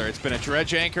or the other. It's been a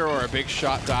dredge anchor or a big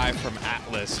shot dive from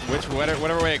Atlas.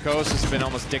 Whatever way it goes has been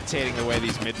almost dictating the way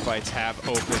these mid-fights have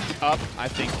opened up. I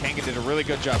think Kanga did a really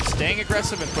good job staying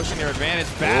aggressive and pushing their advantage.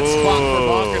 Bad spot for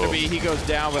Bonker to be. He goes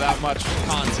down without much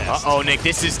contest. Uh-oh, Nick,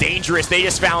 this is dangerous. They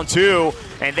just found 2,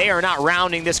 and they are not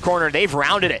rounding this corner. They've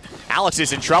rounded it. Alex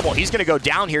is in trouble. He's going to go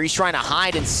down here. He's trying to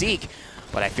hide and seek.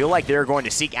 But I feel like they're going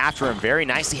to seek after him very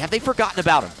nicely. Have they forgotten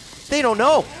about him? They don't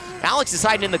know. Alex is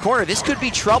hiding in the corner. This could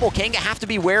be trouble. Kanga have to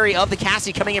be wary of the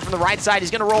Cassie coming in from the right side. He's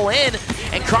going to roll in,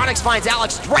 and Chronix finds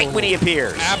Alex right when he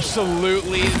appears.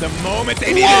 Absolutely. The moment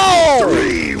they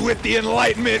needed 3 with the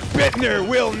Enlightenment. Bittner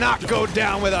will not go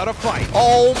down without a fight.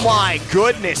 Oh my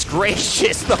goodness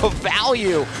gracious. The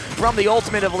value from the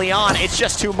ultimate of Leon. It's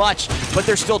just too much, but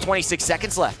there's still 26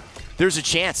 seconds left. There's a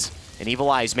chance. And Evil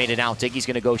Eye's made it out. Diggy's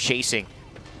going to go chasing.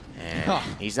 And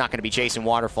he's not going to be chasing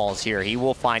waterfalls here. He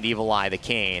will find Evil Eye, the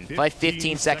king.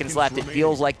 15 seconds left. It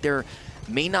feels like there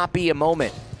may not be a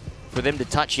moment for them to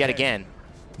touch yet again.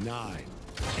 9,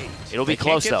 8. It'll be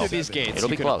close, though. These gates. It'll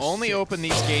be you close. can only open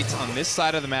these gates on this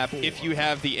side of the map if you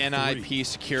have the NIP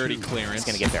security clearance. He's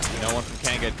going to get there. No one from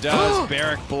Kanga does.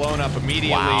 Barrack blown up immediately.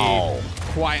 Wow.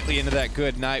 Quietly into that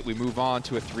good night. We move on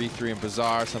to a 3-3 in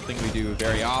Bazaar, something we do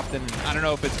very often. I don't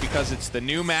know if it's because it's the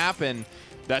new map and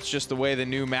that's just the way the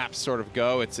new maps sort of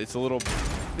go. It's a little,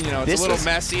 you know, it's a little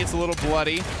messy, it's a little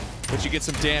bloody, but you get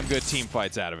some damn good team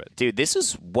fights out of it. Dude, this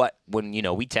is what, when, you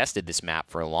know, we tested this map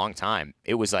for a long time,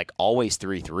 it was like always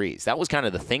 3-3s. That was kind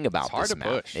of the thing about this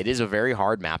map. It is a very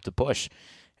hard map to push.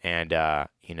 And,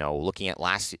 you know, looking at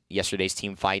yesterday's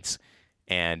team fights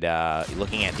and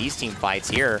looking at these team fights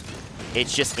here,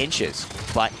 it's just inches.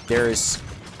 But there's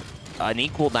an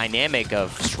equal dynamic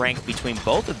of strength between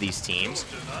both of these teams.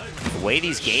 The way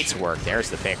these gates work,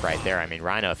 there's the pick right there. I mean,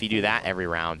 Rhino, if you do that every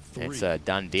round, it's a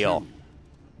done deal.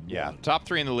 Yeah, top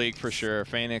 3 in the league for sure.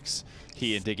 Phoenix,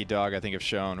 he and Diggy Dog, I think, have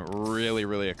shown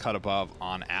really a cut above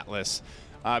on Atlas.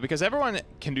 Because everyone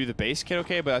can do the base kit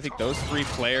okay, but I think those 3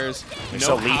 players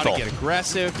know how to get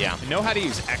aggressive, know how to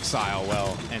use Exile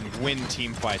well, and win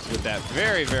team fights with that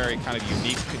very kind of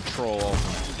unique control.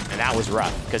 And that was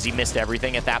rough, because he missed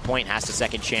everything at that point, has the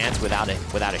second chance without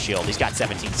a shield. He's got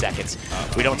 17 seconds.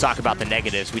 We don't talk about the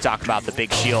negatives, we talk about the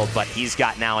big shield, but he's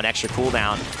got now an extra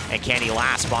cooldown, and can he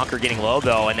last? Bonker getting low,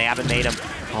 though, and they haven't made him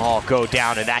go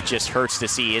down, and that just hurts to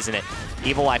see, isn't it?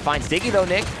 Evil Eye finds Diggy, though,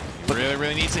 Nick.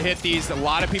 Really needs to hit these. A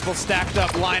lot of people stacked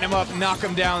up, line them up, knock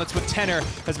them down. That's what Tenor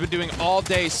has been doing all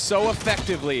day so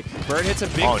effectively. Bird hits a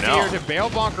big fear to bail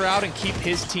Bonker out and keep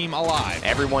his team alive.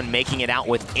 Everyone making it out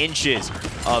with inches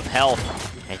of health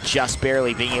and just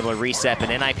barely being able to reset. But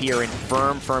NIP are in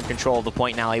firm control of the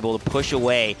point now, able to push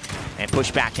away and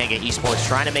push back Kanga Esports,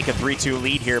 trying to make a 3-2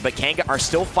 lead here, but Kanga are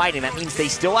still fighting. That means they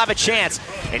still have a chance.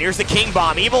 And here's the King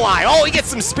Bomb. Evil Eye, oh, he gets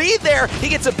some speed there. He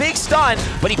gets a big stun,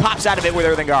 but he pops out of it with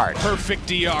Earthen Guard. Perfect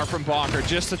DR from Bonker,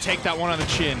 just to take that one on the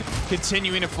chin.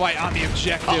 Continuing to fight on the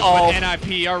objective, but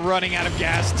NIP are running out of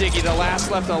gas. Diggy, the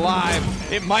last left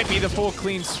alive. It might be the full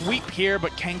clean sweep here,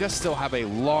 but Kanga still have a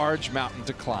large mountain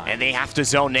to climb. And they have to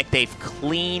zone, Nick. They've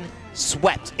clean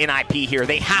swept NIP here.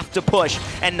 They have to push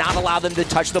and not allow them to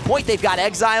touch the point. They've got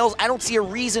exiles. I don't see a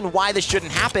reason why this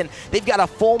shouldn't happen. They've got a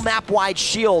full map-wide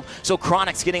shield, so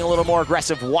Chronix getting a little more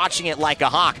aggressive, watching it like a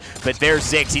hawk. But there's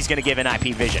Ziggs. He's going to give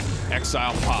NIP vision.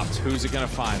 Exile popped. Who's it going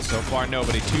to find? So far,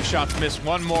 nobody. 2 shots missed.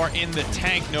 1 more in the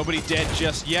tank. Nobody dead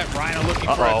just yet. Rhino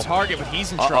looking for a target, but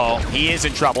he's in trouble. He is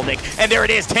in trouble, Nick. And there it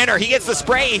is. Tenor, he gets the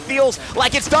spray. He feels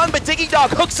like it's done, but Diggy Dog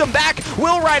hooks him back.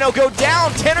 Will Rhino go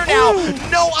down? Tenor now,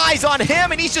 no eyes on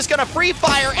him, and he's just gonna free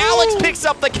fire. Alex picks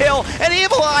up the kill, and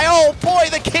Evil Eye, oh boy,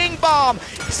 the King Bomb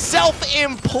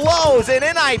self-implodes, and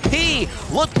NIP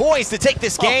look poised to take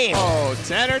this game.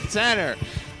 Tenor.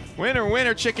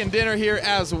 Winner, chicken dinner here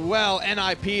as well.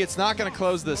 NIP, it's not gonna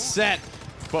close the set,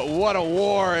 but what a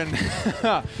war, and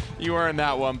you earned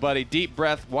that one, buddy. Deep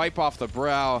breath, wipe off the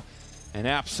brow, an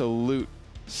absolute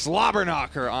slobber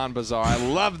knocker on Bazaar. I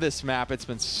love this map. It's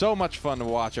been so much fun to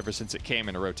watch ever since it came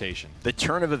into rotation. The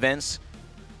turn of events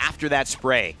after that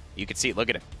spray, you can see, look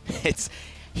at him.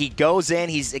 He goes in,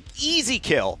 he's an easy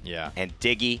kill, and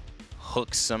Diggy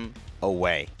hooks him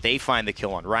away. They find the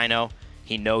kill on Rhino.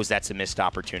 he knows that's a missed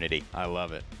opportunity. I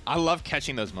love it. I love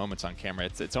catching those moments on camera.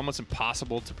 It's almost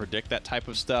impossible to predict that type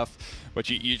of stuff, but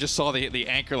you just saw the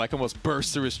anchor like almost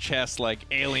burst through his chest like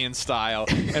alien style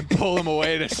and pull him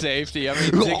away to safety. I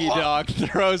mean, Diggy Dog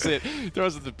throws it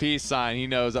the peace sign. He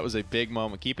knows that was a big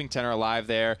moment. Keeping Tenor alive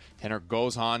there. Tenor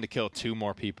goes on to kill 2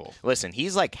 more people. Listen,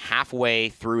 he's like halfway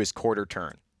through his quarter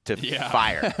turn to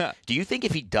fire. Do you think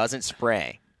if he doesn't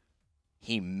spray,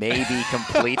 he maybe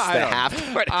completes the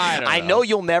half court? I know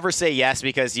you'll never say yes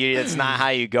because it's not how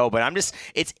you go, but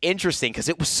it's interesting because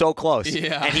it was so close.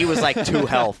 Yeah. And he was like 2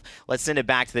 health. Let's send it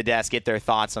back to the desk, get their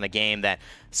thoughts on a game that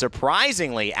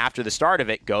surprisingly, after the start of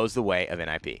it, goes the way of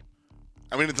NIP.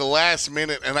 I mean, at the last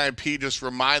minute, NIP just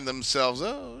remind themselves,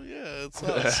 oh, yeah, it's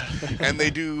us. And they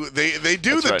do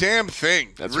the damn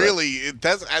thing. That's really. Right.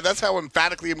 That's how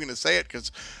emphatically I'm going to say it,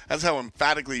 because that's how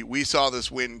emphatically we saw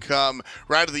this win come.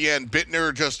 Right at the end,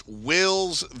 Bittner just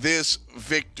wills this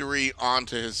victory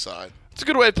onto his side. It's a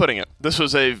good way of putting it. This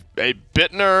was a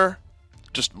Bittner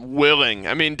just willing.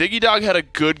 I mean, Diggy Dog had a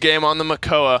good game on the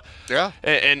Makoa. Yeah.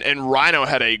 And Rhino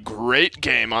had a great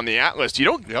game on the Atlas. You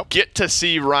don't get to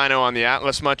see Rhino on the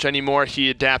Atlas much anymore. He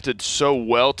adapted so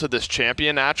well to this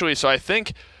champion naturally. So I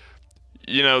think,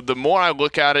 the more I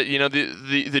look at it,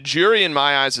 the jury in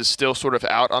my eyes is still sort of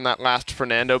out on that last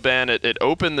Fernando ban. It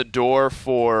opened the door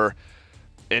for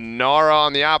Inara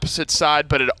on the opposite side,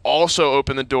 but it also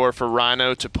opened the door for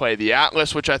Rhino to play the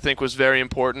Atlas, which I think was very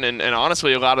important, and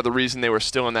honestly a lot of the reason they were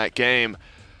still in that game.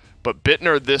 But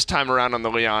Bittner this time around on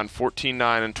the Leon,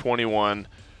 14-9 and 21,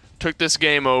 took this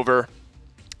game over.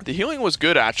 The healing was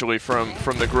good actually from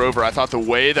the Grover. I thought the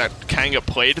way that Kanga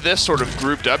played this sort of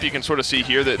grouped up, you can sort of see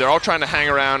here that they're all trying to hang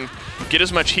around, get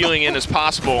as much healing in as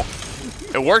possible.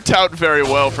 It worked out very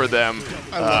well for them,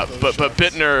 but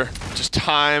Bittner just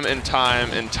time and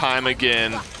time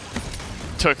again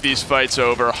took these fights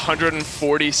over.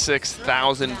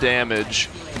 146,000 damage.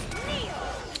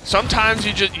 Sometimes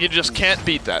you just can't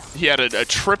beat that. He had a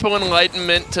triple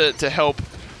enlightenment to help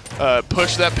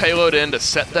push that payload in to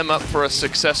set them up for a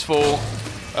successful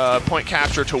point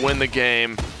capture to win the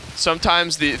game.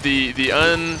 Sometimes the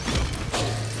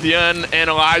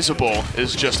unanalyzable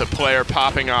is just a player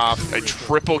popping off. A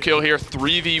triple kill here,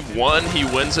 3v1, he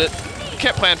wins it. You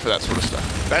can't plan for that sort of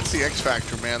stuff. That's the X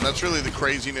factor, man. That's really the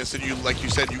craziness that like you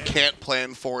said, you can't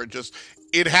plan for it.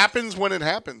 It happens when it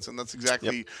happens, and that's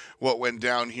exactly what went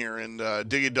down here. And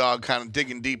Diggy Dog kind of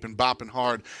digging deep and bopping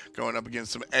hard, going up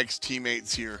against some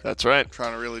ex-teammates here. That's right.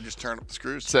 Trying to really just turn up the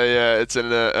screws. It's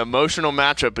an emotional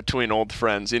matchup between old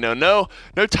friends. No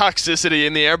toxicity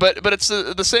in the air, but it's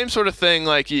the same sort of thing.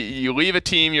 Like you leave a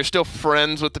team, you're still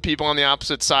friends with the people on the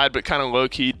opposite side, but kind of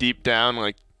low-key deep down,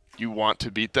 like you want to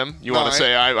beat them. You want to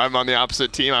say, I'm on the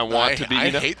opposite team. I want to beat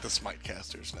you. I hate the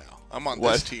Smitecasters now. I'm on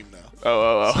this team now.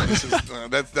 Oh. So this is,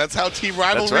 that's how team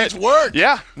rivalries work.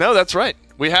 Yeah, no, that's right.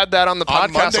 We had that on the podcast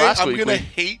on Monday, last week. I'm going to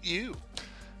hate you.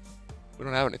 We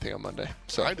don't have anything on Monday.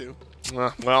 So. I do.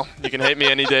 Well, you can hate me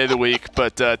any day of the week,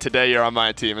 but today you're on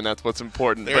my team, and that's what's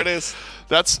important. There it is.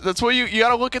 That's what you got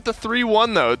to look at the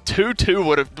 3-1 though.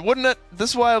 2-2 wouldn't it? This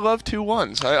is why I love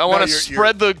 2-1s. I want to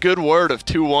spread the good word of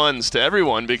 2-1s to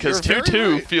everyone because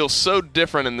 2-2 feels so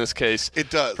different in this case.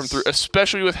 It does.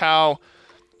 Especially with how.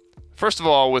 First of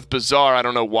all, with Bizarre, I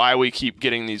don't know why we keep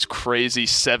getting these crazy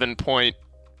 7-point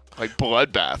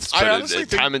bloodbaths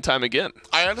time and time again.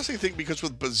 I honestly think because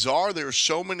with Bizarre, there's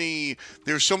so many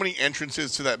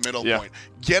entrances to that middle point.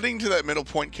 Getting to that middle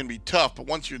point can be tough, but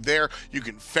once you're there, you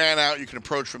can fan out, you can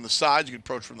approach from the sides, you can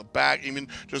approach from the back, even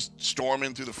just storm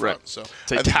in through the front. Right. So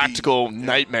it's a tactical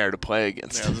nightmare to play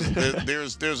against. Yeah,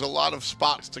 there's a lot of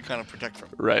spots to kind of protect from.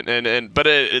 Right, but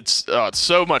it's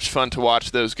so much fun to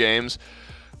watch those games.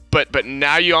 But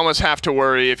now you almost have to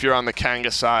worry if you're on the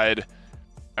Kanga side.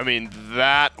 I mean,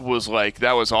 that was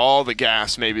all the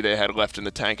gas maybe they had left in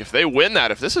the tank. If they win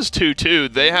that, if this is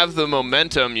 2-2, they have the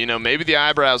momentum. Maybe the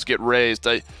eyebrows get raised.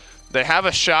 They have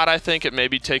a shot, I think, at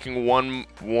maybe taking one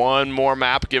more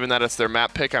map, given that it's their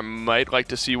map pick. I might like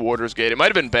to see Warder's Gate. It might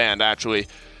have been banned, actually.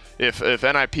 If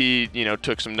NIP,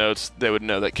 took some notes, they would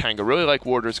know that Kanga really like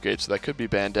Warder's Gate, so that could be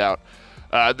banned out.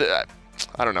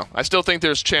 I don't know. I still think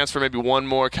there's a chance for maybe one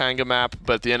more Kanga map,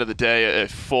 but at the end of the day, a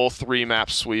full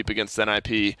 3-map sweep against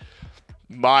NIP,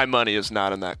 my money is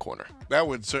not in that corner. That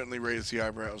would certainly raise the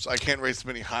eyebrows. I can't raise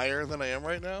them any higher than I am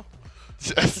right now.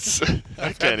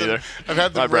 I can't either. I've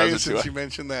had them raised since you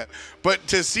mentioned that. But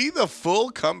to see the full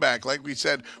comeback, like we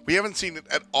said, we haven't seen it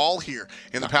at all here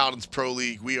in the Paladins Pro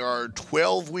League. We are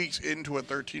 12 weeks into a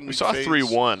 13-week phase. We saw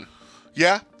 3-1.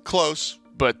 Yeah, close.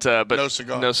 But no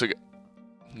cigar. No cigar.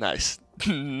 Nice.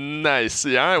 Nice.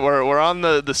 Yeah, we're on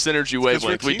the synergy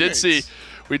wavelength. We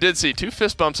We did see 2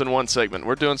 fist bumps in one segment.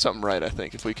 We're doing something right, I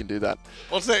think, if we can do that.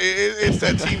 Well, it's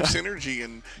that team synergy,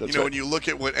 and That's you know right. when you look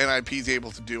at what NIP is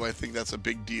able to do, I think that's a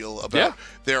big deal about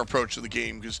their approach to the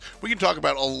game. Because we can talk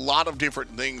about a lot of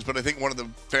different things, but I think one of the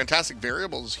fantastic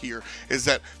variables here is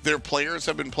that their players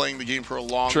have been playing the game for a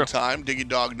long time. Diggy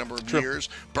Dog, number of years.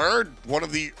 Bird, one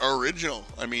of the original.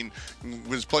 I mean,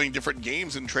 was playing different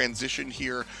games in transition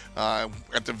here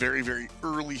at the very, very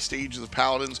early stages of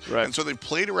Paladins, and so they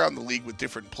played around the league with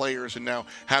different players and now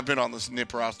have been on this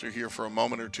NIP roster here for a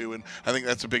moment or two, and I think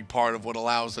that's a big part of what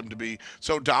allows them to be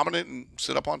so dominant and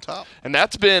sit up on top. And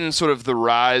that's been sort of the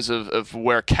rise of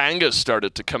where Kanga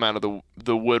started to come out of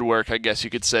the woodwork, I guess you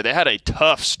could say. They had a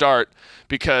tough start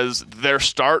because their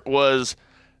start was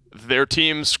their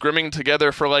team scrimming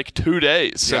together for like 2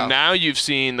 days. So now you've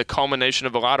seen the culmination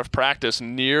of a lot of practice,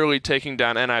 nearly taking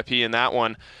down NIP in that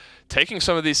one, taking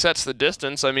some of these sets the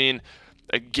distance. I mean,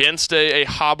 against a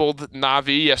hobbled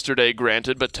Na'Vi yesterday,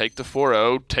 granted, but take the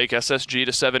 4-0, take SSG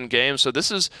to 7 games. So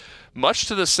this is much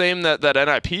to the same that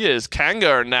NIP is. Kanga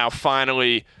are now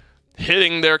finally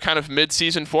hitting their kind of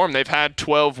mid-season form. They've had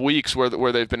 12 weeks where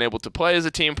they've been able to play as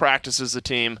a team, practice as a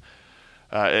team,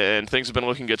 and things have been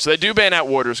looking good. So they do ban out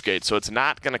Waters Gate, so it's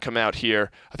not going to come out here.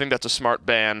 I think that's a smart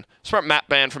map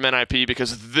ban from NIP,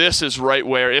 because this is right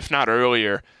where, if not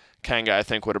earlier, Kanga, I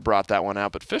think, would have brought that one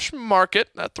out. But Fish Market,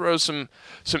 that throws some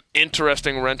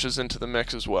interesting wrenches into the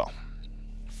mix as well.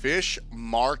 Fish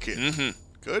Market.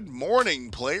 Good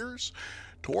morning, players.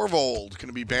 Torvald going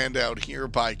to be banned out here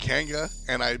by Kanga.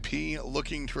 NIP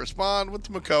looking to respond with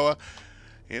the Makoa.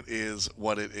 It is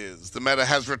what it is. The meta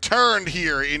has returned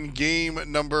here in game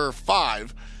number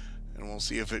 5, and we'll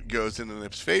see if it goes into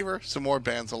NIP's favor. Some more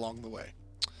bans along the way.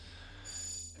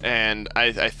 And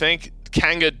I think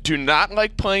Kanga do not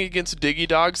like playing against Diggy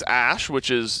Dog's Ashe,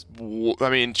 which is, I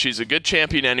mean, she's a good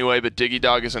champion anyway, but Diggy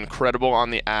Dog is incredible on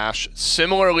the Ashe.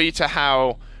 Similarly to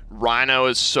how Rhino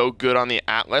is so good on the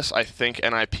Atlas, I think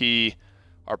NIP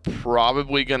are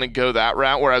probably going to go that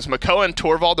route, whereas Makoa and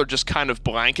Torvald are just kind of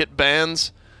blanket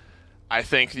bans. I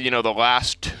think, you know, the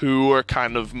last 2 are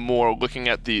kind of more looking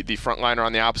at the frontliner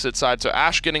on the opposite side. So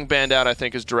Ashe getting banned out, I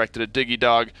think, is directed at Diggy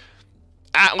Dog.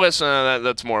 Atlas,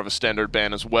 that's more of a standard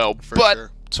ban as well, but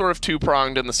sort of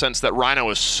two-pronged in the sense that Rhino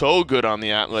is so good on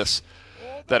the Atlas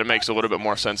that it makes a little bit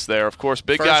more sense there. Of course,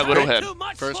 big guy, little head.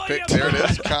 First pick, there it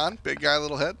is. Khan, big guy,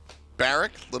 little head.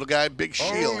 Barrack, little guy, big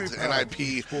shield.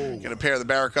 NIP going to pair the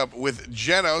Barrack up with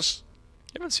Genos.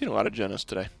 I haven't seen a lot of Genos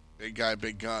today. Big guy,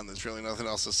 big gun. There's really nothing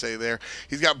else to say there.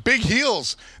 He's got big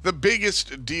heels. The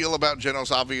biggest deal about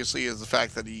Genos, obviously, is the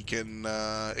fact that he can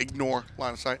ignore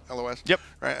line of sight, LOS. Yep.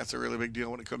 Right? That's a really big deal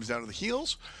when it comes down to the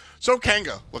heels. So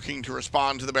Kanga looking to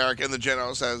respond to the Barrack and the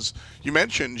Genos. As you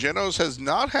mentioned, Genos has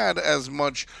not had as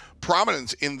much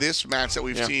prominence in this match that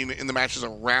we've seen in the matches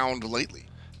around lately.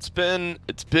 It's been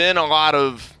a lot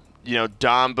of, you know,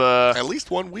 Damba. At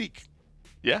least 1 week.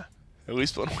 Yeah, at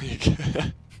least 1 week.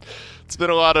 It's been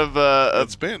a lot of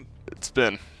it's been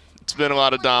a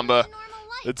lot of Damba.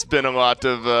 It's been a lot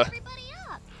of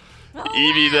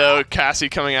Eevee though. Cassie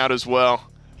coming out as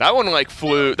well. That one like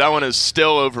flew. That one is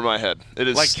still over my head. It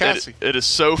is like Cassie. It is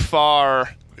so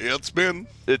far. It's no.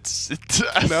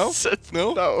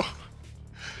 No.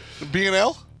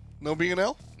 BNL? No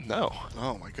BNL? No.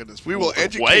 Oh my goodness. We will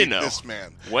educate this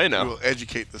man. We will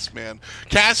educate this man.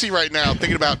 Cassie right now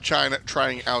thinking about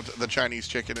trying out the Chinese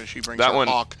chicken as she brings her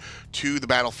hawk to the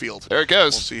battlefield. There it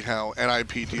goes. We'll see how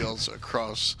NIP deals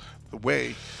across the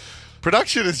way.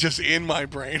 Production is just in my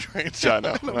brain right now. I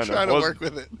know. I'm trying to work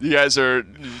with it.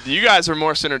 You guys are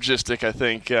more synergistic, I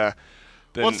think. It's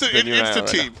the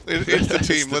team. It's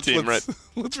the team.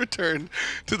 Let's return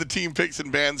to the team picks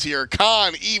and bans here.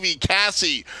 Khan, Eevee,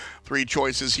 Cassie. 3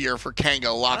 choices here for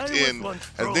Kanga locked in. As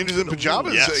Ninjas in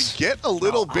Pyjamas get a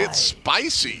little bit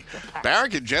spicy.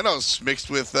 Barrack and Genos mixed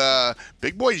with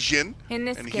Big Boy Jin.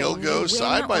 And he'll go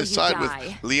side by side with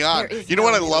Leon. You know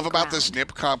what I love about this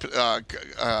NIP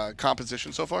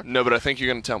composition so far? No, but I think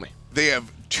you're going to tell me. They have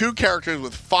 2 characters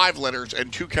with 5 letters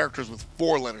and 2 characters with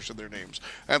 4 letters in their names.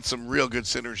 That's some real good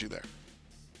synergy there.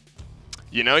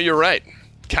 You know, you're right.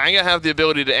 Kanga have the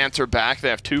ability to answer back. They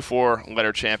have 2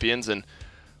 4-letter champions and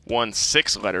 1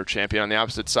 6-letter champion on the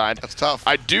opposite side. That's tough.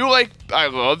 I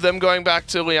love them going back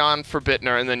to Leon for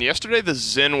Bittner. And then yesterday the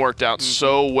Xin worked out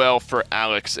so well for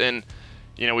Alex. And,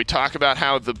 you know, we talk about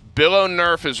how the Billow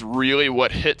nerf is really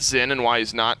what hit Xin and why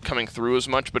he's not coming through as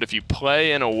much. But if you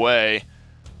play in a way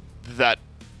that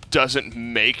doesn't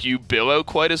make you Billow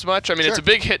quite as much. I mean, it's a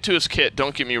big hit to his kit,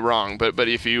 don't get me wrong. But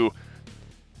if you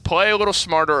play a little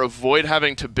smarter, avoid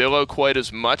having to billow quite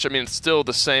as much. I mean, it's still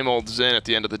the same old Zen at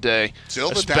the end of the day. Still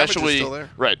the damage is still there.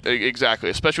 Right, exactly,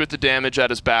 especially with the damage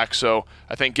at his back. So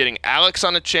I think getting Alex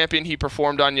on a champion he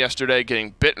performed on yesterday,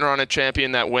 getting Bittner on a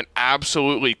champion that went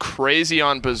absolutely crazy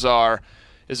on Bazaar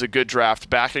is a good draft.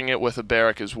 Backing it with a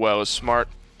Barrack as well is smart.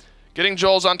 Getting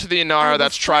Joel's onto the Inara,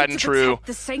 that's tried and true.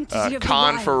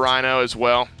 Khan for Rhino as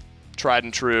well. Tried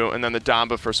and true, and then the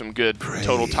Damba for some good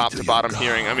total top to bottom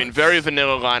hearing. I mean, very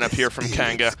vanilla lineup here from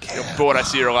Kanga, but what I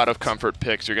see are a lot of comfort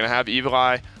picks. You're going to have Evil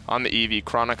Eye on the Eevee,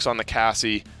 Chronix on the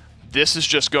Cassie. This is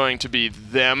just going to be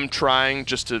them trying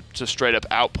just to straight up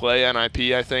outplay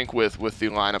NIP, I think, with the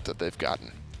lineup that they've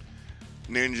gotten.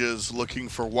 Ninja's looking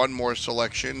for one more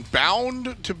selection.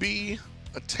 Bound to be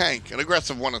a tank, an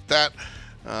aggressive one at that.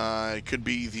 It could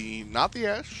be not the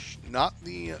Ashe, not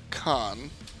the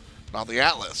Khan, not the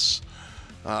Atlas.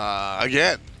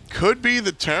 Again, could be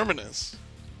the Terminus.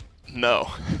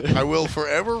 No. I will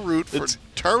forever root for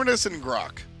Terminus and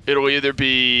Grok. It'll either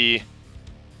be,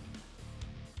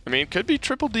 I mean, it could be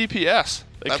triple DPS.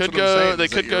 They could go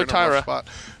Tyra.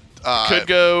 Could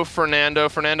go Fernando.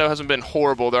 Fernando hasn't been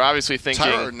horrible. They're obviously thinking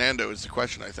Tyra or Nando is the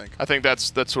question, I think. I think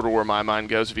that's sort of where my mind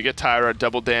goes. If you get Tyra,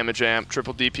 double damage amp,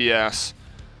 triple DPS,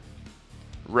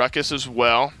 Ruckus as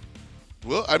well.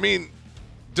 Well, I mean,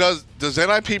 does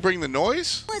NIP bring the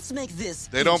noise? Let's make this.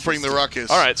 They don't bring the Ruckus.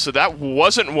 All right, so that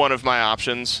wasn't one of my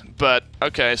options, but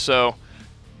okay, so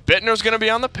Bittner's going to be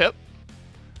on the Pip.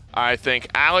 I think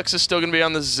Alex is still going to be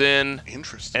on the Zin.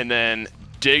 Interesting. And then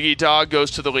Diggy Dog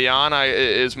goes to the Leon,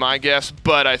 is my guess,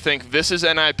 but I think this is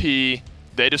NIP.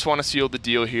 They just want to seal the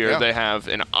deal here. Yeah. They have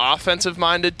an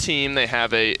offensive-minded team. They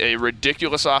have a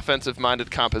ridiculous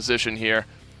offensive-minded composition here.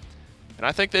 And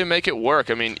I think they make it work.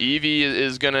 I mean, Eevee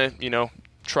is going to,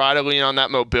 try to lean on that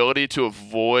mobility to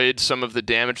avoid some of the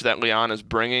damage that Leon is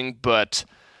bringing, but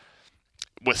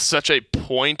with such a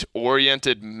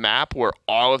point-oriented map where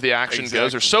all of the action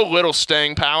goes, there's so little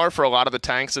staying power for a lot of the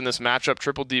tanks in this matchup,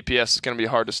 triple DPS is going to be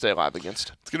hard to stay alive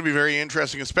against. It's going to be very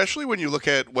interesting, especially when you look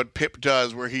at what Pip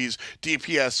does, where he's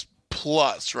DPS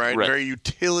plus, right? Very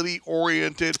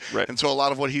utility-oriented, and so a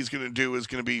lot of what he's going to do is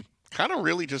going to be kind of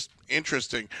really just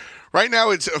interesting. Right now,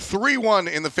 it's a 3-1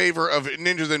 in the favor of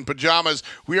Ninjas in Pyjamas.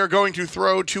 We are going to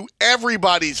throw to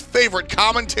everybody's favorite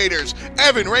commentators,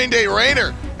 Evan Rainday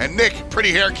Rayner and Nick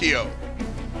Pretty Hair Keo.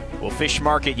 Well, Fish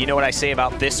Market, you know what I say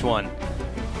about this one.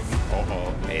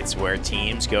 It's where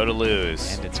teams go to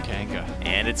lose. And it's Kanga.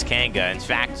 And it's Kanga. In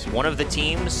fact, one of the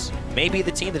teams, maybe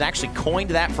the team that actually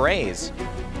coined that phrase.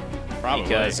 Probably.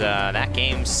 Because that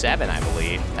game 7, I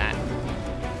believe, that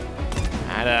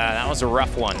was a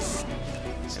rough one.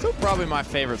 Still probably my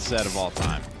favorite set of all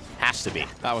time. Has to be.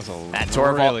 That was a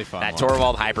really fun That one.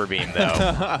 Torvald Hyper Beam, though.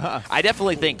 I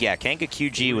definitely think, yeah, Kanga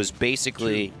QG was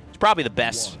basically probably the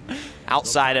best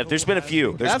outside of. There's been a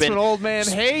few. That's when Old Man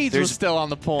Hayes was still on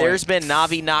the point. There's been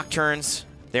Navi Nocturnes.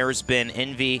 There's been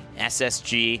Envy,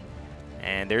 SSG,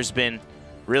 and there's been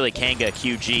really Kanga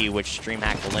QG, which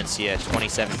DreamHack Valencia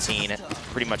 2017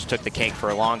 pretty much took the cake for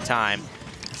a long time.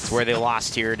 It's where they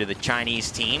lost here to the Chinese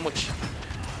team, which,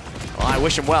 well, I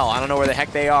wish them well. I don't know where the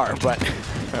heck they are, but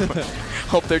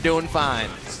hope they're doing fine.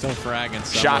 Still fragging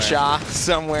somewhere. Sha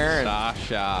somewhere.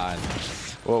 Sha.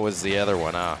 What was the other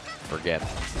one? Forget.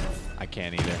 I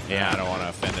can't either. Yeah, I don't want to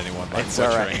offend anyone by it's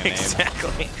butchering all right. a name.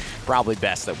 Exactly. Probably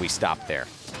best that we stop there.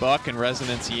 Buck and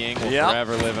Resonance Ying will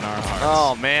forever live in our hearts.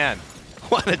 Oh, man.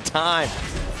 What a time.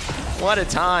 What a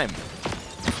time.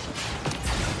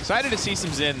 Excited to see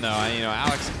some Zen, though.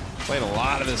 Alex played a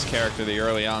lot of this character the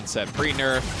early onset.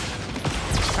 Pre-nerf,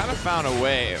 kind of found a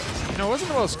way. It wasn't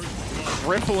the most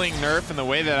crippling nerf in the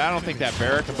way that I don't think that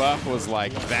Barrack buff was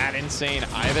like that insane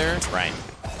either. Right.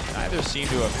 Neither seem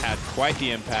to have had quite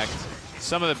the impact.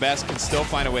 Some of the best can still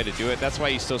find a way to do it. That's why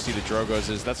you still see the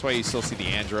Drogoses. That's why you still see the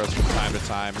Andros from time to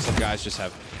time. Some guys just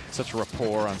have such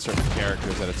rapport on certain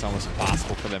characters that it's almost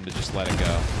impossible for them to just let it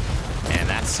go. And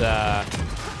that's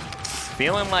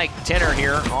feeling like Tenor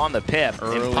here on the Pip.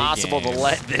 Early Impossible games. to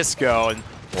let this go. And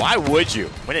why would you?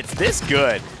 When it's this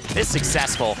good, this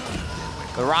successful.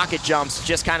 The rocket jump's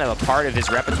just kind of a part of his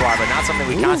repertoire, but not something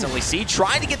we constantly see.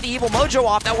 Trying to get the evil mojo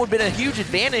off, that would have been a huge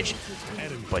advantage.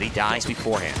 But he dies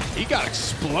beforehand. He got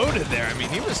exploded there. I mean,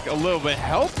 he was a little bit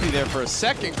healthy there for a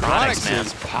second. Chronix,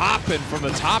 is popping from the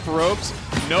top ropes.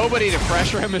 Nobody to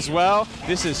pressure him as well.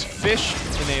 This is Fish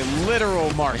in a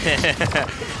literal market.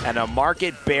 And a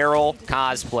market barrel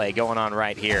cosplay going on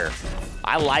right here.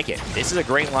 I like it. This is a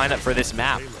great lineup for this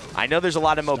map. I know there's a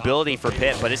lot of mobility for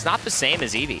Pit, but it's not the same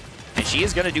as Eevee. And she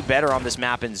is going to do better on this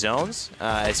map in zones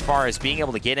as far as being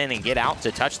able to get in and get out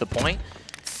to touch the point.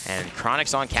 And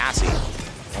Chronix on Cassie.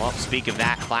 Well, speak of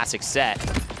that classic set,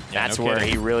 that's no where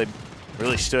kidding. he really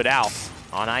stood out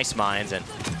on Ice Mines, and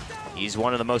he's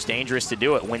one of the most dangerous to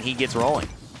do it when he gets rolling.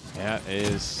 Yeah, that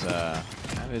is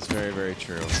very, very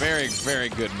true. Very, very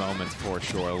good moments for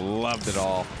sure. Loved it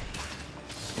all.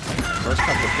 First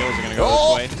couple of kills are going to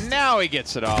go this way. Now he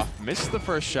gets it off. Missed the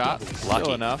first shot. Lucky.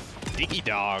 Still enough. Diggy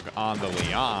Dog on the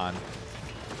Leon.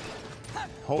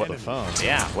 Hold the phone.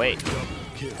 Yeah, wait.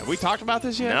 Have we talked about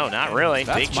this yet? No, not really.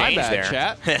 That's big my change bad, there.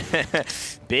 chat.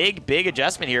 big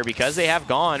adjustment here because they have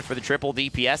gone for the triple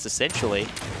DPS essentially.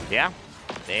 Yeah,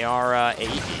 they are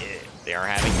having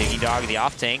Diggy Dog the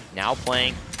off tank now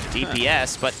playing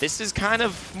DPS, but this is kind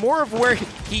of more of where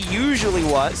he usually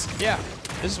was. Yeah,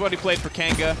 this is what he played for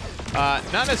Kanga. Not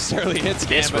necessarily hits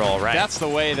This role, right? That's the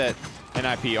way that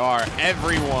NIP are.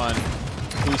 Everyone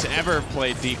who's ever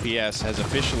played DPS has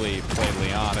officially played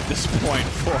Leon at this point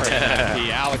for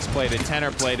NIP. Alex played it,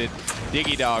 Tenor played it,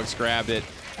 Diggy Dogs grabbed it.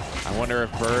 I wonder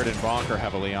if Bird and Bonker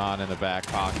have a Leon in the back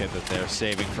pocket that they're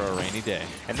saving for a rainy day.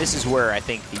 And this is where I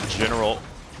think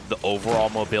the overall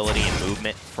mobility and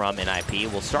movement from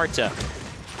NIP will start to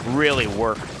really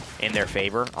work in their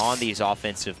favor on these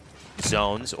offensive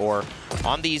zones or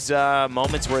on these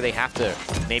moments where they have to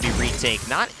maybe retake.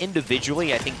 Not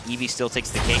individually, I think Eevee still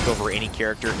takes the cake over any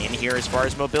character in here as far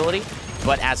as mobility,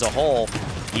 but as a whole,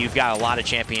 you've got a lot of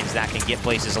champions that can get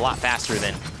places a lot faster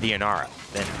than the Inara,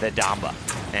 than the Damba,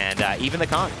 and even the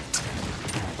Kong.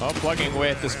 Well, plugging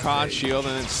away at this con shield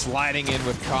and then sliding in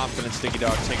with confidence. Diggy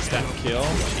Dog takes that kill.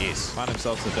 Jeez. Find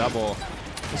himself a double.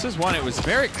 This is one, it was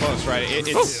very close, right?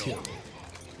 It's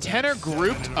Tenor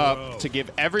grouped up to give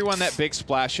everyone that big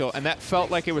splash shield, and that felt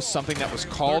like it was something that was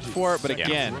called for, but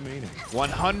again,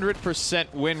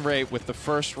 100% win rate with the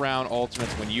first round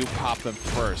ultimates when you pop them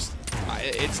first.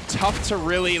 It's tough to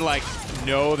really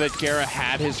know that Gera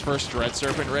had his first Dread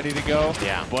Serpent ready to go,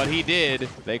 but he did.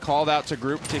 They called out to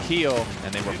group to heal,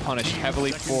 and they were punished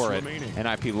heavily for it, and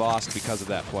IP lost because of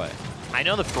that play. I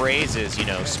know the phrase is,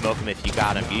 smoke him if you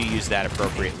got him. You use that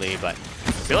appropriately, but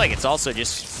I feel like it's also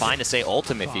just fine to say ult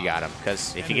him if you got him,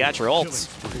 because if you got your ults,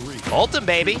 ult him,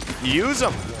 baby. Use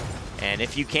them. And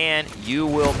if you can, you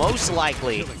will most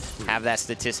likely have that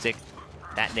statistic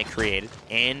that Nick created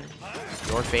in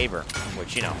your favor,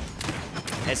 which,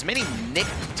 as many Nick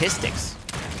statistics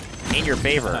in your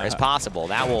favor as possible,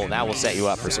 that will set you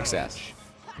up for success.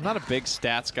 I'm not a big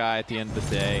stats guy at the end of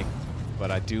the day, but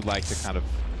I do like to kind of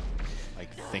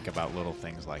think about little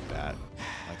things like that.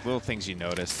 Little things you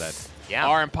notice that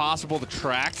are impossible to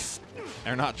track.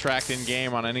 They're not tracked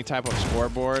in-game on any type of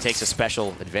scoreboard. It takes a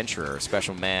special adventurer, a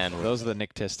special man. Those are the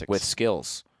Nicktistics. With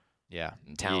skills. Yeah.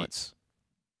 And talents.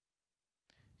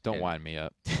 Don't wind me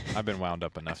up. I've been wound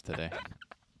up enough today.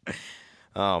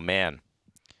 Oh, man.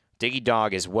 Diggy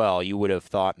Dog as well. You would have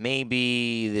thought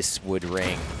maybe this would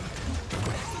ring.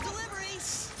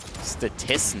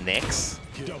 Statistics?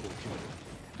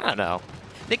 I don't know.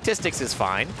 Nictistics is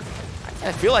fine.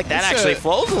 I feel like that actually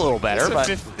flows a little better.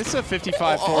 It's a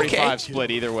 55-45 split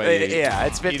either way. Yeah,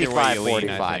 it's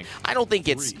 55-45. I don't think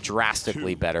it's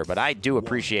drastically better, but I do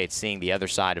appreciate seeing the other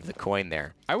side of the coin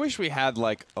there. I wish we had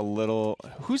a little...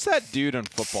 Who's that dude in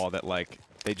football that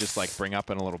they just bring up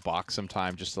in a little box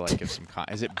sometime just to give some...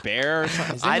 Is it Bear or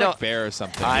something? His name's Bear or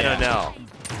something. I don't know.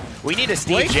 We need a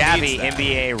Steve Javi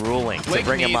NBA ruling to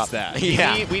bring him up. That.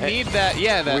 Yeah. We need that.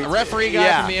 Yeah, the referee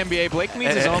guy from the NBA. Blake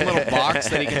needs his own little box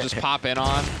that he can just pop in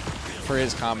on for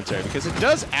his commentary because it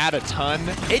does add a ton.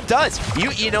 It does.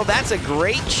 You know, that's a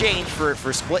great change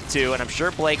for Split 2, and I'm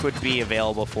sure Blake would be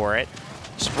available for it.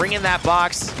 Just bring in that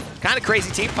box. Kind of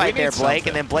crazy team fight there, Blake,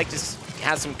 and then Blake just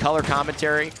has some color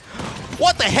commentary.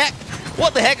 What the heck?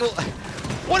 What the heck?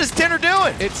 What is Tenor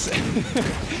doing? It's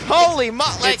holy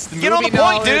get on the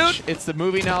point, dude. It's the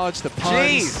movie knowledge, the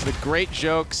puns, the great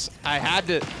jokes. I had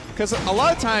to, because a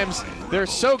lot of times they're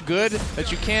so good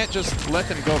that you can't just let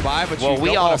them go by, but you don't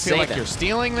want to feel like you're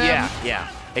stealing them. Yeah,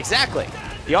 exactly.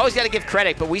 You always got to give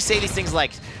credit, but we say these things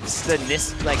like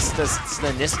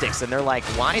statistics, and they're like,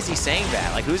 why is he saying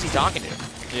that? Who's he talking to?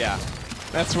 Yeah,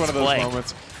 that's one of those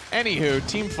moments. Anywho,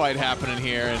 team fight happening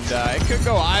here, and it could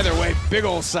go either way. Big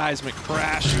old seismic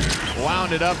crash.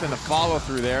 Wound it up in the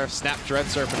follow-through there. Snap Dread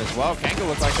Serpent as well. Kanga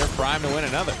look like they're primed to win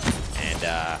another.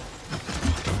 And,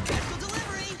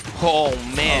 oh,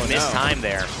 man, missed time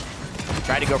there.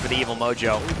 Tried to go for the Evil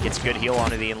Mojo. Gets good heal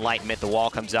onto the Enlightenment. The wall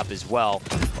comes up as well.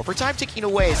 Overtime ticking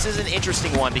away. This is an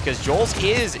interesting one because Joel's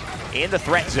is in the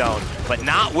threat zone, but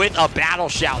not with a battle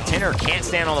shout. Tenor can't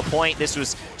stand on the point. This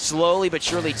was slowly but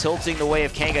surely tilting the way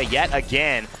of Kanga yet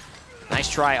again. Nice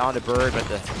try on the Bird, but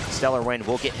the Stellar Wind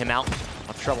will get him out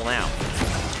of trouble now.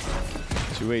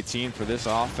 218 for this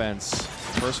offense.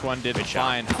 first one didn't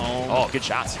find home. Oh, good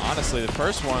shots. Honestly, the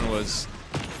first one was,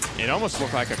 it almost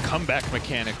looked like a comeback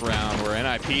mechanic round where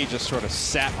NIP just sort of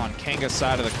sat on Kanga's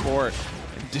side of the court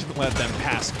and didn't let them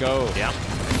pass go. Yeah.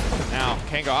 Now,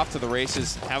 Kanga off to the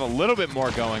races, have a little bit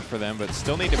more going for them, but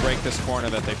still need to break this corner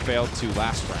that they failed to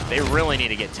last round. They really need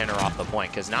to get Tenor off the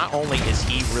point, because not only is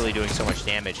he really doing so much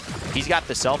damage, he's got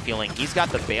the self-healing, he's got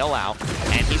the bailout,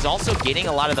 and he's also getting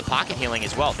a lot of the pocket healing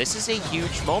as well. This is a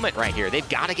huge moment right here. They've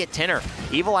got to get Tenor.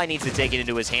 Evil Eye needs to take it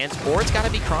into his hands, or it's got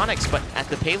to be Chronix, but as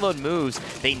the payload moves,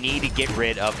 they need to get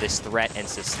rid of this threat and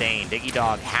sustain. Diggy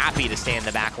Dog happy to stay in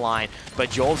the back line, but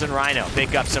Joel's and Rhino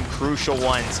pick up some crucial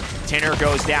ones. Tenor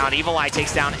goes down. Evil Eye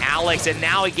takes down Alex, and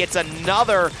now he gets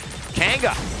another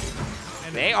Kanga.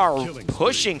 They are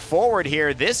pushing forward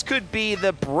here. This could be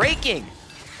the breaking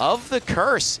of the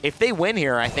curse. If they win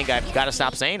here, I think I've got to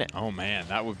stop saying it. Oh man,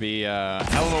 that would be a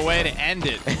hell of a way to end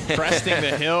it. Cresting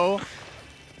the hill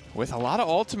with a lot of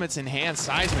ultimates in hand.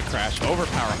 Seismic Crash,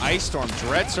 Overpower, Ice Storm,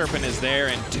 Dread Serpent is there,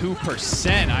 and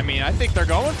 2%. I mean, I think they're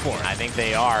going for it. I think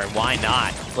they are, and why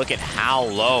not? Look at how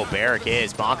low Barrick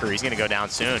is. Bonker, he's going to go down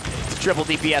soon. It's a triple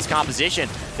DPS composition.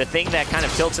 The thing that kind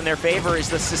of tilts in their favor is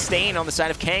the sustain on the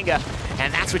side of Kanga,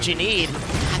 and that's what you need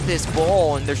at this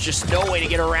bowl, and there's just no way to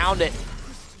get around it.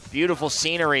 Beautiful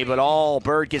scenery, but all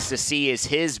Bird gets to see is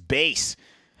his base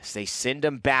as they send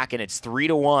him back, and it's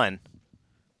 3-1.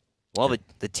 Well,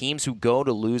 the teams who go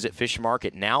to lose at Fish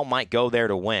Market now might go there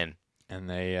to win. And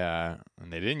they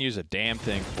didn't use a damn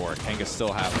thing for it. Kanga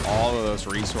still have all of those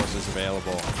resources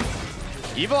available.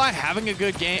 Evil Eye having a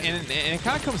good game, and it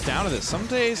kind of comes down to this. Some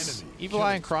days, Evil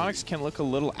Eye and Chronix can look a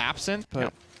little absent,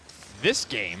 but this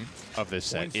game of this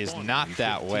set is not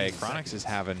that way. Chronix is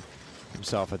having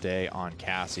himself a day on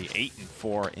Cassie.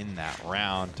 8-4 in that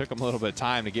round. Took him a little bit of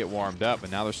time to get warmed up,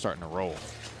 but now they're starting to roll.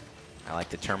 I like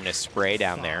the Terminus spray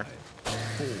down there.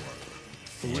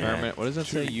 Terminus, what does it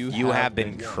say? You have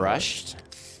been crushed.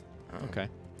 Oh. Okay.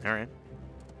 All right.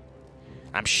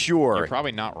 I'm sure you're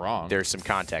probably not wrong. There's some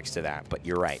context to that, but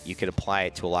you're right. You could apply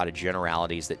it to a lot of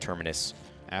generalities that Terminus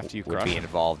after you would be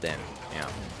involved in. Yeah.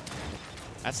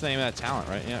 That's the name of that talent,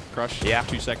 right? Yeah. Crush. Yeah.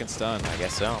 2-second stun. I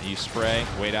guess so. You spray,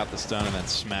 wait out the stun, and then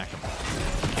smack him.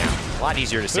 Yeah. A lot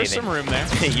easier to say. There's some room there.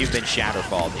 You've been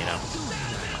Shatterfalled, you know.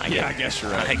 I guess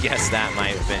you're right. I guess that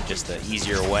might have been just the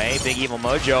easier way. Big Evil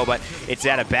Mojo, but it's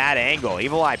at a bad angle.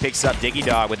 Evil Eye picks up Diggy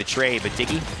Dog with a trade, but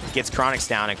Diggy gets Chronix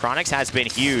down, and Chronix has been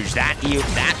huge. That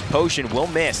potion will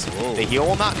miss. Whoa. The heal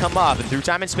will not come up, and through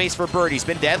time and space for Bird, he's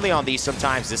been deadly on these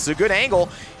sometimes. This is a good angle.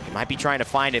 He might be trying to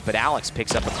find it, but Alex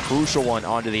picks up a crucial one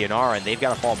onto the Inara, and they've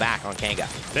got to fall back on Kanga.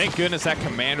 Thank goodness that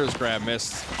Commander's grab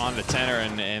missed on the Tenor,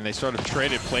 and they sort of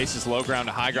traded places, low ground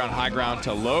to high ground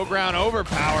to low ground.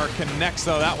 Overpower connects,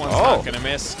 though. That one's not going to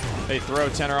miss. They throw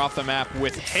Tenor off the map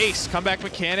with haste. Comeback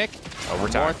mechanic.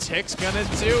 Overtime. More Tick's going to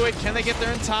do it. Can they get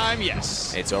there in time?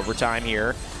 Yes. It's overtime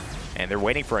here. And they're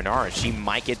waiting for Inara. She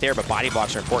might get there, but body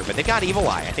blocks are important. But they got Evil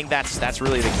Eye. I think that's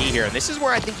really the key here. And this is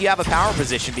where I think you have a power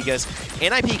position, because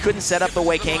NIP couldn't set up the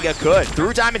way Kanga could.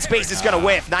 Through time and space, it's going to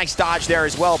whiff. Nice dodge there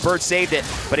as well. Bird saved it,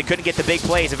 but he couldn't get the big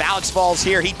plays. If Alex falls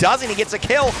here, he doesn't. He gets a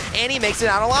kill, and he makes it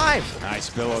out alive. Nice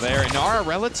billow there. Inara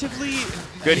relatively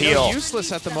good heal.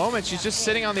 Useless at the moment. She's just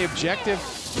sitting on the objective,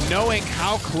 knowing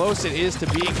how close it is to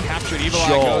being captured. Evil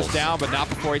Eye goes down, but not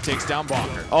before he takes down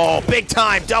Bonker. Oh, big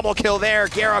time double kill there.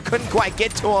 Gara couldn't quite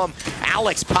get to him.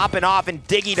 Alex popping off, and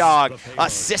Diggy Dog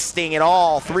assisting it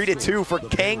all. 3-2 for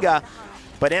Kanga.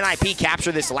 But NIP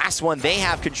capture this last one. They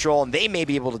have control, and they may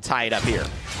be able to tie it up here.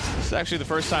 This is actually the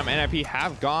first time NIP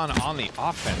have gone on the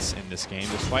offense in this game,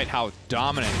 despite how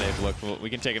dominant they've looked.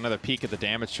 We can take another peek at the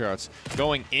damage charts.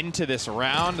 Going into this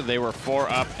round, they were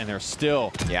 4 up, and they're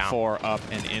still 4 up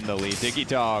and in the lead. Diggy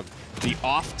Dog, the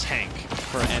off tank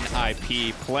for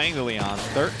NIP, playing the Leon,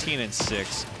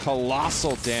 13-6,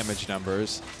 colossal damage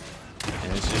numbers,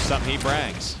 and it's just something he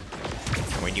brags.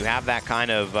 When you have that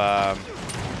kind of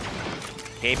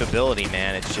capability,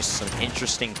 man, it's just some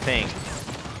interesting thing.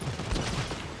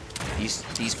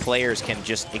 These players can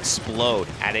just explode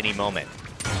at any moment.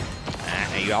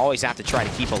 And you always have to try to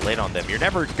keep a lid on them. You're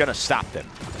never going to stop them.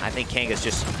 I think Kanga's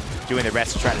just doing their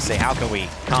best to try to say, how can we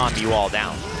calm you all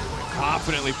down?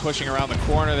 Confidently pushing around the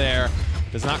corner there.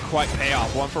 Does not quite pay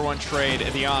off. 1-for-1 trade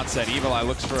at the onset. Evil Eye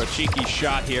looks for a cheeky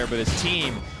shot here, but his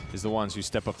team is the ones who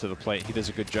step up to the plate. He does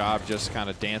a good job just kind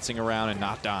of dancing around and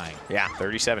not dying. Yeah,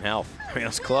 37 health. I mean,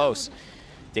 that's close.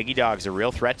 Diggy Dog's a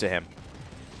real threat to him.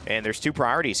 And there's 2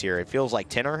 priorities here. It feels like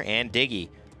Tenor and Diggy.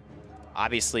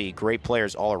 Obviously, great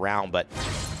players all around, but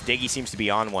Diggy seems to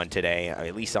be on one today,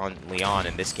 at least on Leon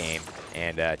in this game.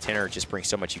 And Tenor just brings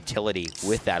so much utility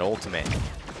with that ultimate.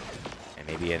 And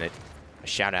maybe in A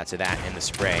shout out to that in the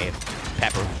spray.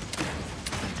 Pepper.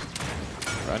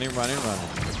 Running.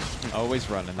 Always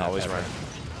running. Always running.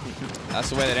 That's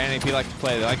the way that NAP like to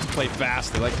play. They like to play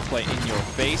fast. They like to play in your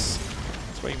face.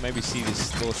 That's why you maybe see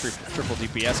this little triple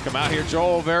DPS come out here.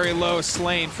 Joel very low,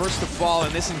 slain. First to fall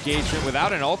in this engagement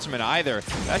without an ultimate either.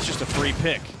 That's just a free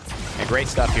pick. And great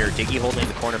stuff here. Diggy holding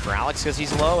the corner for Alex because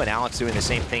he's low, and Alex doing the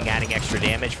same thing, adding extra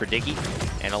damage for Diggy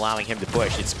and allowing him to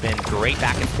push. It's been great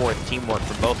back and forth teamwork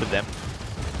from both of them.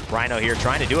 Rhino here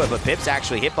trying to do it, but Pip's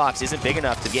actually hitbox isn't big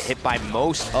enough to get hit by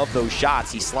most of those shots.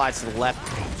 He slides to the left,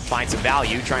 finds some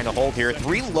value, trying to hold here.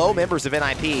 3 low members of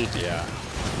NIP. Yeah.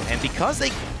 And because they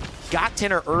got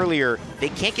Tenor earlier, they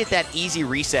can't get that easy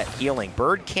reset healing.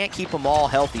 Bird can't keep them all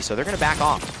healthy, so they're going to back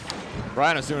off.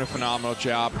 Rhino's doing a phenomenal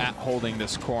job at holding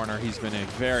this corner. He's been a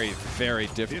very, very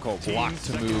difficult block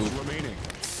to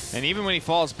move. And even when he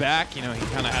falls back, you know, he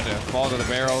kind of had to fall to the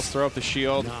barrels, throw up the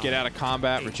shield, get out of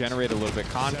combat, regenerate a little bit.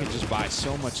 Khan can just buy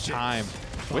so much time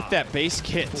with that base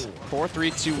kit. 4,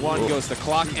 3, 2, 1 goes the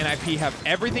clock. NIP have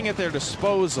everything at their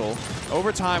disposal.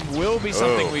 Overtime will be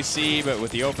something we see, but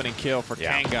with the opening kill for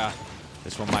Kanga,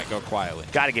 this one might go quietly.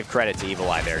 Got to give credit to Evil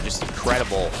Eye there. Just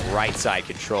incredible right side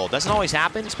control. Doesn't always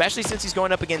happen, especially since he's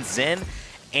going up against Zen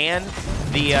and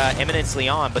the Eminence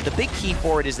Leon. But the big key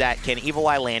for it is that can Evil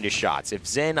Eye land his shots? If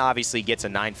Zen obviously gets a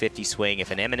 950 swing,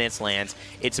 if an Eminence lands,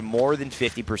 it's more than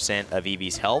 50% of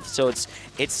Eevee's health. So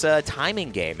it's a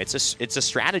timing game. It's a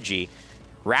strategy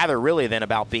rather really than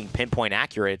about being pinpoint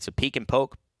accurate. It's a peek and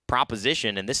poke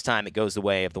proposition, and this time it goes the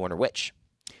way of the Wonder Witch.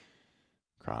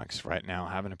 Chronix right now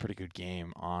having a pretty good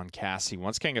game on Cassie.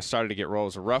 Once Kanga started to get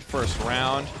rolls, a rough first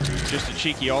round, just a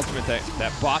cheeky ultimate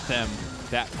that bought them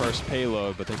that first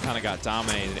payload, but they kind of got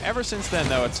dominated. Ever since then,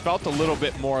 though, it's felt a little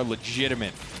bit more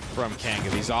legitimate from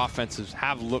Kanga. These offensives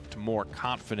have looked more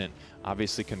confident.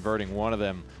 Obviously, converting one of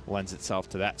them lends itself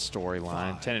to that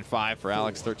storyline. 10-5 for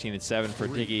Alex, 13-7 for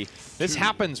Diggy. This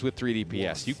happens with 3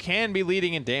 DPS. You can be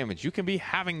leading in damage. You can be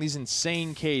having these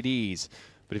insane KDs.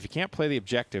 But if you can't play the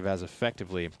objective as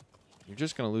effectively, you're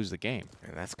just going to lose the game.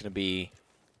 And that's going to be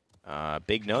a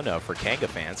big no-no for Kanga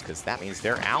fans because that means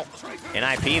they're out.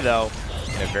 NIP, though,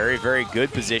 in a very, very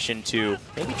good position to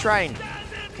maybe try and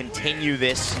continue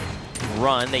this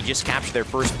run. They just captured their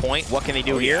first point. What can they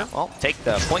do here? Well, take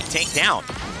the point tank down.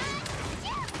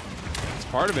 It's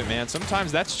part of it, man.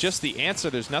 Sometimes that's just the answer.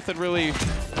 There's nothing really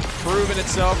proving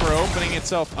itself or opening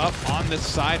itself up on this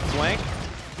side flank.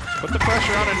 Put the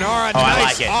pressure on Inara. Nice. I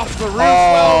like it. Off the roof.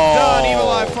 Well done. Evil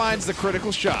Eye finds the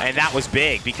critical shot. And that was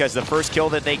big because the first kill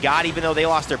that they got, even though they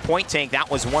lost their point tank, that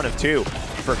was 1 of 2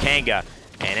 for Kanga.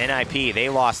 And NIP, they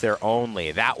lost their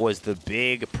only. That was the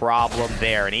big problem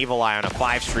there. And Evil Eye on a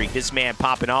 5 streak. This man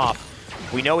popping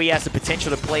off. We know he has the potential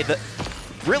to play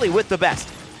really with the best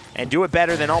and do it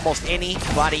better than almost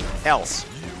anybody else.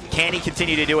 Can he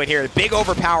continue to do it here? The big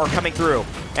overpower coming through.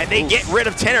 And they get rid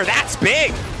of Tenor. That's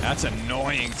big. That's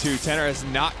annoying, too. Tenor has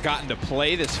not gotten to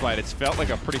play this fight. It's felt like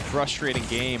a pretty frustrating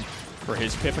game for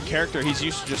his Pippa character. He's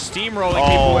used to just steamrolling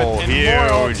people with and more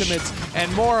ultimates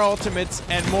and more ultimates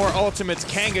and more ultimates.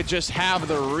 Kanga just have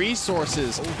the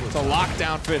resources to lock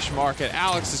down Fish Market.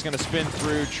 Alex is going to spin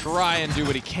through, try and do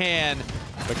what he can.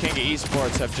 But Kanga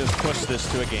Esports have just pushed this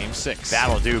to a game 6.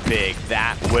 That'll do, big.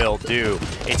 That will do.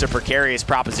 It's a precarious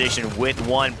proposition with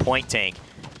 1 point tank,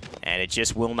 and it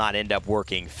just will not end up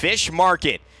working. Fish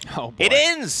Market. Oh, boy. It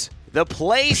ends. The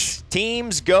place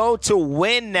teams go to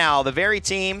win now. The very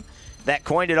team that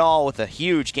coined it all with a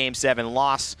huge Game 7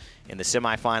 loss in the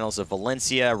semifinals of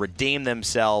Valencia redeemed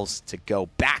themselves to go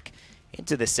back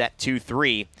into the set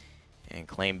 2-3 and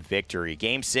claim victory.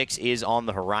 Game 6 is on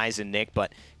the horizon, Nick,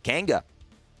 but Kanga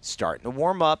starting to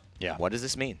warm up. Yeah. What does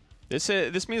this mean? This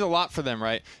means a lot for them,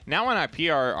 right? Now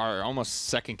NIP are almost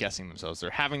second-guessing themselves.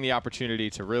 They're having the opportunity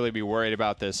to really be worried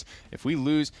about this. If we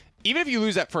lose, even if you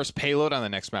lose that first payload on the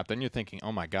next map, then you're thinking,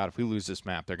 oh my God, if we lose this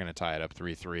map, they're going to tie it up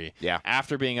 3-3. Yeah.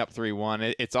 After being up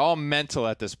 3-1, it's all mental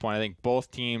at this point. I think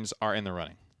both teams are in the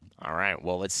running. All right,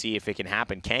 well, let's see if it can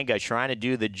happen. Kanga trying to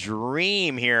do the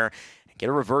dream here and get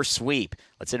a reverse sweep.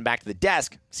 Let's send it back to the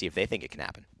desk, see if they think it can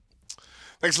happen.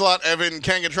 Thanks a lot, Evan.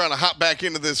 Kanga trying to hop back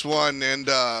into this one, and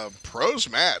Pro's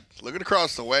mad. Looking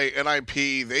across the way,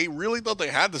 NIP, they really thought they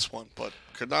had this one, but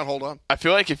could not hold on. I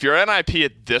feel like if you're NIP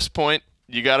at this point,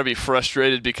 you got to be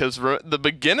frustrated because the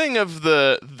beginning of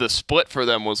the split for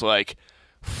them was like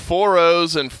 4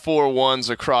 O's and 4 1s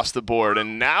across the board,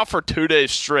 and now for 2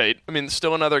 days straight, I mean,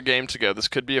 still another game to go. This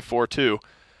could be a 4-2.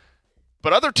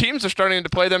 But other teams are starting to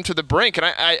play them to the brink, and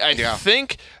I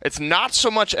think it's not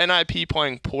so much NIP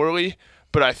playing poorly,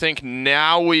 but I think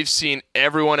now we've seen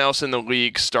everyone else in the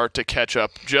league start to catch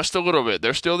up just a little bit.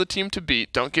 They're still the team to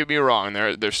beat, don't get me wrong.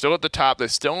 They're still at the top. They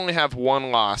still only have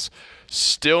one loss.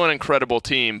 Still an incredible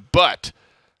team, but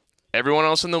everyone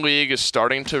else in the league is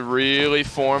starting to really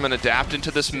form and adapt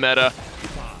into this meta.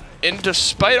 And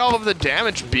despite all of the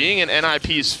damage being in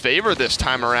NIP's favor this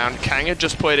time around, Kanga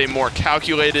just played a more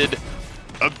calculated,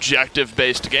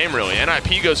 objective-based game, really.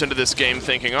 NIP goes into this game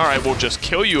thinking, all right, we'll just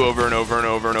kill you over and over and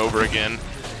over and over again,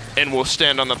 and we'll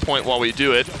stand on the point while we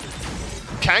do it.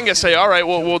 Kanga say, all right,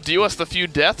 well, we'll deal with a few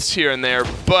deaths here and there,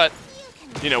 but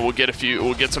you know, we'll get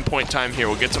some point time here,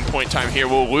 we'll get some point time here,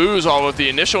 we'll lose all of the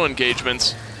initial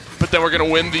engagements, but then we're going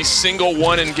to win the single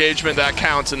one engagement that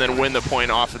counts and then win the point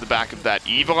off of the back of that.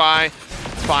 Evil Eye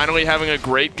finally having a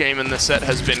great game in the set,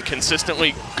 has been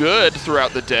consistently good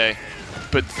throughout the day,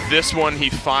 but this one he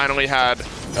finally had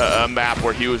a map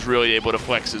where he was really able to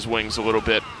flex his wings a little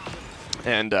bit,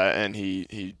 and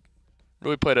he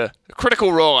really played a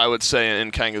critical role, I would say,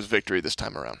 in Kanga's victory this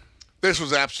time around. This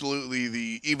was absolutely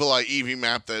the Evil Eye Eevee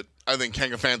map that I think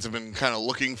Kanga fans have been kind of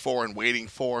looking for and waiting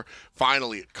for.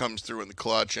 Finally, it comes through in the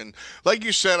clutch. And like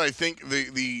you said, I think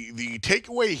the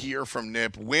takeaway here from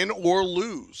NIP, win or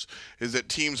lose, is that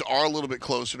teams are a little bit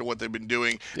closer to what they've been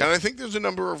doing. Yep. And I think there's a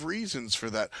number of reasons for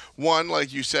that. One,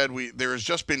 like you said, there has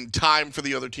just been time for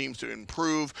the other teams to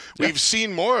improve. Yep. We've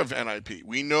seen more of NIP.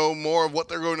 We know more of what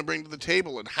they're going to bring to the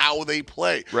table and how they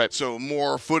play. Right. So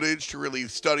more footage to really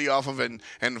study off of and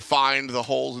find the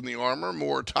holes in the armor,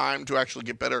 more time to actually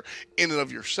get better in and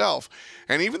of yourself.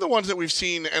 And even the ones that we've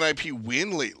seen NIP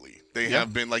win lately, they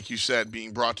have been, like you said,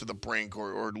 being brought to the brink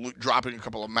or dropping a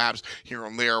couple of maps here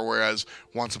and there, whereas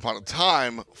once upon a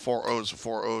time, 4-0s,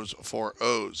 4-0s,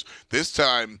 4-0s. This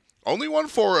time, only one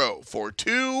 4-0,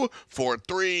 4-2,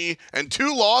 4-3, and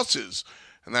 2 losses.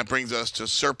 And that brings us to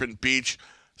Serpent Beach,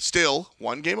 still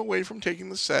one game away from taking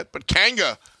the set, but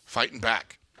Kanga fighting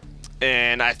back.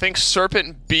 And I think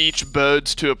Serpent Beach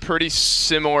bodes to a pretty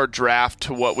similar draft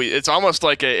to what it's almost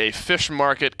like a fish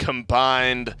market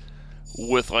combined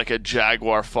with like a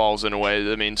Jaguar Falls in a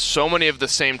way. I mean, so many of the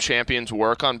same champions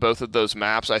work on both of those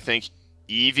maps. I think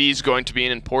Eevee's going to be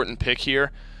an important pick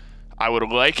here. I would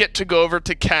like it to go over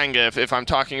to Kanga if I'm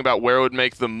talking about where it would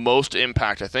make the most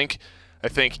impact. I think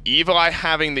Evil Eye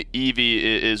having the Eevee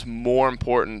is more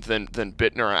important than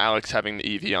Bittner or Alex having the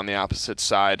Eevee on the opposite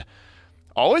side.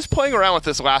 Always playing around with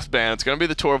this last ban. It's going to be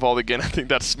the Torvald again. I think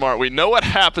that's smart. We know what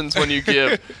happens when you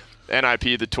give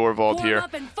NIP the Torvald here.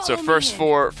 So first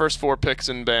four picks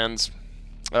and bans,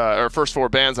 or first 4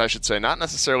 bans, I should say. Not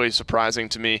necessarily surprising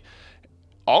to me.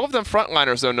 All of them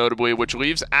frontliners, though, notably, which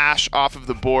leaves Ashe off of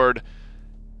the board,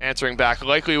 answering back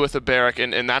likely with a Barrack,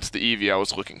 and that's the Eevee I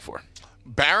was looking for.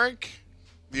 Barrack,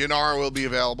 the Inara will be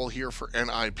available here for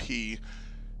NIP.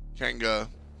 Kanga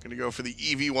gonna go for the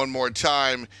Eevee one more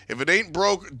time. If it ain't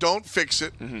broke, don't fix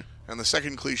it. And the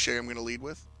second cliche I'm gonna lead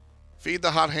with, feed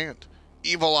the hot hand.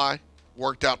 Evil Eye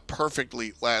worked out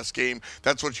perfectly last game.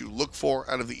 That's what you look for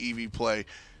out of the Eevee play.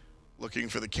 Looking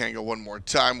for the Kanga one more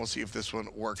time. We'll see if this one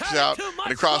works out.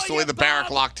 And across the way, the Barrack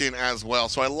locked in as well.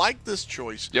 So I like this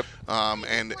choice. Yep.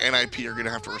 And NIP are gonna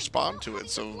have to respond to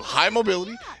it. So high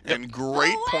mobility and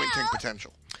great point tank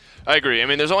potential. I agree. I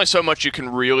mean, there's only so much you can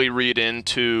really read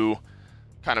into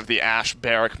kind of the Ashe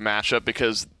Barrack matchup,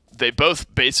 because they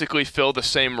both basically fill the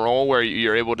same role where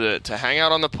you're able to hang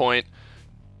out on the point,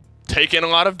 take in a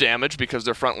lot of damage because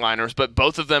they're frontliners, but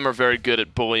both of them are very good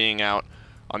at bullying out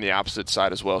on the opposite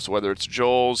side as well. So whether it's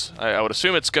Joel's, I would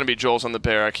assume it's going to be Joel's on the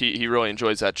Barrack. He really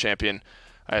enjoys that champion.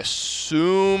 I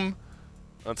assume,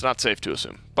 well, it's not safe to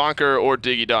assume, Bonker or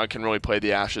Diggy Dog can really play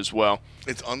the Ashe as well.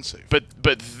 It's unsafe.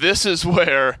 But this is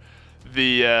where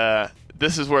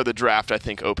the draft, I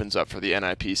think, opens up for the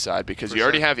NIP side, because you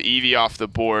already have Eevee off the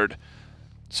board.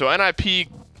 So NIP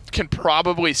can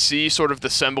probably see sort of the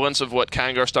semblance of what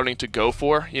Kanga are starting to go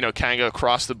for. You know, Kanga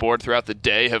across the board throughout the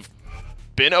day have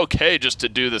been okay just to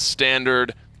do the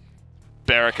standard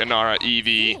Barrack, Inara,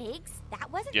 Eevee,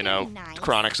 you know,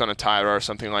 Chronix on a Tyra or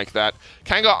something like that.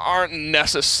 Kanga aren't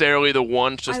necessarily the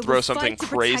ones to throw something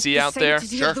crazy out there.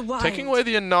 Sure. Taking away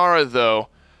the Inara, though,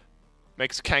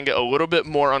 makes Kanga a little bit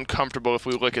more uncomfortable if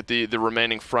we look at the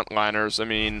remaining frontliners. I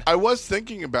mean, I was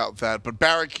thinking about that, but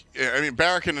Barrack and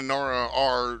Inara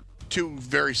are 2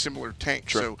 very similar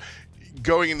tanks. Sure. So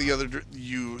going in the other,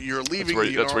 you're leaving the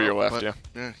Inara. That's where you're left,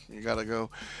 yeah. You gotta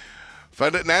go.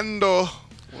 Ferdinando.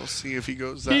 We'll see if he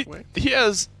goes that way. He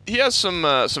has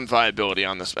some viability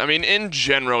on this. I mean, in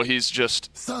general, he's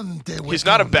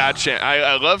not a bad champ.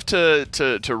 I love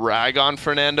to rag on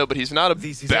Fernando, but he's not a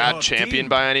bad champion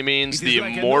by any means. The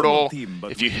Immortal,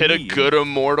 if you hit a good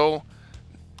Immortal,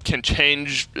 can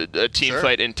change a team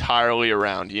fight entirely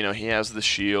around. You know, he has the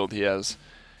shield, he has,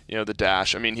 you know, the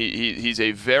dash. I mean, he's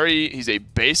a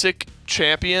basic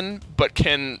champion, but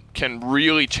can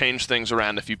really change things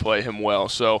around if you play him well.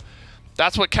 So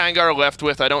that's what Kanga are left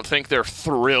with. I don't think they're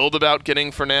thrilled about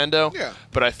getting Fernando,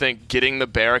 but I think getting the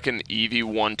Barrack and Eevee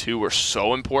 1-2 were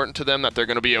so important to them that they're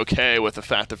going to be okay with the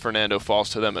fact that Fernando falls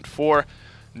to them at 4.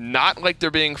 Not like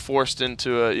they're being forced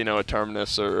into a, you know, a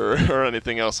Terminus or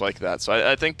anything else like that. So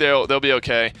I think they'll be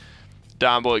okay.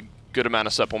 Dombo, a good amount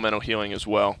of supplemental healing as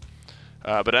well.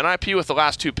 But NIP with the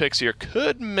last 2 picks here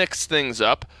could mix things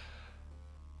up.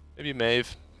 Maybe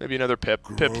Maeve, maybe another Pip.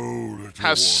 Pip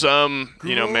has some,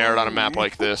 you know, merit on a map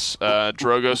like this.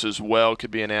 Drogos as well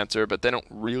could be an answer, but they don't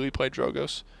really play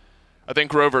Drogos. I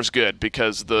think Grover's good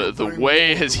because the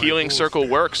way his healing circle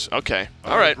works. Okay,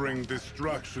 all right.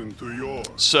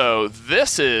 So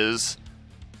this is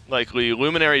likely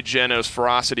Luminary Genos,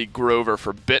 Ferocity, Grover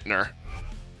for Bittner.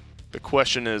 The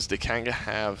question is, did Kanga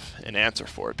have an answer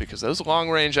for it? Because those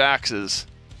long-range axes,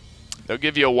 they'll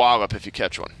give you a wallop if you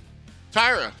catch one.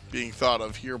 Tyra being thought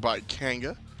of here by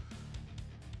Kanga.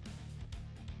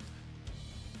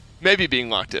 Maybe being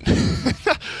locked in.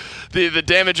 The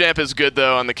damage amp is good,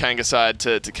 though, on the Kanga side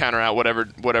to counter out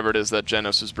whatever it is that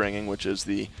Genos is bringing, which is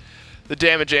the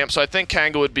damage amp. So I think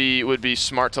Kanga would be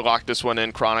smart to lock this one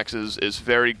in. Chronix is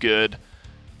very good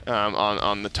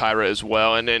on the Tyra as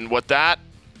well. And what that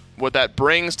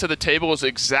brings to the table is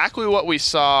exactly what we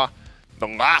saw the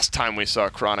last time we saw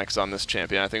Chronix on this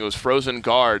champion. I think it was Frozen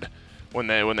Guard. When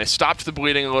they stopped the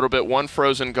bleeding a little bit, one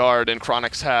Frozen Guard, and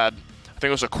Chronix had, I think it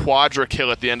was a quadra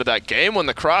kill at the end of that game when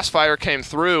the Crossfire came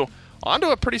through onto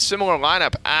a pretty similar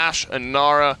lineup. Ashe and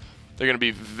Nara, they're going to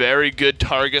be very good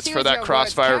targets for that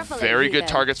Crossfire, very good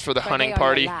targets for the hunting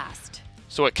party.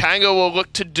 So what Kanga will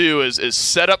look to do is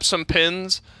set up some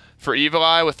pins for Evil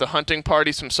Eye with the hunting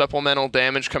party, some supplemental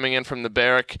damage coming in from the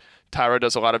Barrack. Tyra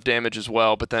does a lot of damage as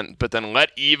well, but then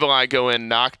let Evil Eye go in,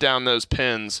 knock down those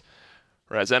pins.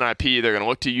 Whereas NIP, they're going to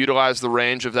look to utilize the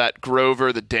range of that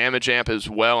Grover, the damage amp as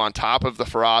well, on top of the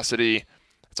Ferocity.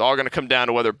 It's all going to come down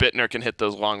to whether Bittner can hit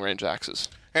those long-range axes.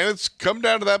 And it's come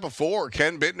down to that before.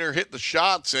 Can Bittner hit the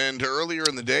shots? And earlier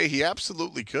in the day, he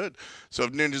absolutely could. So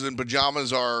if Ninjas in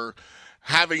Pyjamas are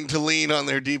having to lean on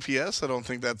their DPS, I don't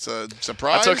think that's a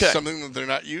surprise. That's okay. Something that they're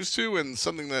not used to, and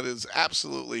something that is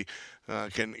absolutely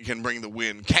can bring the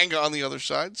win. Kanga on the other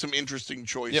side, some interesting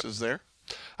choices there.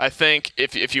 I think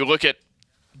if you look at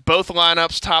both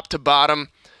lineups, top to bottom,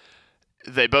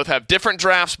 they both have different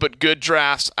drafts, but good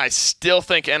drafts. I still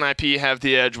think NIP have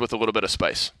the edge with a little bit of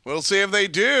spice. We'll see if they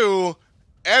do.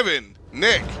 Evan,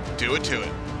 Nick, do it to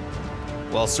it.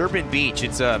 Well, Serpent Beach,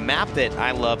 it's a map that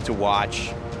I love to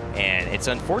watch, and it's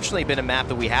unfortunately been a map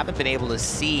that we haven't been able to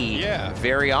see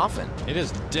very often. It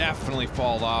has definitely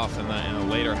fallen off in the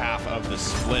later half of the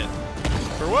split.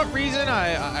 For what reason,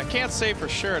 I can't say for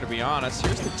sure, to be honest.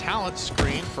 Here's the talent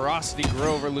screen. Ferocity,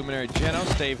 Grover, Luminary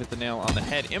Genos. Dave hit the nail on the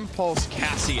head. Impulse,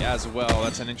 Cassie as well.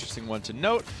 That's an interesting one to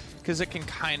note because it can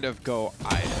kind of go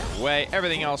either way.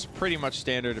 Everything else pretty much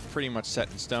standard, pretty much set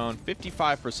in stone.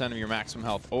 55% of your maximum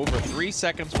health over 3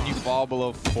 seconds when you fall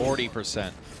below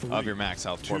 40% of your max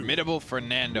health. Formidable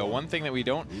Fernando. One thing that we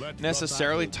don't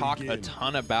necessarily talk a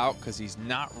ton about because he's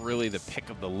not really the pick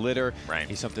of the litter. Right.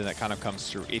 He's something that kind of comes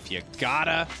through if you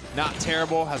gotta. Not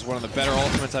terrible. Has one of the better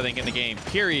ultimates, I think, in the game,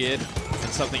 period.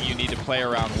 And something you need to play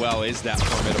around well is that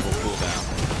Formidable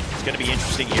cooldown. It's going to be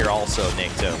interesting here also,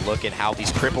 Nick, to look at how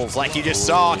these cripples, like you just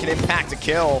saw, can impact a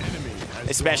kill,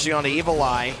 especially on the Evil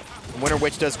Eye. Winter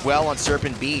Witch does well on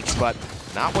Serpent Beach, but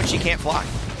not when she can't fly.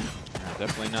 No,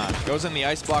 definitely not. Goes in the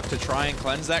ice block to try and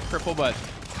cleanse that cripple, but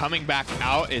coming back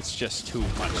out, it's just too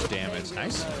much damage.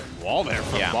 Nice wall there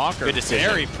from Bonker. Good decision.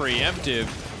 Very preemptive.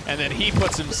 And then he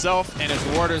puts himself and his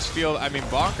warders field. I mean,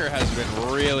 Bonker has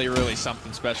been really, really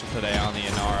something special today on the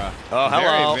Inara. Oh,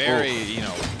 hello. Very, you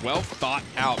know, well thought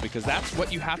out, because that's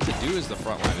what you have to do as the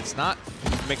front line. It's not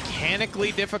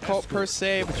mechanically difficult per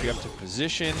se, but you have to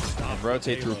position and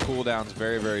rotate through cooldowns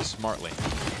very, very smartly.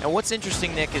 And what's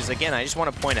interesting, Nick, is, again, I just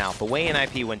want to point out, the way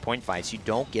NIP win point fights, you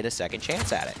don't get a second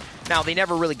chance at it. Now, they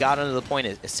never really got into the point,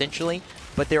 essentially,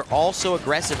 but they're all so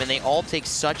aggressive, and they all take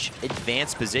such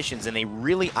advanced positions, and they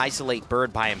really isolate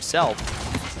Bird by himself.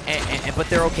 But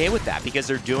they're okay with that because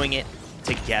they're doing it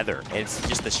together. And it's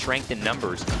just the strength in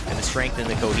numbers and the strength in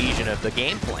the cohesion of the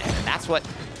game plan. And that's what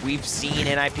we've seen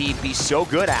NIP be so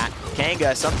good at,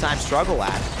 Kanga sometimes struggle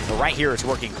at. But right here, it's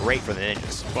working great for the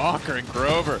Ninjas. Bonker and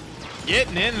Grover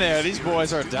getting in there. These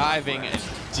boys are diving and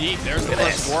deep. There's the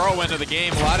first whirlwind of the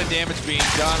game. A lot of damage being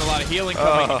done, a lot of healing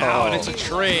coming out, and it's a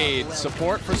trade.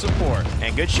 Support for support.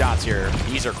 And good shots here.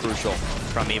 These are crucial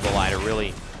from Evil Eye to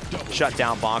really shut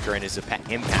down Bonker and his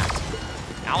impact.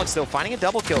 Alex, though, finding a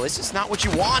double kill. This is not what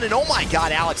you want, and oh my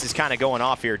god, Alex is kind of going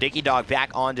off here. Diggy Dog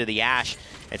back onto the Ash,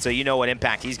 and so you know what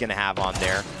impact he's going to have on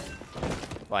there.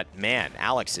 But man,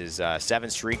 Alex's 7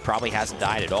 streak probably hasn't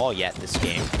died at all yet this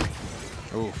game.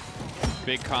 Oof.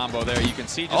 Big combo there. You can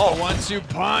see just a 1-2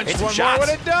 punch. One shots. more would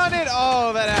have done it.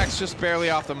 Oh, that axe just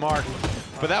barely off the mark.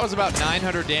 But that was about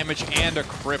 900 damage and a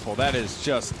cripple. That is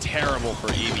just terrible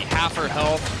for Evie. Half her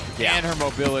health and her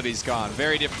mobility's gone.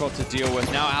 Very difficult to deal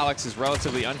with. Now Alex is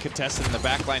relatively uncontested in the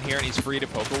backline here, and he's free to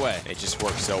poke away. It just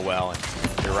works so well,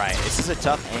 and you're right. This is a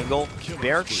tough angle.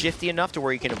 Bear shifty enough to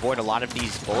where he can avoid a lot of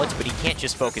these bullets, but he can't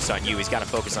just focus on you. He's got to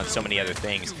focus on so many other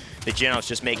things. The Geno's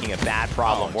just making a bad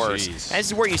problem worse. And this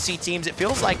is where you see teams, it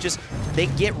feels like just they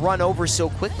get run over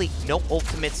so quickly. No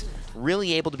ultimates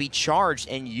really able to be charged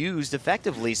and used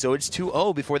effectively, so it's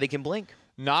 2-0 before they can blink.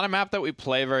 Not a map that we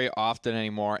play very often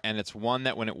anymore, and it's one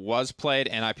that when it was played,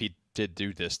 NIP did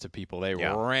do this to people. They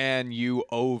ran you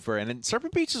over. And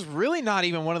Serpent Beach is really not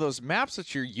even one of those maps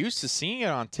that you're used to seeing it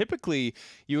on. Typically,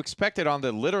 you expect it on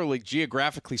the literally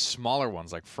geographically smaller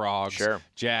ones like Frogs,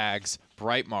 Jags,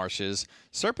 Bright Marshes.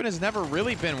 Serpent has never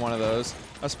really been one of those,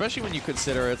 especially when you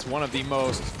consider it's one of the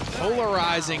most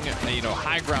polarizing,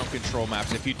 high ground control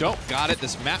maps. If you don't got it,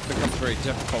 this map becomes very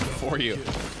difficult for you.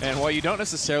 And while you don't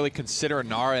necessarily consider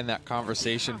Nara in that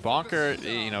conversation, Bonker,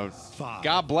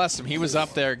 God bless him, he was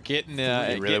up there getting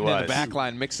in the back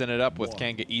line, mixing it up with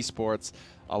Kanga Esports.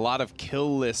 A lot of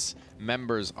kill-less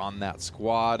members on that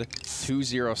squad.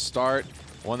 2-0 start.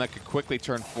 One that could quickly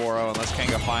turn 4-0 unless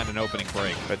Kanga find an opening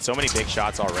break. But so many big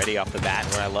shots already off the bat.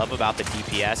 And what I love about the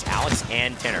DPS, Alex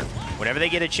and Tenor, whenever they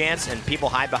get a chance and people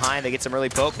hide behind, they get some early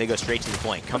poke, they go straight to the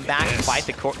point. Come back, fight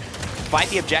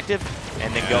the objective,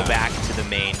 and then go back to the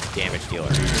main damage dealer.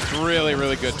 It's really,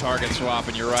 really good target swap,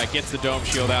 and you're right. Gets the dome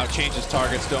shield out, changes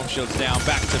targets, dome shield's down,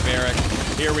 back to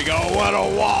Varric. Here we go. What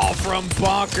a wall from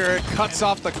Bonker. Cuts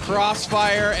off the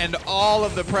crossfire, and all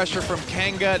of the pressure from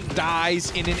Kanga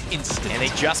dies in an instant. And they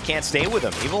just can't stay with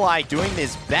him. Evil Eye doing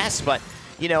his best, but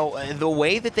the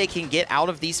way that they can get out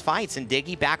of these fights, and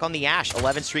Diggy back on the Ash,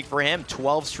 11 streak for him,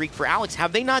 12 streak for Alex.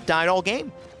 Have they not died all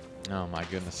game? Oh my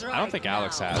goodness. I don't think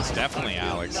Alex has. Definitely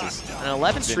Alex. An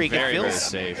 11 streak, very, it feels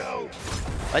very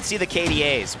safe. Let's see the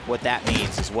KDAs, what that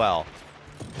means as well.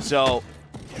 So,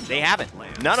 they haven't.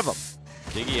 None of them.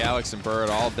 Diggy, Alex, and Bird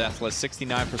all deathless,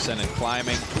 69% in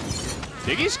climbing.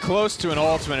 Diggy's close to an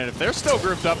ultimate, and if they're still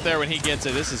grouped up there when he gets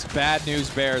it, this is bad news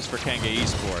bears for Kanga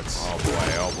Esports.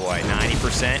 Oh boy,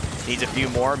 90%. Needs a few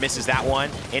more, misses that one.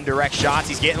 Indirect shots,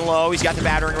 he's getting low, he's got the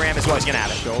battering ram as well, he's gonna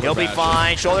have it. He'll be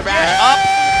fine, shoulder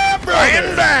bash, up,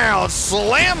 and down,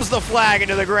 slams the flag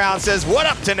into the ground, says, what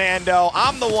up, Tenando?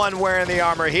 I'm the one wearing the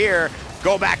armor here.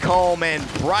 Go back home and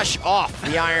brush off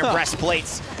the iron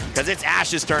breastplates, because it's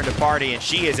Ash's turn to party, and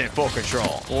she is in full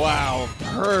control. Wow,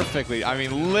 perfectly. I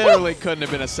mean, literally couldn't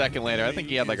have been a second later. I think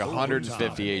he had like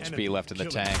 150 HP left in the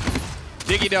tank.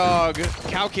 Diggy Dog,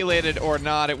 calculated or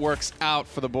not, it works out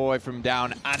for the boy from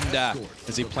down under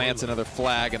as he plants another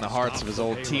flag in the hearts of his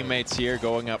old teammates here,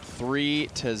 going up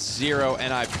 3-0.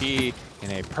 NIP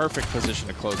in a perfect position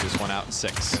to close this one out in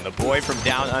 6. And the boy from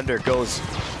down under goes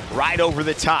right over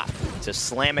the top to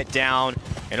slam it down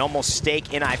and almost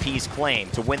stake NIP's claim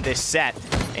to win this set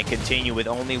and continue with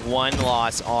only 1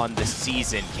 loss on the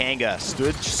season. Kanga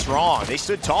stood strong. They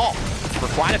stood tall for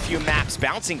quite a few maps,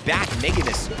 bouncing back and making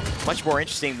this much more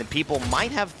interesting than people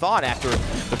might have thought after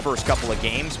the first couple of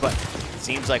games, but it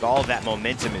seems like all of that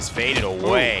momentum is faded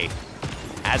away.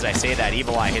 As I say that,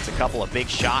 Evil Eye hits a couple of big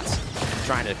shots,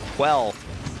 trying to quell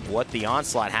what the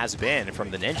onslaught has been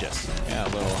from the Ninjas. Yeah, a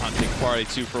little hunting party,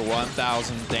 2 for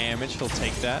 1,000 damage. He'll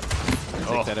take that.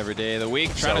 He'll take that every day of the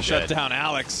week. Trying to shut down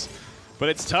Alex. But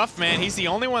it's tough, man. He's the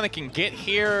only one that can get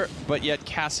here, but yet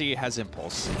Cassie has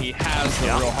impulse. He has the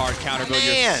real hard counter build.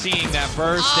 You're seeing that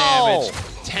burst damage.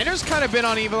 Tenor's kind of been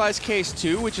on Evil Eye's case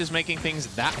too, which is making things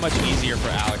that much easier for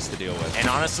Alex to deal with. And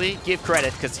honestly, give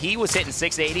credit, because he was hitting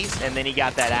 680s, and then he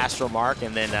got that Astral mark,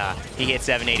 and then he hit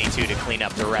 782 to clean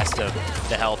up the rest of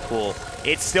the health pool.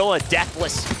 It's still a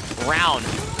deathless round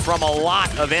from a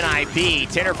lot of NIP.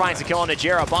 Tenor finds a kill on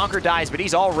Najera. Bonker dies, but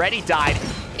he's already died.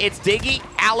 It's Diggy,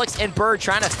 Alex, and Bird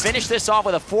trying to finish this off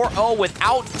with a 4-0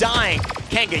 without dying.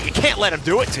 Kanga, you can't let him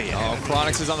do it to you. Oh,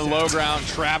 Chronix is on the low ground,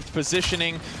 trapped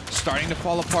positioning, starting to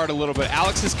fall apart a little bit.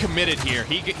 Alex is committed here.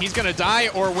 He's going to die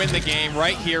or win the game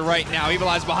right here, right now. Evil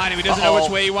Eye's behind him. He doesn't know which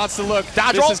way he wants to look.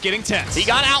 Dodge this roll. is getting tense. He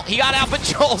got out, but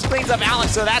Joel cleans up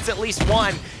Alex, so that's at least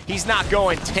 1. He's not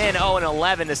going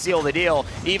 10-0-11 to seal the deal.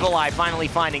 Evil Eye finally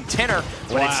finding Tenor,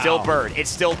 but it's still Bird. It's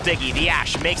still Diggy. The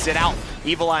Ash makes it out.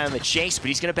 Evil Eye on the chase, but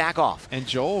he's going to back off. And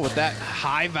Joel with that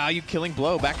high-value killing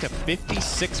blow back to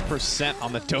 56%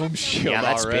 on the dome shield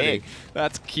that's already. big.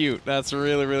 That's cute. That's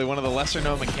really, really one of the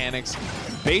lesser-known mechanics.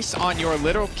 Based on your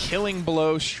literal killing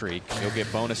blow streak, you'll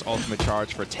get bonus ultimate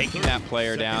charge for taking that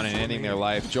player down and ending their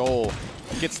life. Joel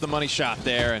gets the money shot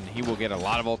there, and he will get a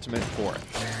lot of ultimate for it.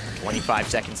 25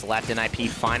 seconds left. NIP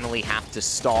finally have to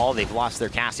stall. They've lost their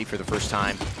Cassie for the first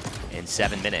time in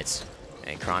 7 minutes.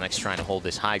 And Chronix trying to hold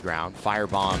this high ground.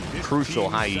 Firebomb, crucial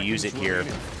how you use it here.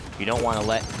 You don't want to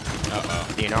let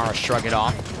the Inara shrug it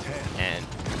off. And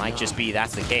it might just be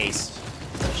that's the case.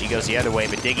 She goes the other way,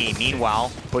 but Diggy,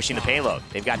 meanwhile, pushing the payload.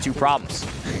 They've got 2 problems.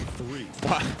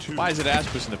 Why is it Ash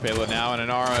pushing the payload now and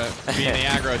Inara being the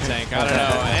aggro tank? I don't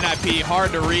know. NIP,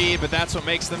 hard to read, but that's what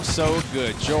makes them so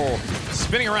good. Joel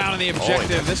spinning around on the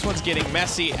objective. This one's getting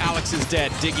messy. Alex is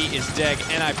dead. Diggy is dead.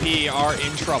 NIP are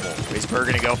in trouble. Is Bird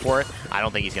going to go for it? I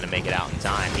don't think he's going to make it out in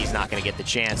time. He's not going to get the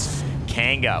chance.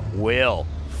 Kanga will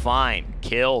find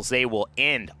kills. They will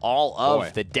end all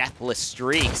of the deathless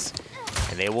streaks,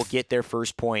 and they will get their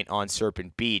first point on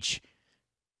Serpent Beach.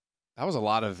 That was a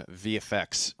lot of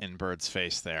VFX in Bird's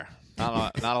face there.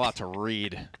 Not a lot to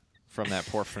read from that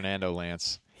poor Fernando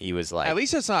Lance. He was like... At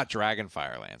least it's not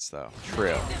Dragonfire Lance, though.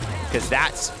 True. Because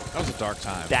that was a dark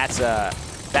time.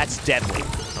 That's deadly,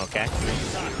 okay?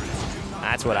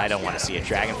 That's what I don't want to see, a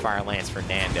Dragonfire Lance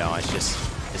Fernando. It's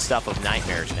just the stuff of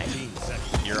nightmares, Nick.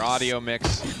 Your audio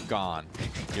mix, gone.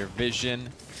 Your vision,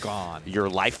 gone. Your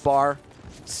life bar,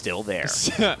 still there.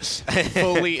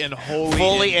 Fully and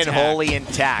wholly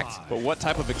intact. But what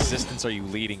type of existence are you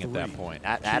leading at that point?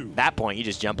 At that point, you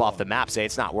just jump off the map, say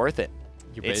it's not worth it.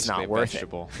 It's not worth it.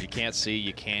 You can't see,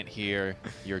 you can't hear,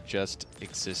 you're just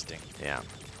existing. Yeah.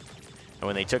 And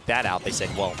when they took that out, they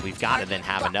said, well, we've got to then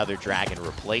have another dragon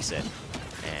replace it.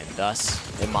 And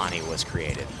thus, Imani was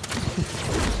created.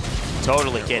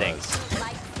 Totally kidding.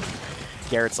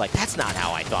 Garrett's like, that's not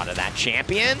how I thought of that,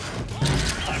 champion.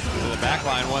 The back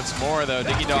line once more, though.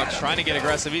 Diggy Dog's trying to get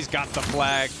aggressive. He's got the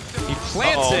flag. He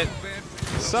plants it.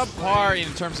 Subpar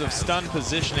in terms of stun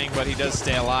positioning, but he does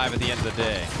stay alive at the end of the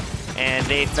day. And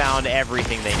they found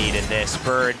everything they need in this.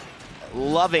 Bird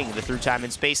loving the through time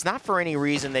and space, not for any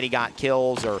reason that he got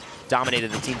kills or dominated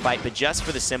the team fight, but just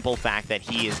for the simple fact that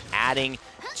he is adding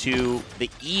to the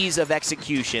ease of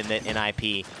execution that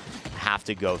NIP have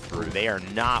to go through. They are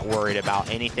not worried about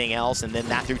anything else, and then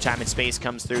that through time and space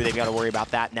comes through. They've got to worry about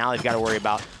that. Now they've got to worry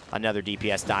about another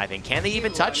DPS diving. Can they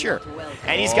even touch her?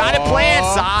 And he's got it planned.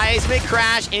 Seismic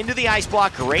crash into the ice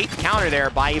block. Great counter there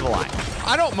by Evil Eye.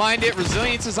 I don't mind it.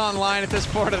 Resilience is online at this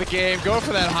part of the game. Go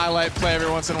for that highlight play every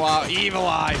once in a while. Evil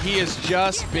Eye, he has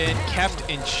just been kept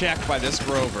in check by this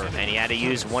Grover. And he had to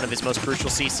use one of his most crucial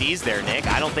CCs there, Nick.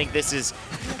 I don't think this is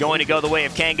going to go the way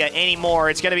of Kanga anymore.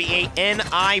 It's going to be a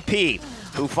NIP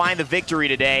who find the victory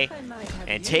today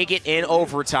and take it in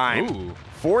overtime.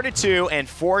 4-2 and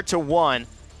 4-1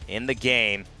 in the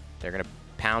game. They're going to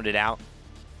pound it out.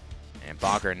 And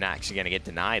Bogger not actually going to get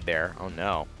denied there. Oh,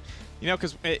 no. You know,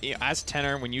 because as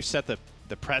Tenor, when you set the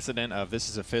precedent of this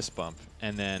is a fist bump,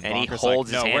 and then he holds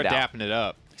holds like, his no, we're hand out. dapping it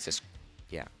up. He says,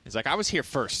 yeah. He's like, I was here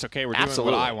first, okay? We're doing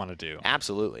what I want to do.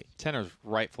 Absolutely. Tenor's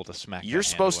rightful to smack You're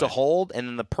supposed to hold, and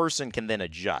then the person can then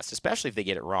adjust, especially if they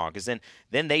get it wrong, because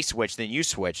then they switch, then you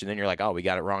switch, and then you're like, oh, we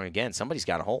got it wrong again. Somebody's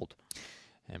got to hold.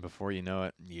 And before you know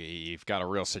it, you've got a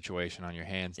real situation on your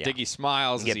hands. Yeah. Diggy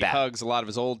smiles as he hugs a lot of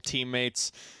his old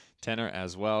teammates. Tenor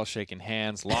as well, shaking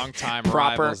hands. Long-time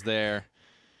rivals there.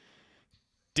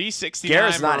 D69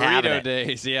 Burrito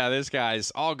days. Yeah, this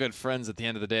guy's all good friends at the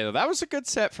end of the day, though. That was a good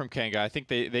set from Kanga. I think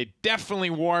they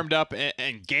definitely warmed up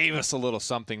and gave us a little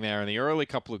something there in the early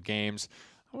couple of games.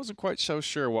 I wasn't quite so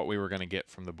sure what we were going to get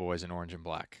from the boys in orange and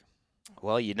black.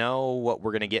 Well, you know what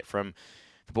we're going to get from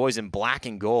the boys in black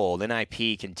and gold.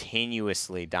 NIP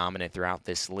continuously dominant throughout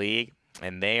this league,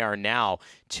 and they are now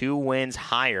 2 wins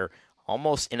higher,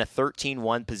 almost in a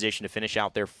 13-1 position to finish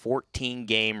out their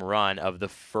 14-game run of the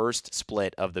first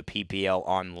split of the PPL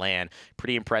on LAN.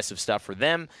 Pretty impressive stuff for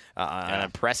them. An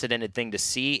unprecedented thing to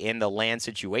see in the LAN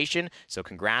situation. So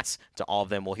congrats to all of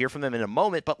them. We'll hear from them in a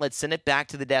moment, but let's send it back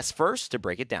to the desk first to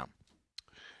break it down.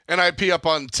 NIP up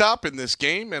on top in this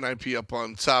game, NIP up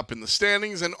on top in the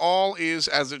standings, and all is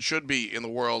as it should be in the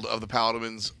world of the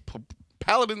Paladins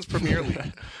Premier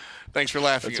League. Thanks for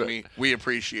laughing at me. We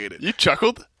appreciate it. You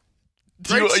chuckled?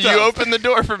 You opened the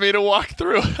door for me to walk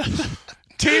through.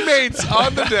 Teammates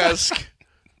on the desk,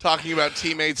 talking about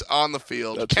teammates on the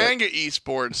field. Kanga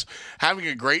Esports having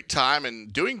a great time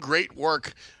and doing great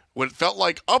work what it felt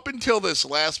like up until this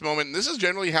last moment, and this is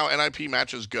generally how NIP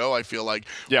matches go, I feel like,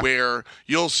 where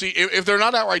you'll see, if they're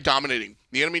not outright dominating,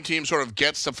 the enemy team sort of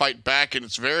gets to fight back, and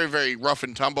it's very, very rough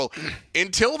and tumble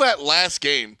until that last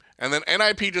game. And then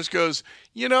NIP just goes,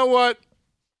 you know what?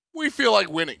 We feel like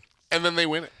winning. And then they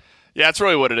win it. Yeah, that's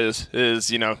really what it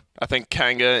is, you know, I think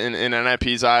Kanga in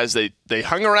NIP's eyes, they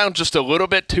hung around just a little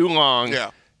bit too long.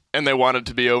 Yeah. And they wanted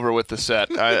to be over with the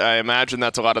set. I imagine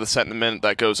that's a lot of the sentiment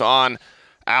that goes on.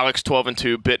 Alex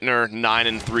 12-2, Bittner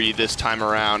 9-3 this time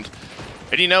around.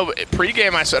 And you know,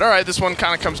 pregame I said, all right, this one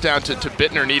kind of comes down to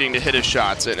Bittner needing to hit his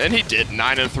shots, and he did.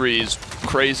 9-3 is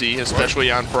crazy,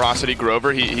 especially on Ferocity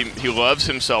Grover. He loves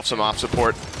himself some off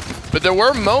support. But there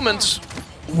were moments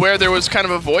where there was kind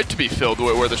of a void to be filled,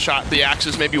 where the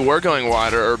axes maybe were going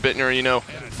wide, or Bittner, you know,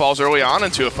 falls early on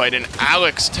into a fight, and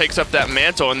Alex takes up that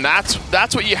mantle, and that's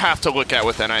what you have to look at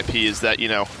with NIP, is that, you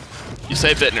know, you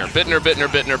say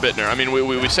Bittner. I mean,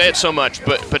 we say it so much,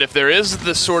 but if there is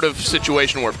this sort of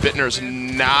situation where Bittner's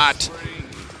not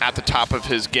at the top of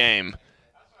his game,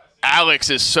 Alex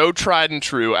is so tried and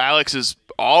true. Alex is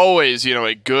always, you know,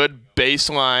 a good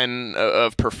baseline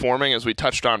of performing, as we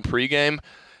touched on pregame.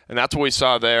 And that's what we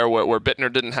saw there, where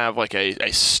Bittner didn't have like a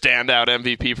standout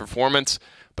MVP performance,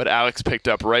 but Alex picked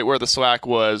up right where the slack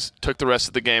was, took the rest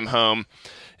of the game home.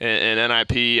 And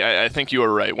NIP, I think you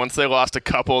were right. Once they lost a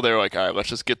couple, they were like, all right, let's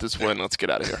just get this win. Let's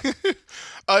get out of here.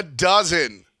 A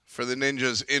dozen for the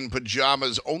Ninjas in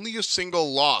Pyjamas. Only a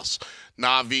single loss.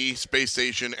 Na'Vi, Space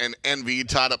Station, and Envy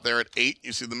tied up there at 8.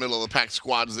 You see the middle of the pack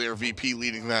squads there, VP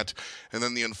leading that. And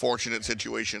then the unfortunate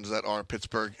situations that are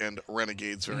Pittsburgh and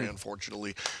Renegades, very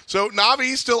unfortunately. So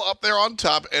Na'Vi still up there on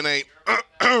top, and a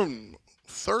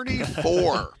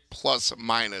 34 plus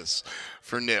minus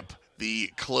for NIP.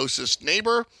 The closest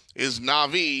neighbor is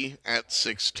Na'Vi at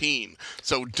 16.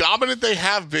 So dominant they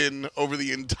have been over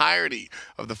the entirety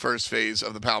of the first phase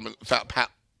of the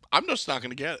I'm just not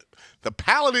going to get it. The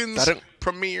Paladins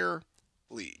Premier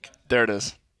League. There it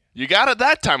is. You got it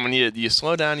that time when you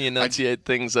slow down, you enunciate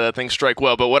things strike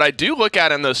well. But what I do look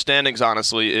at in those standings,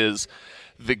 honestly, is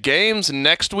the games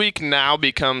next week now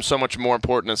become so much more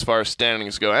important as far as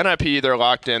standings go. NIP, they're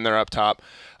locked in, they're up top.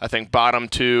 I think bottom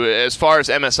 2, as far as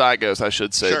MSI goes, I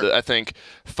should say. Sure. I think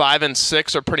 5 and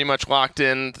 6 are pretty much locked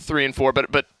in, 3 and 4,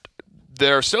 but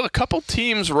there are still a couple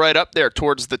teams right up there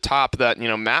towards the top that, you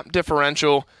know, map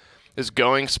differential is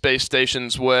going Space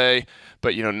Station's way,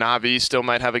 but, you know, Na'Vi still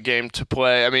might have a game to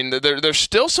play. I mean, there's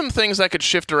still some things that could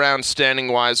shift around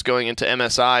standing-wise going into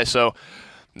MSI, so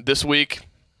this week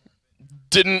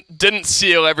didn't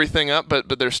seal everything up,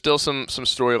 but there's still some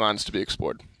storylines to be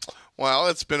explored. Well,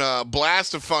 it's been a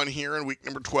blast of fun here in week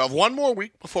number 12. One more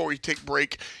week before we take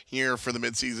break here for the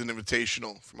midseason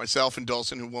invitational. For myself and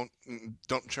Dawson, who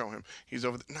don't show him. He's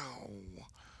over there. No.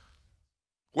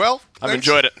 Well, I've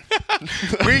enjoyed it.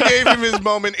 We gave him his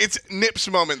moment. It's NIP's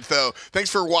moment, though.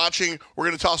 Thanks for watching. We're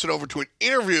going to toss it over to an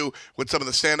interview with some of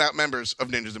the standout members of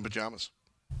Ninjas in Pyjamas.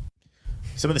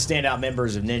 Some of the standout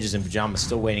members of Ninjas in Pyjamas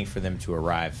still waiting for them to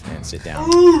arrive and sit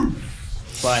down.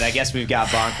 But I guess we've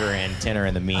got Bonker and Tenor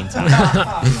in the meantime.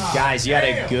 Guys, you had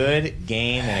a good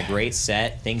game and a great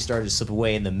set. Things started to slip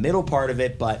away in the middle part of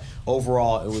it, but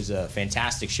overall it was a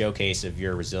fantastic showcase of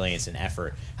your resilience and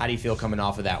effort. How do you feel coming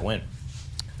off of that win?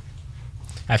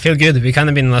 I feel good. We kind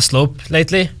of been on a slope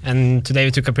lately, and today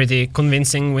we took a pretty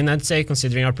convincing win, I'd say,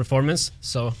 considering our performance.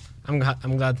 So I'm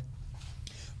glad.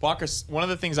 Walker, one of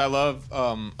the things I love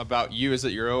about you is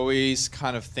that you're always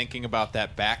kind of thinking about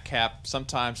that back cap,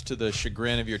 sometimes to the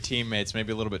chagrin of your teammates,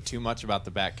 maybe a little bit too much about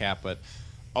the back cap, but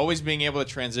always being able to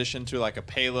transition to like a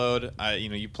payload. You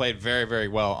know, you played very, very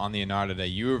well on the Anar today.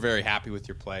 You were very happy with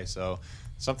your play. So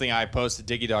something I posted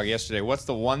to Diggy Dog yesterday. What's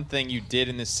the one thing you did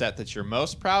in this set that you're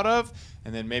most proud of,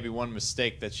 and then maybe one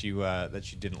mistake that you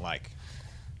didn't like?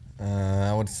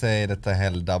 I would say that I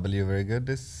held W very good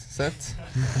this set,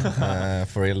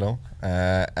 for real though.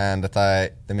 And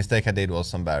that the mistake I did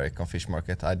was on Barrick on Fish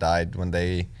Market. I died when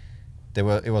it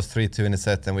was 3-2 in the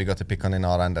set, and we got to pick on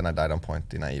Inara, and then I died on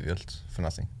point in Naive ult for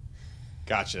nothing.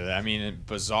 Gotcha. I mean,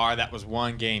 Bazaar, that was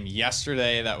one game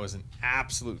yesterday. That was an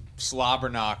absolute slobber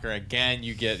knocker. Again,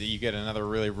 you get another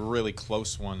really, really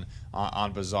close one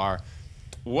on Bazaar.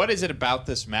 What is it about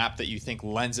this map that you think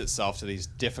lends itself to these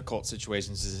difficult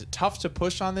situations? Is it tough to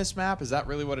push on this map? Is that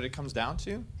really what it comes down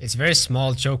to? It's very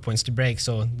small choke points to break,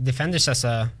 so defenders has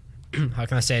a, how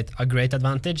can I say it, a great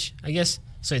advantage, I guess.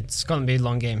 So it's going to be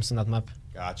long games on that map.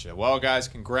 Gotcha. Well, guys,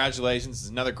 congratulations. This is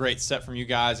another great set from you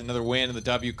guys. Another win in the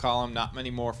W column. Not many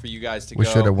more for you guys to go. We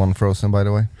should have won Frozen, by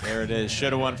the way. There it is.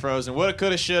 Should have won Frozen. Woulda,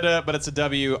 coulda, shoulda, but it's a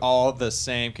W all the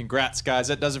same. Congrats, guys.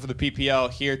 That does it for the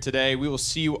PPL here today. We will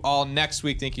see you all next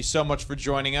week. Thank you so much for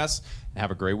joining us, and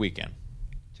have a great weekend.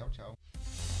 Ciao, ciao.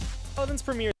 Paladins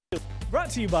Premier brought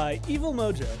to you by Evil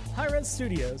Mojo, Hi-Res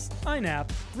Studios, INAP,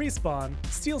 Respawn,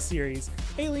 SteelSeries,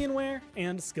 Alienware,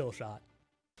 and Skillshot.